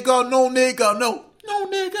 no nigga, no nigga, no. No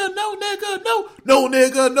nigga, no nigga, no. No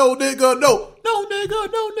nigga, no nigga, no. No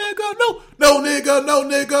nigga, no nigga, no. No nigga, no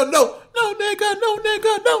nigga, no. No nigga, no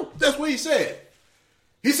nigga, no. That's what he said.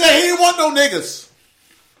 He said he didn't want no niggas.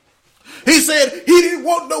 He said he didn't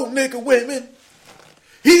want no nigga women.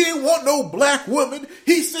 He didn't want no black woman.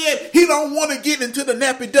 He said he don't want to get into the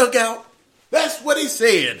nappy dugout. That's what he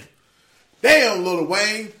said. Damn, Lil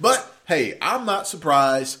Wayne. But, hey, I'm not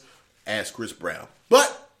surprised. Ask Chris Brown.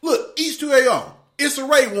 But, look, each to their own. Issa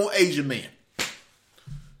Rae want Asian men.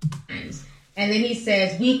 And then he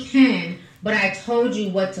says, we can, but I told you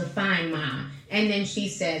what to find, Ma. And then she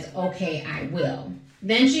says, okay, I will.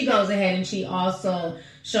 Then she goes ahead and she also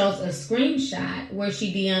shows a screenshot where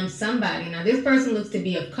she DMs somebody. Now, this person looks to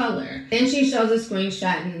be of color. Then she shows a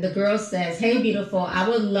screenshot and the girl says, hey, beautiful, I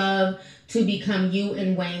would love to become you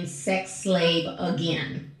and Wayne's sex slave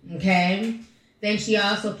again. Okay? Then she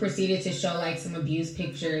also proceeded to show like some abuse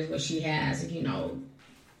pictures where she has, you know,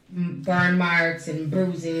 burn marks and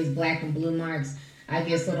bruises, black and blue marks. I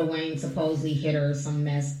guess Lil Wayne supposedly hit her or some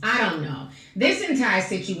mess. I don't know. This entire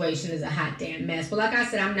situation is a hot damn mess. But like I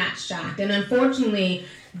said, I'm not shocked. And unfortunately,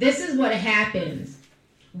 this is what happens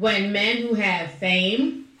when men who have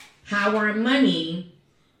fame, power, and money,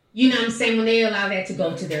 you know what I'm saying, when they allow that to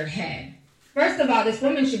go to their head. First of all, this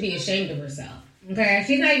woman should be ashamed of herself. Okay,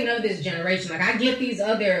 she's not even of this generation. Like, I get these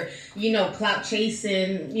other, you know, clout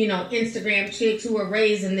chasing, you know, Instagram chicks who were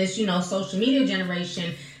raised in this, you know, social media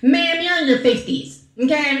generation. Ma'am, you're in your 50s.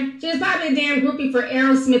 Okay, she was probably a damn groupie for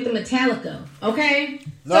Aerosmith and Metallica. Okay,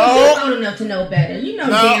 no. So she's old enough to know better. You know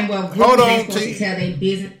damn well groupies ain't supposed to tell their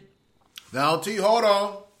business. Now, T, hold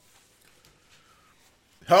on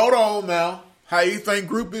now. How you think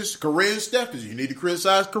groupies, Corinne Stephens? You need to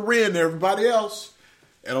criticize Corinne and everybody else.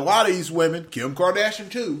 And a lot of these women, Kim Kardashian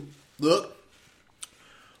too. Look.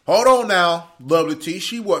 Hold on now, Lovely T.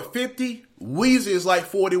 She what, 50? Weezy is like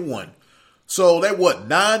 41. So they're what,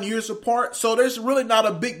 9 years apart? So there's really not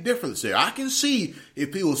a big difference there. I can see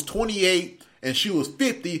if he was 28 and she was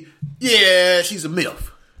 50, yeah, she's a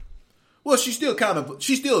MILF. Well, she's still a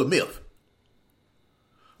MILF.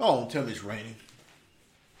 Oh, don't tell me it's raining.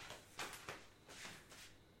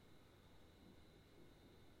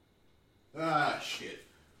 Ah, shit.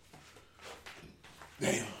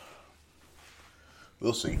 Damn.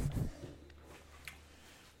 We'll see.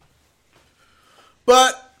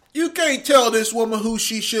 But you can't tell this woman who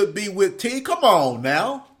she should be with, T. Come on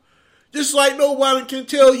now. Just like nobody can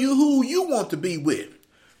tell you who you want to be with.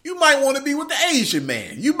 You might want to be with the Asian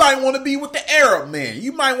man. You might want to be with the Arab man.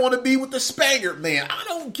 You might want to be with the Spaniard man. I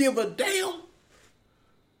don't give a damn.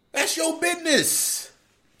 That's your business.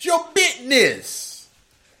 It's your business.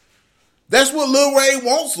 That's what Lil Wayne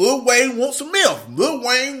wants. Lil Wayne wants a MILF. Lil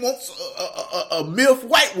Wayne wants a MILF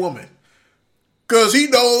white woman. Because he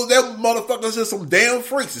knows that motherfuckers are some damn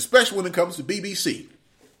freaks, especially when it comes to BBC.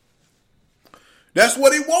 That's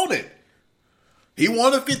what he wanted. He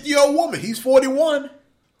wanted a 50-year-old woman. He's 41.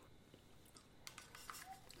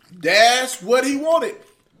 That's what he wanted.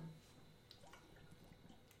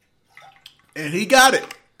 And he got it.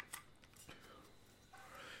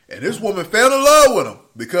 And this woman fell in love with him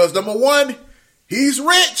because, number one, he's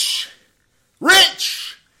rich,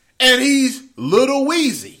 and he's Little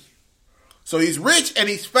Weezy. So he's rich and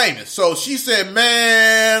he's famous. So she said,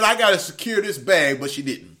 man, I got to secure this bag, but she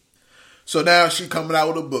didn't. So now she's coming out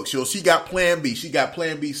with a book. So she got plan B. She got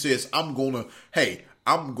plan B, says, I'm going to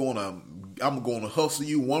hustle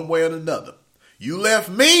you one way or another. You left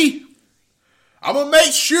me, I'm going to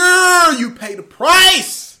make sure you pay the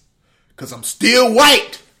price because I'm still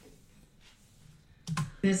white.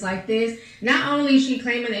 It's like this. Not only is she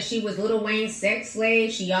claiming that she was Lil Wayne's sex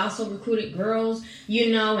slave, she also recruited girls,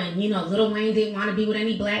 you know, and, you know, Lil Wayne didn't want to be with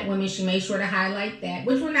any black women. She made sure to highlight that,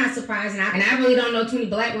 which we're not surprising. And I really don't know too many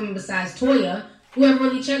black women besides Toya who ever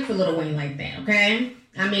really checked for Lil Wayne like that, okay?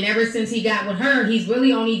 I mean, ever since he got with her, he's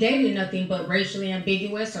really only dated nothing but racially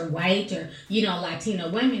ambiguous or white or,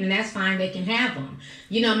 Latino women, and that's fine. They can have them.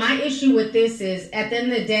 My issue with this is, at the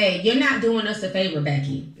end of the day, you're not doing us a favor,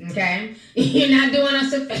 Becky, okay? You're not doing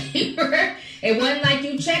us a favor. It wasn't like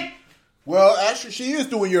you checked. Well, actually, she is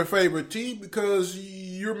doing your favor, T, because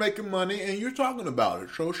you're making money and you're talking about it.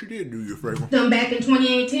 So she did do you a favor. Them back in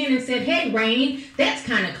 2018 and said, hey, Rain, that's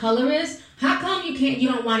kind of colorist. How come you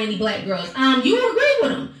don't want any black girls? You agree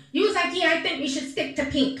with him. You was like, yeah, I think we should stick to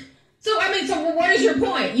pink. So what is your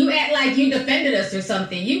point? You act like you defended us or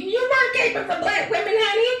something. You weren't caping for black women,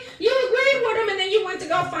 honey. You agreed with him, and then you went to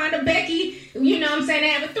go find a Becky, to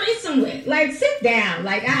have a threesome with. Like, sit down.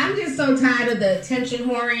 Like, I'm just so tired of the attention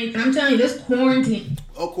whoring. I'm telling you, this quarantine.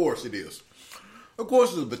 Of course it is. Of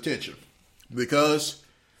course it's attention. Because,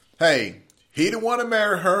 hey, he didn't want to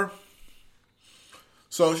marry her.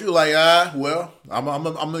 So she was like, I'm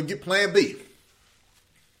going to get plan B.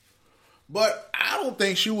 But I don't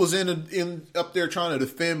think she was in up there trying to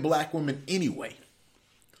defend black women anyway.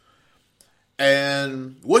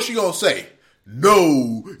 And what's she going to say?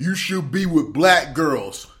 No, you should be with black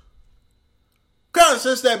girls. What kind of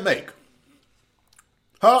sense that make?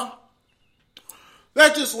 Huh?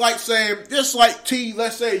 That's just like saying, T,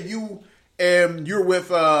 let's say you're with,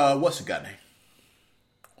 what's the guy name?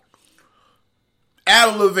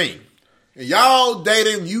 Adam Levine. And y'all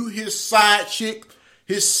dating, you his side chick,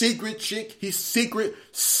 his secret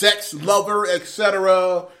sex lover,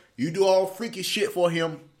 etc. You do all freaky shit for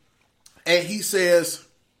him. And he says,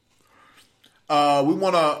 we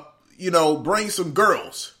want to, bring some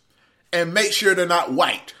girls and make sure they're not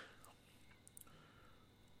white.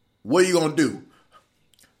 What are you going to do?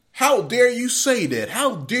 How dare you say that?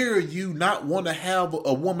 How dare you not want to have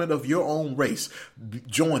a woman of your own race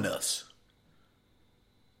join us?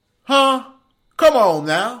 Huh? Come on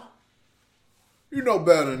now. You know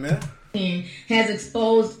better than that. Has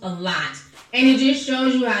exposed a lot. And it just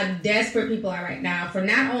shows you how desperate people are right now for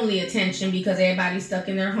not only attention because everybody's stuck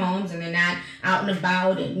in their homes and they're not out and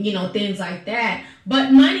about and, things like that,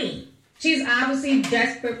 but money. She's obviously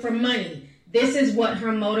desperate for money. This is what her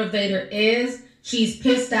motivator is. She's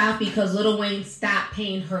pissed off because Lil Wayne stopped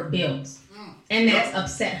paying her bills. And that's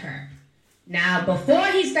upset her. Now, before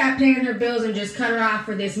he stopped paying her bills and just cut her off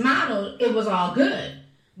for this model, it was all good.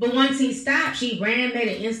 But once he stopped, she made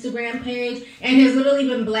an Instagram page and has literally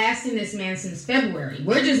been blasting this man since February.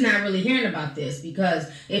 We're just not really hearing about this because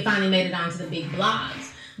it finally made it onto the big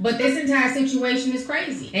blogs. But this entire situation is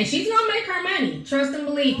crazy. And she's going to make her money. Trust and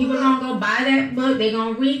believe. People are going to go buy that book. They're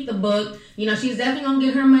going to read the book. She's definitely going to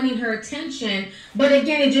get her money and her attention. But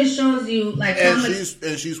again, it just shows you how much...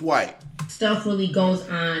 And she's white. Stuff really goes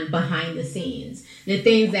on behind the scenes. The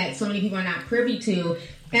things that so many people are not privy to.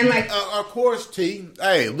 And of course, T.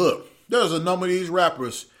 Hey, look, there's a number of these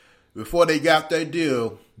rappers, before they got their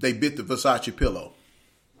deal, they bit the Versace pillow.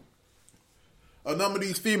 A number of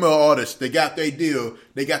these female artists, they got their deal,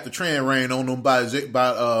 they got the train ran on them by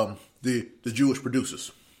the Jewish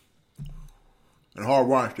producers. And Harvey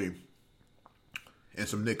Weinstein. And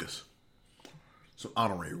some niggas. Some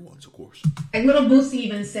honorary ones, of course. And Little Boosie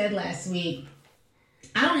even said last week,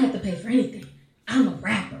 I don't have to pay for anything. I'm a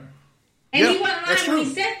rapper. And he wasn't lying when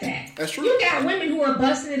he said that. That's true. You got women who are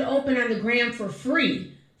busting it open on the gram for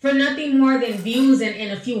free, for nothing more than views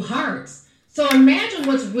and a few hearts. So imagine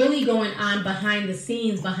what's really going on behind the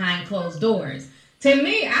scenes, behind closed doors. To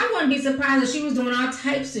me, I wouldn't be surprised if she was doing all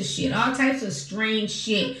types of shit, all types of strange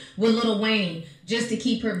shit with Lil Wayne just to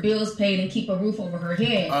keep her bills paid and keep a roof over her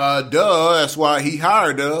head. That's why he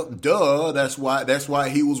hired her. That's why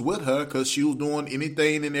he was with her, because she was doing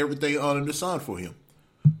anything and everything under the sun for him.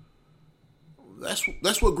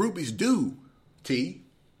 That's what groupies do, T.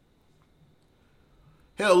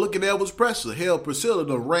 Hell, look at Elvis Presley. Hell, Priscilla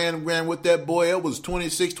done ran with that boy. Elvis was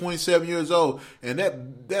 26, 27 years old. And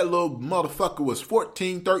that little motherfucker was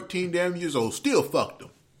 14, 13 damn years old. Still fucked him.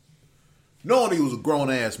 Knowing he was a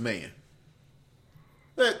grown-ass man.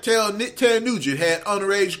 That Ted Nugent had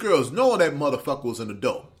underage girls, knowing that motherfucker was an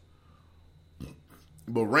adult.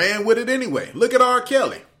 But ran with it anyway. Look at R.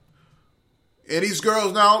 Kelly. And these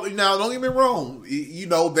girls now don't get me wrong,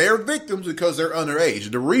 they're victims because they're underage.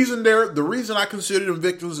 The reason I consider them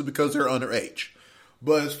victims is because they're underage.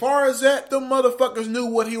 But as far as that, them motherfuckers knew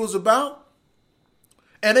what he was about,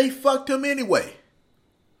 and they fucked him anyway.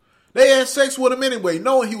 They had sex with him anyway,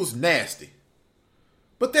 knowing he was nasty.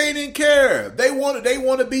 But they didn't care. They want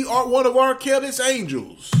to be one of R. Kelly's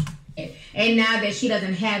angels. And now that she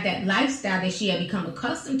doesn't have that lifestyle that she had become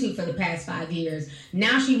accustomed to for the past 5 years,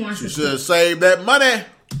 now she wants to save that money.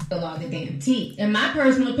 all the damn tea. In my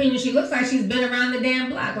personal opinion, she looks like she's been around the damn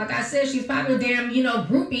block. Like I said, she's probably a damn,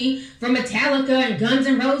 groupie from Metallica and Guns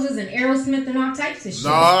N' Roses and Aerosmith and all types of shit.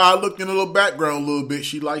 No, I looked in a little background a little bit.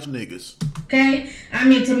 She likes niggas. Okay? I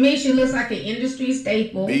mean, to me, she looks like an industry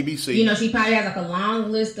staple. BBC. She probably has like a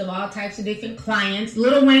long list of all types of different clients.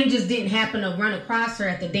 Lil Wayne just didn't happen to run across her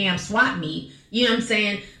at the damn swap meet. You know what I'm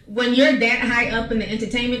saying? When you're that high up in the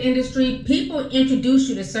entertainment industry, people introduce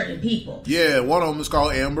you to certain people. Yeah, one of them is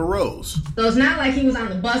called Amber Rose. So it's not like he was on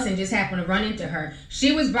the bus and just happened to run into her.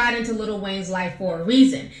 She was brought into Lil Wayne's life for a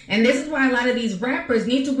reason. And this is why a lot of these rappers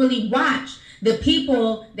need to really watch the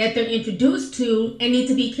people that they're introduced to and need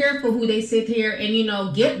to be careful who they sit here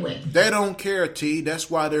and, get with. They don't care, T. That's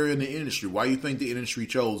why they're in the industry. Why you think the industry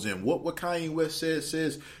chose them? What Kanye West says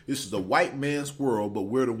this is a white man's world, but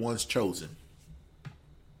we're the ones chosen.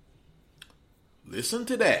 Listen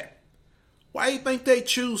to that. Why do you think they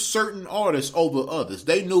choose certain artists over others?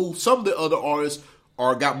 They knew some of the other artists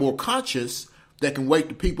got more conscious that can wake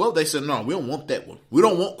the people up. They said, no, we don't want that one. We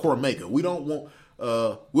don't want Cormega. We don't want,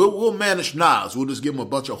 we'll manage Nas. We'll just give them a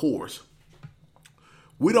bunch of whores.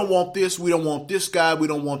 We don't want this. We don't want this guy. We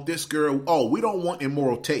don't want this girl. Oh, we don't want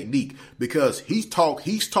Immoral Technique because he's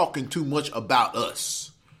talking too much about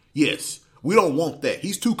us. Yes, we don't want that.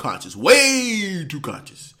 He's too conscious. Way too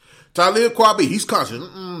conscious. Talib Kweli, he's conscious.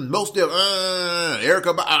 Most of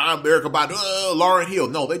Erica Badu, Lauryn Hill.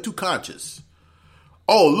 No, they too conscious.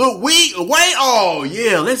 Oh, look, Wayne. Oh,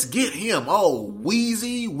 yeah, let's get him. Oh,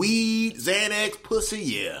 Weezy, Weed, Xanax, Pussy,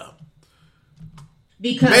 yeah.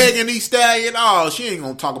 Because Megan Thee Stallion, she ain't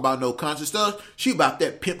gonna talk about no conscious stuff. She about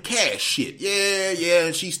that pimp cash shit. Yeah,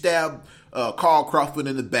 and she stabbed Carl Crawford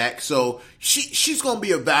in the back. So she's gonna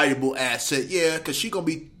be a valuable asset, yeah, because she's gonna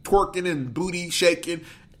be twerking and booty shaking.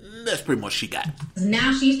 That's pretty much she got.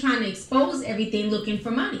 Now she's trying to expose everything looking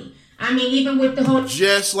for money. I mean, even with the whole...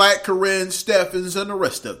 Just like Corinne Steffens and the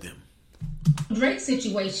rest of them. Drake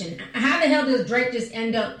situation. How the hell does Drake just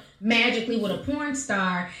end up magically with a porn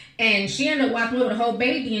star and she end up walking with a whole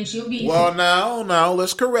baby and she'll be... Well, now,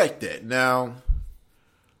 let's correct that. Now,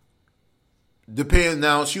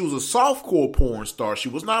 she was a softcore porn star. She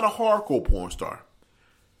was not a hardcore porn star.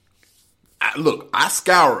 I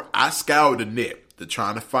scoured the net to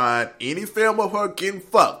trying to find any film of her getting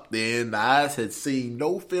fucked. Then I had seen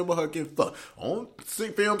no film of her getting fucked. Only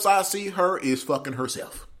films I see her is fucking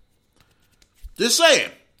herself. Just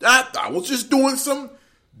saying. I was just doing some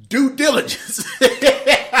due diligence.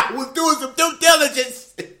 I was doing some due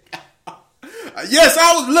diligence. Yes,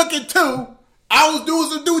 I was looking too. I was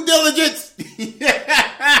doing some due diligence.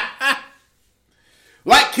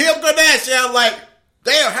 Like Kim Kardashian, I'm like,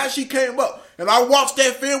 damn, how she came up. And I watched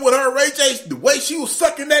that film with her and Ray J. The way she was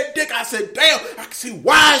sucking that dick, I said, damn, I can see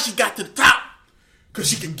why she got to the top. Because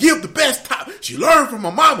she can give the best top. She learned from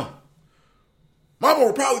her mama. Mama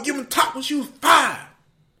was probably giving top when she was 5.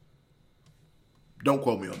 Don't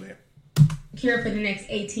quote me on that. Here for the next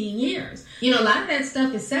 18 years. A lot of that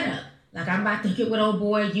stuff is set up. Like, I'm about to get with old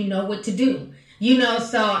boy, you know what to do.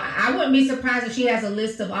 So I wouldn't be surprised if she has a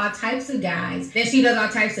list of all types of guys. Then she does all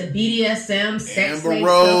types of BDSM, sex slave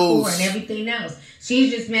stuff for and everything else.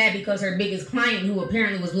 She's just mad because her biggest client, who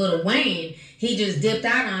apparently was Lil Wayne, he just dipped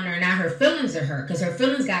out on her. Now her feelings are hurt because her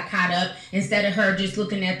feelings got caught up. Instead of her just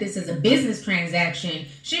looking at this as a business transaction,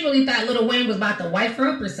 she really thought Lil Wayne was about to wife her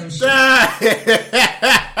up or some shit.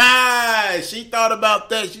 She thought about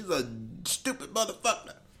that. She's a stupid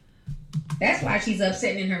motherfucker. That's why she's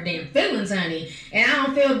upset in her damn feelings, honey. And I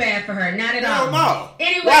don't feel bad for her. Not at all. No.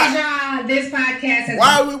 Anyways, y'all, this podcast has...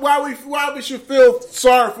 Why we should feel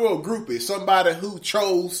sorry for a groupie? Somebody who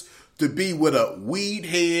chose to be with a weed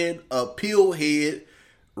head, a pill head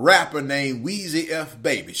rapper named Weezy F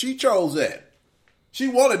Baby. She chose that. She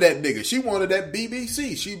wanted that nigga. She wanted that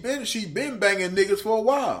BBC. She been banging niggas for a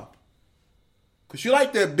while. Because she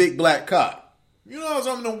like that big black cock. You know,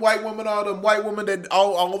 some of them white women, all them white women that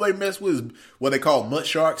all they mess with is what they call mutt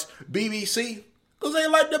sharks, BBC, because they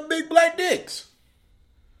like the big black dicks.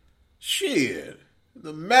 Shit.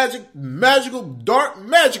 The magical, dark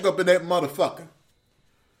magic up in that motherfucker.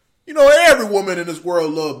 Every woman in this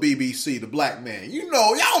world love BBC, the black man.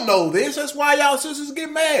 Y'all know this. That's why y'all sisters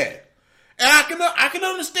get mad. And I can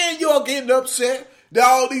understand y'all getting upset that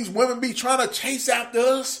all these women be trying to chase after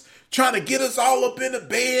us. Trying to get us all up in the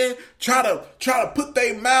bed, try to put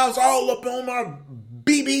their mouths all up on our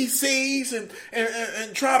BBCs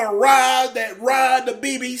and try to ride the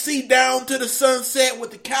BBC down to the sunset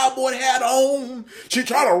with the cowboy hat on. She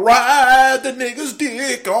try to ride the nigga's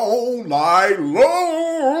dick all night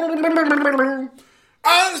long.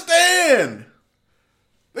 I understand.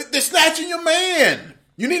 They're snatching your man.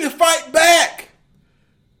 You need to fight back.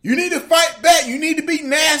 You need to fight back. You need to be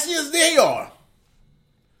nasty as they are.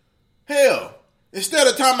 Hell, instead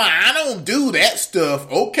of talking about, I don't do that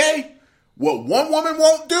stuff, okay? What one woman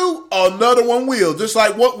won't do, another one will. Just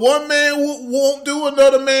like what one man won't do,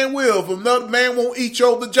 another man will. If another man won't eat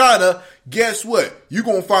your vagina, guess what? You're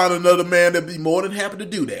going to find another man that'll be more than happy to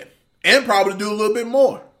do that. And probably do a little bit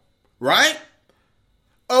more. Right?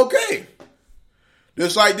 Okay.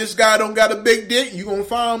 Just like this guy don't got a big dick, you're going to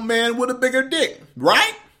find a man with a bigger dick.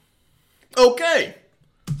 Right? Okay.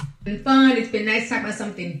 Been fun. It's been nice to talk about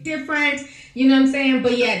something different. You know what I'm saying?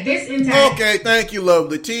 But yeah, this entire... Okay, thank you,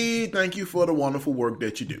 Lovely T. Thank you for the wonderful work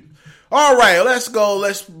that you do. All right, let's go.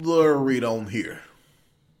 Let's read on here.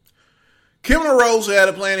 Kim and Rose had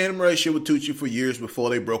a planned intimate relationship with Tucci for years before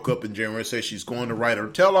they broke up in January. Says she's going to write her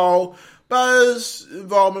tell-all about his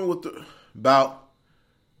involvement with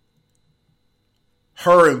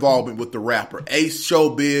her involvement with the rapper. Ace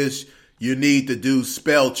Showbiz, you need to do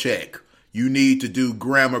spell check. You need to do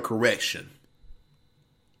grammar correction.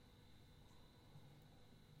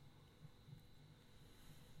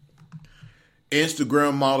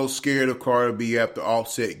 Instagram model scared of Cardi B after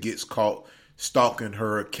Offset gets caught stalking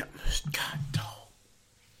her account. God, dog.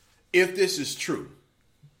 If this is true,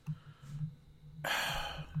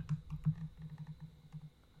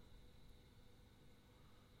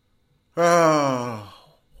 I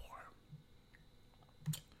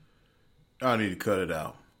need to cut it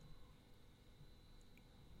out.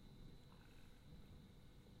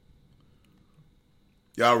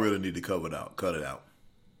 Y'all really need to cut it out. Cut it out.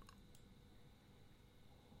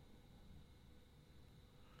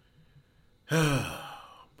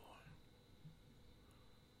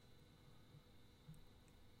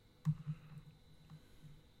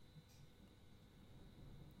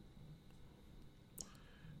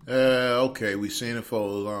 Okay, we seen it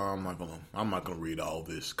for. I'm not gonna read all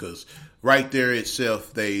this because right there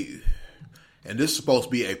itself and this is supposed to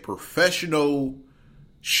be a professional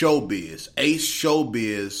showbiz, Ace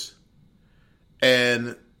Showbiz,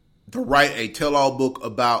 and to write a tell-all book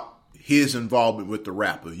about his involvement with the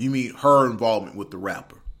rapper. You mean her involvement with the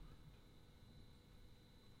rapper?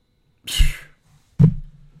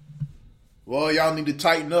 Well, y'all need to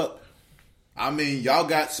tighten up. I mean, y'all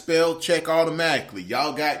got spell check automatically.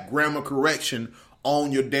 Y'all got grammar correction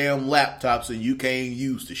on your damn laptops and you can't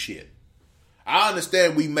use the shit. I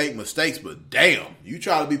understand we make mistakes, but damn, you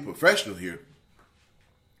try to be professional here.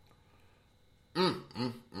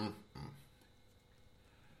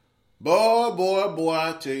 Boy,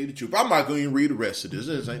 I tell you the truth. I'm not going to even read the rest of this.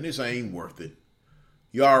 This ain't worth it.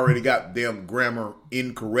 You already got damn grammar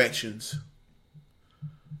incorrections.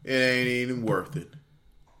 It ain't even worth it.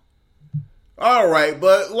 All right,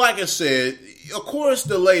 but like I said, of course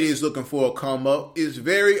the lady is looking for a come up. It's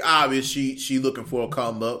very obvious she looking for a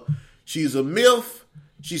come up. She's a MILF.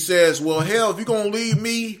 She says, well, hell, if you're going to leave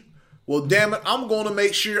me, well, damn it, I'm going to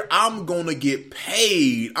make sure I'm going to get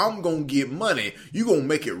paid. I'm going to get money. You going to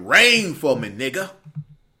make it rain for me, nigga.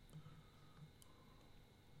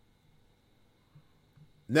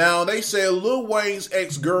 Now, they say Lil Wayne's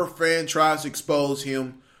ex-girlfriend tries to expose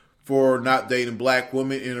him for not dating black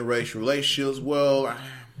women in interracial relationships. Well,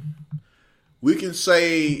 we can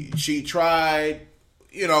say she tried.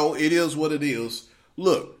 You know, it is what it is.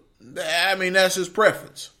 Look, I mean, that's his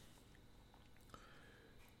preference.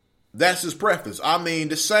 That's his preference. I mean,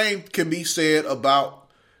 the same can be said about,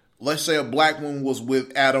 let's say a black woman was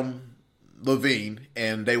with Adam Levine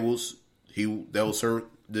and she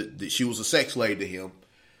was a sex slave to him.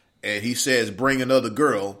 And he says, bring another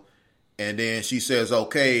girl. And then she says,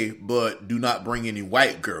 okay, but do not bring any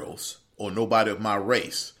white girls or nobody of my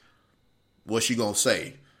race. What's she going to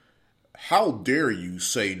say? How dare you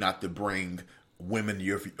say not to bring women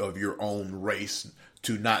of your own race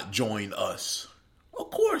to not join us?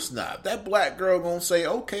 Of course not. That black girl going to say,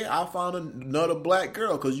 okay, I'll find another black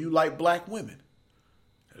girl because you like black women.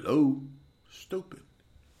 Hello? Stupid.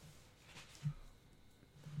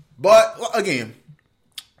 But again,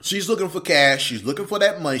 she's looking for cash. She's looking for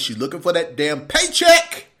that money. She's looking for that damn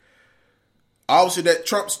paycheck. Obviously, that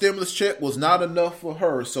Trump stimulus check was not enough for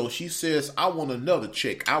her. So she says, I want another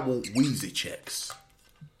check. I want Wheezy checks.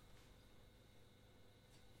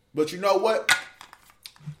 But you know what?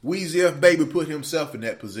 Weezy F Baby put himself in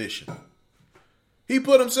that position. He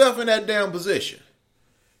put himself in that damn position.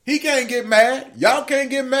 He can't get mad. Y'all can't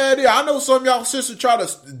get mad either. I know some of y'all sisters try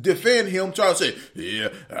to defend him, try to say, yeah,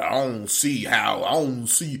 I don't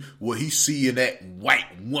see what he see in that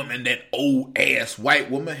white woman, that old ass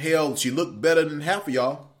white woman. Hell, she looked better than half of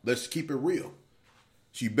y'all. Let's keep it real.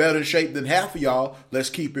 She better in shape than half of y'all.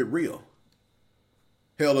 Let's keep it real.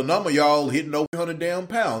 Hell, a number of y'all hitting over 100 damn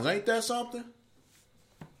pounds. Ain't that something?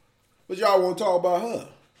 But y'all want to talk about her.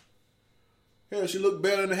 Hell, she look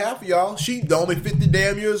better than half of y'all. She only 50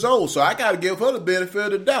 damn years old, so I got to give her the benefit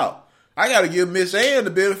of the doubt. I got to give Miss Ann the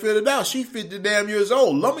benefit of the doubt. She 50 damn years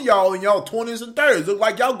old. Some of y'all in y'all 20s and 30s look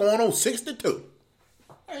like y'all going on 62.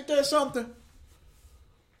 Ain't that something?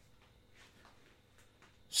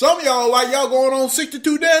 Some of y'all like y'all going on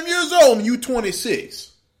 62 damn years old and you 26.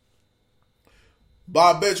 But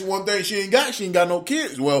I bet you one thing she ain't got no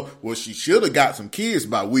kids. Well, she should have got some kids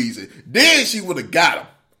by Weezy. Then she would have got them.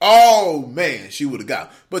 Oh, man, she would have got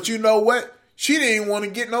them. But you know what? She didn't want to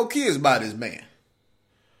get no kids by this man.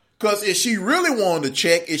 Because if she really wanted to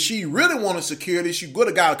check, if she really wanted security, she would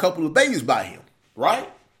have got a couple of babies by him. Right?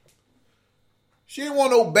 She didn't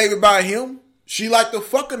want no baby by him. She like to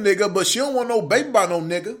fuck a nigga, but she don't want no baby by no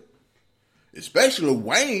nigga. Especially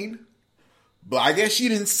Wayne. But I guess she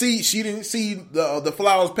didn't see the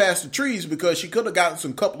flowers past the trees because she could have gotten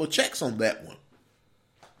some couple of checks on that one.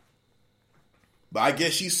 But I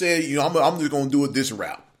guess she said, I'm just gonna do it this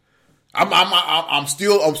route. I'm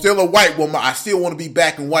still a white woman. I still want to be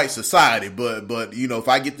back in white society, but if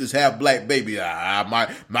I get this half black baby,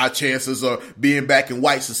 my chances of being back in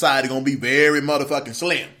white society gonna be very motherfucking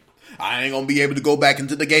slim. I ain't gonna be able to go back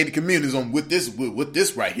into the gated communities with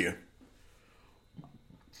this right here.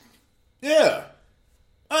 Yeah,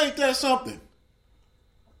 ain't that something?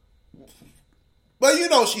 But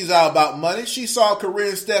she's all about money. She saw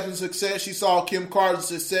Corinne Steffen's success. She saw Kim Carter's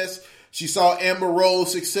success. She saw Amber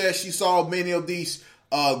Rose's success. She saw many of these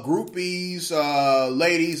groupies,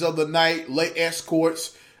 ladies of the night, late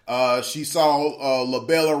escorts. She saw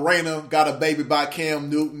LaBella Reyna got a baby by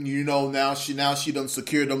Cam Newton. Now she done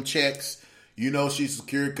secured them checks. She's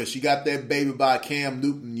secured because she got that baby by Cam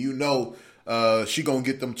Newton. She gonna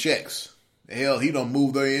get them checks. Hell, he done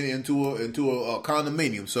moved her into a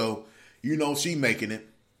condominium. So she making it.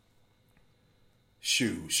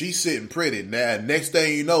 Shoot, she's sitting pretty. Now, next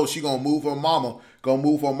thing you know, she gonna move her mama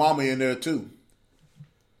in there too.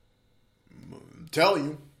 I'm telling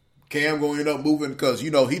you, Cam gonna end up moving because he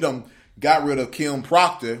done got rid of Kim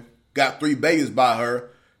Proctor, got 3 babies by her,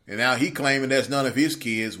 and now he claiming that's none of his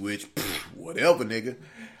kids, which whatever, nigga.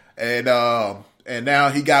 And now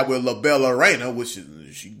he got with LaBella Reyna, which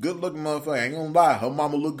she good looking motherfucker. I ain't gonna lie, her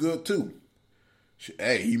mama look good too.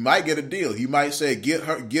 Hey, he might get a deal. He might say, get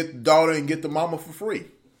the daughter and get the mama for free.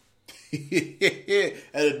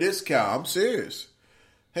 At a discount. I'm serious.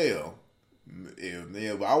 Hell,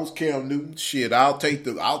 if I was Cam Newton, shit, I'll take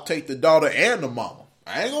the daughter and the mama.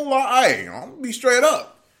 I ain't gonna lie. I'm gonna be straight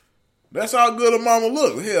up. That's how good a mama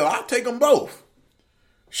look. Hell, I'll take them both.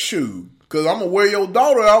 Shoot, because I'm gonna wear your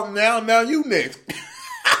daughter out now you next.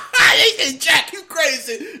 Jack, you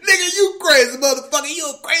crazy. Nigga, you crazy motherfucker. You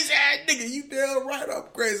a crazy ass nigga. You damn right I'm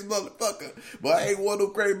crazy motherfucker. But I ain't one of no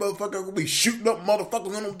crazy motherfucker gonna be shooting up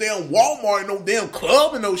motherfuckers in no damn Walmart, no damn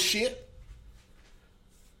club and no shit.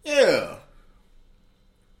 Yeah.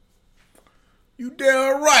 You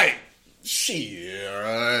damn right.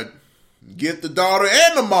 Shit. Get the daughter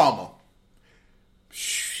and the mama.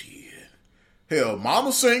 Shit. Hell,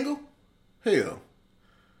 mama single. Hell.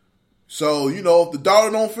 So, if the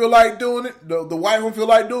daughter don't feel like doing it, the wife don't feel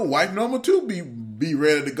like doing it, wife number 2 be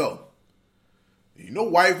ready to go.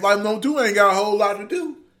 Wife number 2 ain't got a whole lot to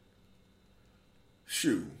do.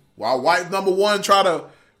 Shoot. While wife number 1 try to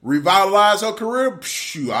revitalize her career,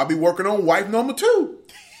 shoot, I'll be working on wife number 2.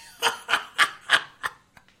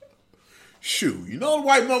 Shoot,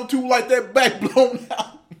 wife number 2 like that back blown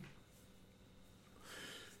out.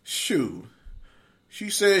 Shoot. She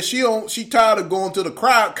said she tired of going to the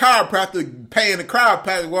chiropractor, paying the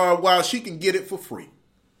chiropractor while she can get it for free.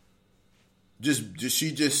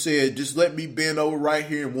 She just said, just let me bend over right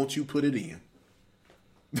here and won't you put it in.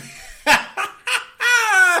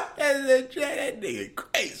 That nigga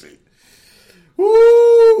crazy.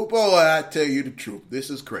 Woo, boy, I tell you the truth. This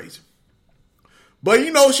is crazy. But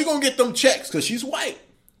she gonna get them checks because she's white.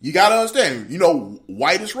 You gotta understand,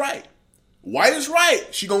 white is right. White is right.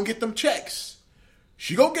 She gonna get them checks.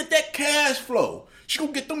 She gonna get that cash flow. She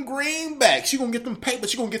gonna get them greenbacks. She gonna get them paper.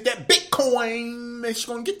 She gonna get that Bitcoin. And she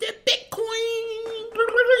gonna get that Bitcoin.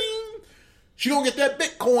 She gonna get that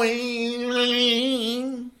Bitcoin.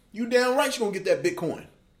 You damn right she gonna get that Bitcoin.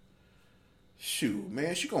 Shoot,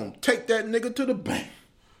 man. She gonna take that nigga to the bank.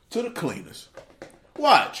 To the cleaners.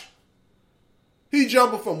 Watch. He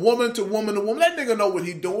jumping from woman to woman to woman. That nigga know what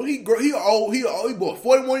he doing. He old. He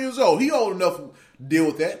 41 years old. He old enough to deal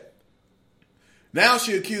with that. Now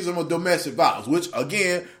she accused him of domestic violence, which,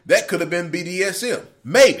 again, that could have been BDSM.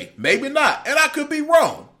 Maybe. Maybe not. And I could be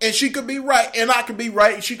wrong. And she could be right. And I could be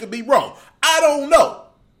right. And she could be wrong. I don't know.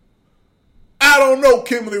 I don't know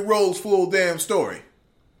Kimberly Rose's full damn story.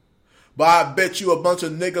 But I bet you a bunch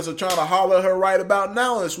of niggas are trying to holler at her right about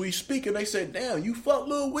now as we speak, and they said, damn, you fuck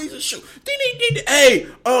Lil Weezy. Shoot. Hey,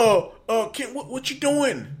 Kim, what you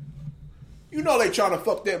doing? You know they trying to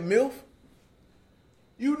fuck that MILF.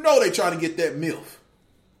 You know they trying to get that MILF.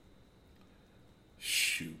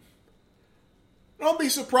 Shoot. Don't be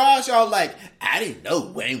surprised y'all like, I didn't know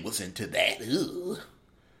Wayne was into that. Ugh.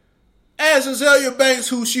 Ask Azealia Banks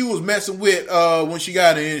who she was messing with when she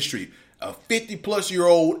got in the industry. A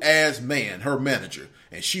 50-plus-year-old ass man, her manager.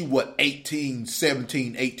 And she, 18,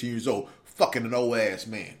 17, 18 years old, fucking an old ass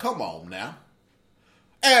man. Come on now.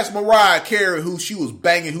 Ask Mariah Carey who she was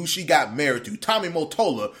banging, who she got married to. Tommy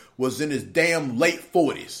Mottola was in his damn late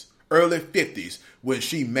 40s, early 50s when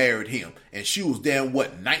she married him. And she was damn,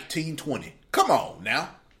 19, 20. Come on now.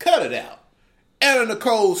 Cut it out. Anna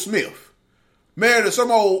Nicole Smith. Married to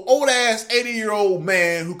some old ass 80-year-old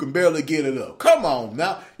man who can barely get it up. Come on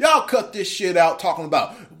now. Y'all cut this shit out talking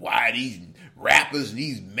about why these rappers and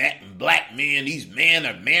these black men, these men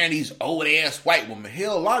are marrying these old ass white women.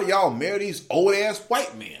 Hell, a lot of y'all marry these old ass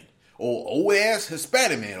white men. Or old ass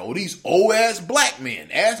Hispanic men. Or these old ass black men.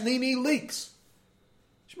 Ask Nene Leakes.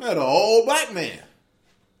 She married an old black man.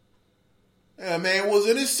 That man was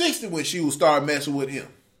in his 60s when she would start messing with him.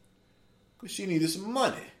 Because she needed some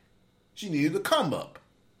money. She needed to come up.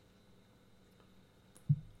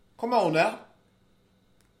 Come on now.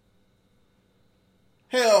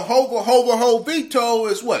 Hell, Hova Vito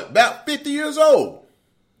is about 50 years old.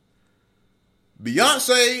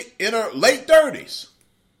 Beyonce in her late 30s.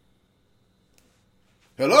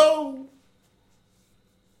 Hello?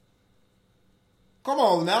 Come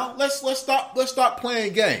on now. Let's stop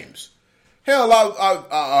playing games. Hell,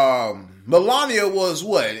 Melania was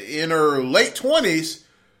in her late 20s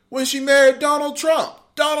when she married Donald Trump.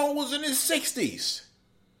 Donald was in his 60s.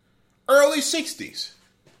 Early 60s.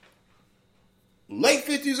 Late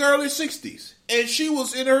 50s, early 60s. And she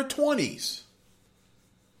was in her 20s.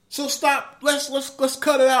 So stop. Let's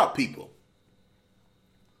cut it out, people.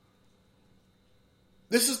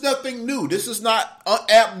 This is nothing new. This is not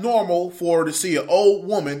abnormal for to see an old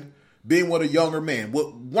woman being with a younger man.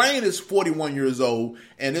 Wayne is 41 years old,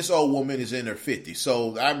 and this old woman is in her 50s.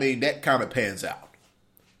 So, I mean, that kind of pans out.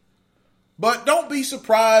 But don't be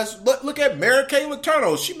surprised. Look at Mary Kay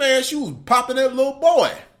Letourneau. She was popping that little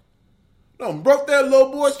boy. Broke that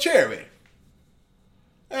little boy's cherry.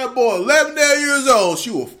 That boy, 11 years old, she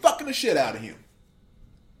was fucking the shit out of him.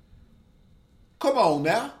 Come on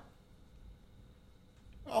now.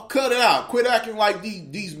 I'll cut it out. Quit acting like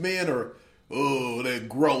these men are, they're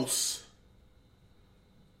gross.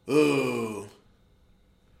 Why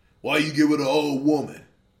you get with an old woman?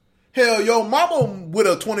 Hell, your mama with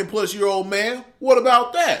a 20-plus-year-old man. What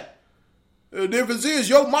about that? The difference is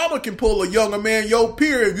your mama can pull a younger man, your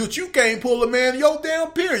peer, but you can't pull a man, your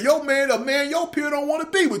damn peer. Your peer don't want to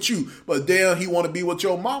be with you. But damn, he want to be with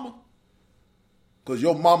your mama. Because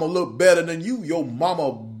your mama look better than you. Your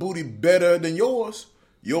mama booty better than yours.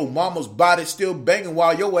 Your mama's body still banging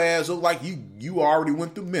while your ass look like you already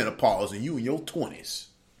went through menopause and you in your 20s.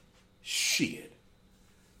 Shit.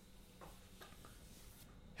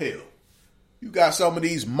 Hell, you got some of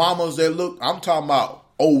these mamas that look, I'm talking about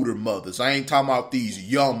older mothers. I ain't talking about these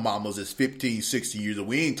young mamas that's 15, 16 years old.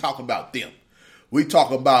 We ain't talking about them. We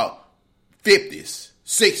talking about 50s,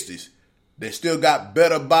 60s. They still got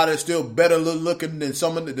better bodies, still better looking than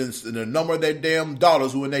the number of their damn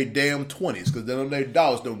daughters who in their damn 20s. Because then their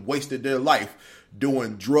daughters done wasted their life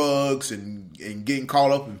doing drugs and getting caught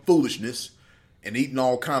up in foolishness and eating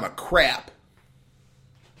all kind of crap.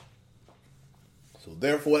 So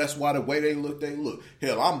therefore, that's why the way they look.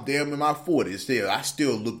 Hell, I'm damn in my 40s. I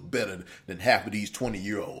still look better than half of these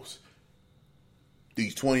 20-year-olds.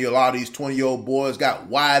 A lot of these 20-year-old boys got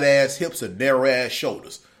wide-ass hips and narrow-ass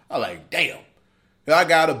shoulders. I like, damn. I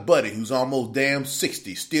got a buddy who's almost damn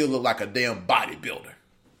 60, still look like a damn bodybuilder.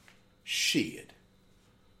 Shit.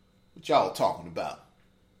 What y'all talking about?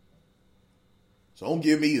 So don't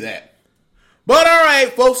give me that. But all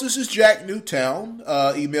right, folks, this is Jack Newtown.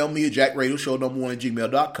 Email me at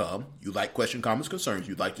jackradioshow1@gmail.com. You like question, comments, concerns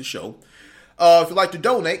you'd like to show. If you'd like to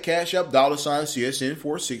donate, Cash App,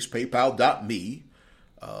 $CSN46, PayPal.me,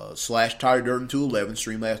 /TyreDurden211,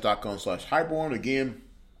 Streamlabs.com/Highborn. Again,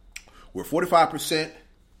 we're 45%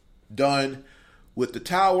 done with the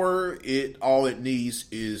tower. All it needs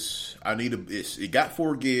is, it got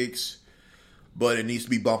 4 gigs, but it needs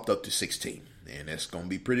to be bumped up to 16. And that's going to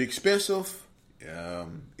be pretty expensive.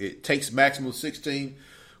 It takes maximum 16.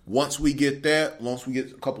 Once we get a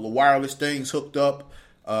couple of wireless things hooked up,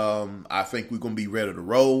 I think we're going to be ready to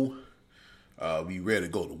roll. Be ready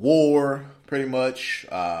to go to war, pretty much.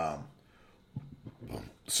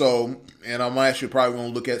 So, and I'm actually probably going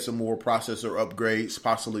to look at some more processor upgrades,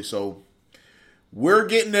 possibly. So, we're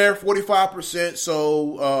getting there, 45%.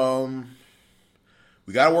 So,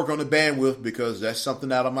 we got to work on the bandwidth because that's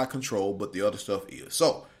something out of my control, but the other stuff is.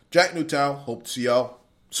 So, Jack Newtown, hope to see y'all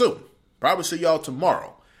soon. Probably see y'all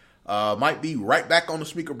tomorrow. Might be right back on the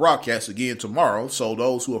Speaker broadcast again tomorrow. So,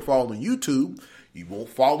 those who are following YouTube, you won't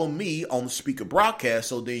follow me on the Speaker broadcast,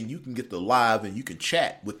 so then you can get the live and you can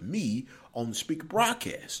chat with me on the Speaker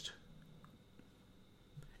broadcast.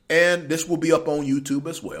 And this will be up on YouTube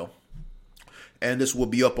as well. And this will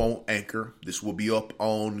be up on Anchor. This will be up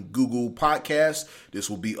on Google Podcasts. This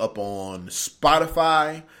will be up on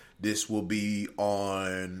Spotify. This will be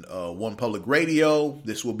on One Public Radio.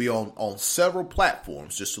 This will be on several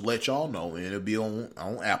platforms, just to let y'all know. And it'll be on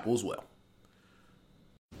Apple as well.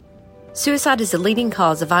 Suicide is the leading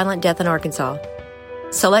cause of violent death in Arkansas.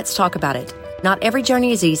 So let's talk about it. Not every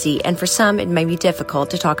journey is easy, and for some it may be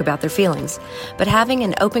difficult to talk about their feelings. But having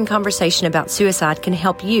an open conversation about suicide can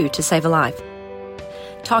help you to save a life.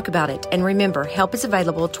 Talk about it, and remember, help is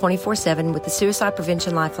available 24/7 with the Suicide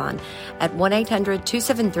Prevention Lifeline at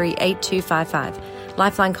 1-800-273-8255.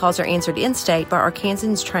 Lifeline calls are answered in-state by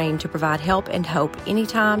Arkansans trained to provide help and hope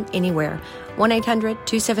anytime, anywhere.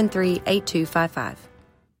 1-800-273-8255.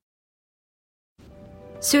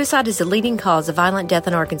 Suicide is the leading cause of violent death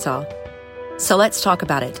in Arkansas. So let's talk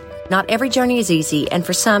about it. Not every journey is easy, and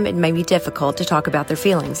for some it may be difficult to talk about their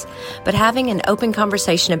feelings. But having an open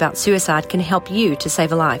conversation about suicide can help you to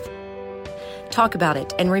save a life. Talk about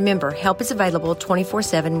it, and remember, help is available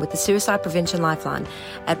 24/7 with the Suicide Prevention Lifeline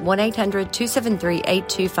at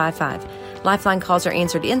 1-800-273-8255. Lifeline calls are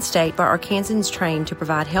answered in-state by Arkansans trained to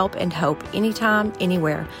provide help and hope anytime,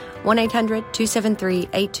 anywhere.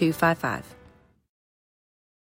 1-800-273-8255.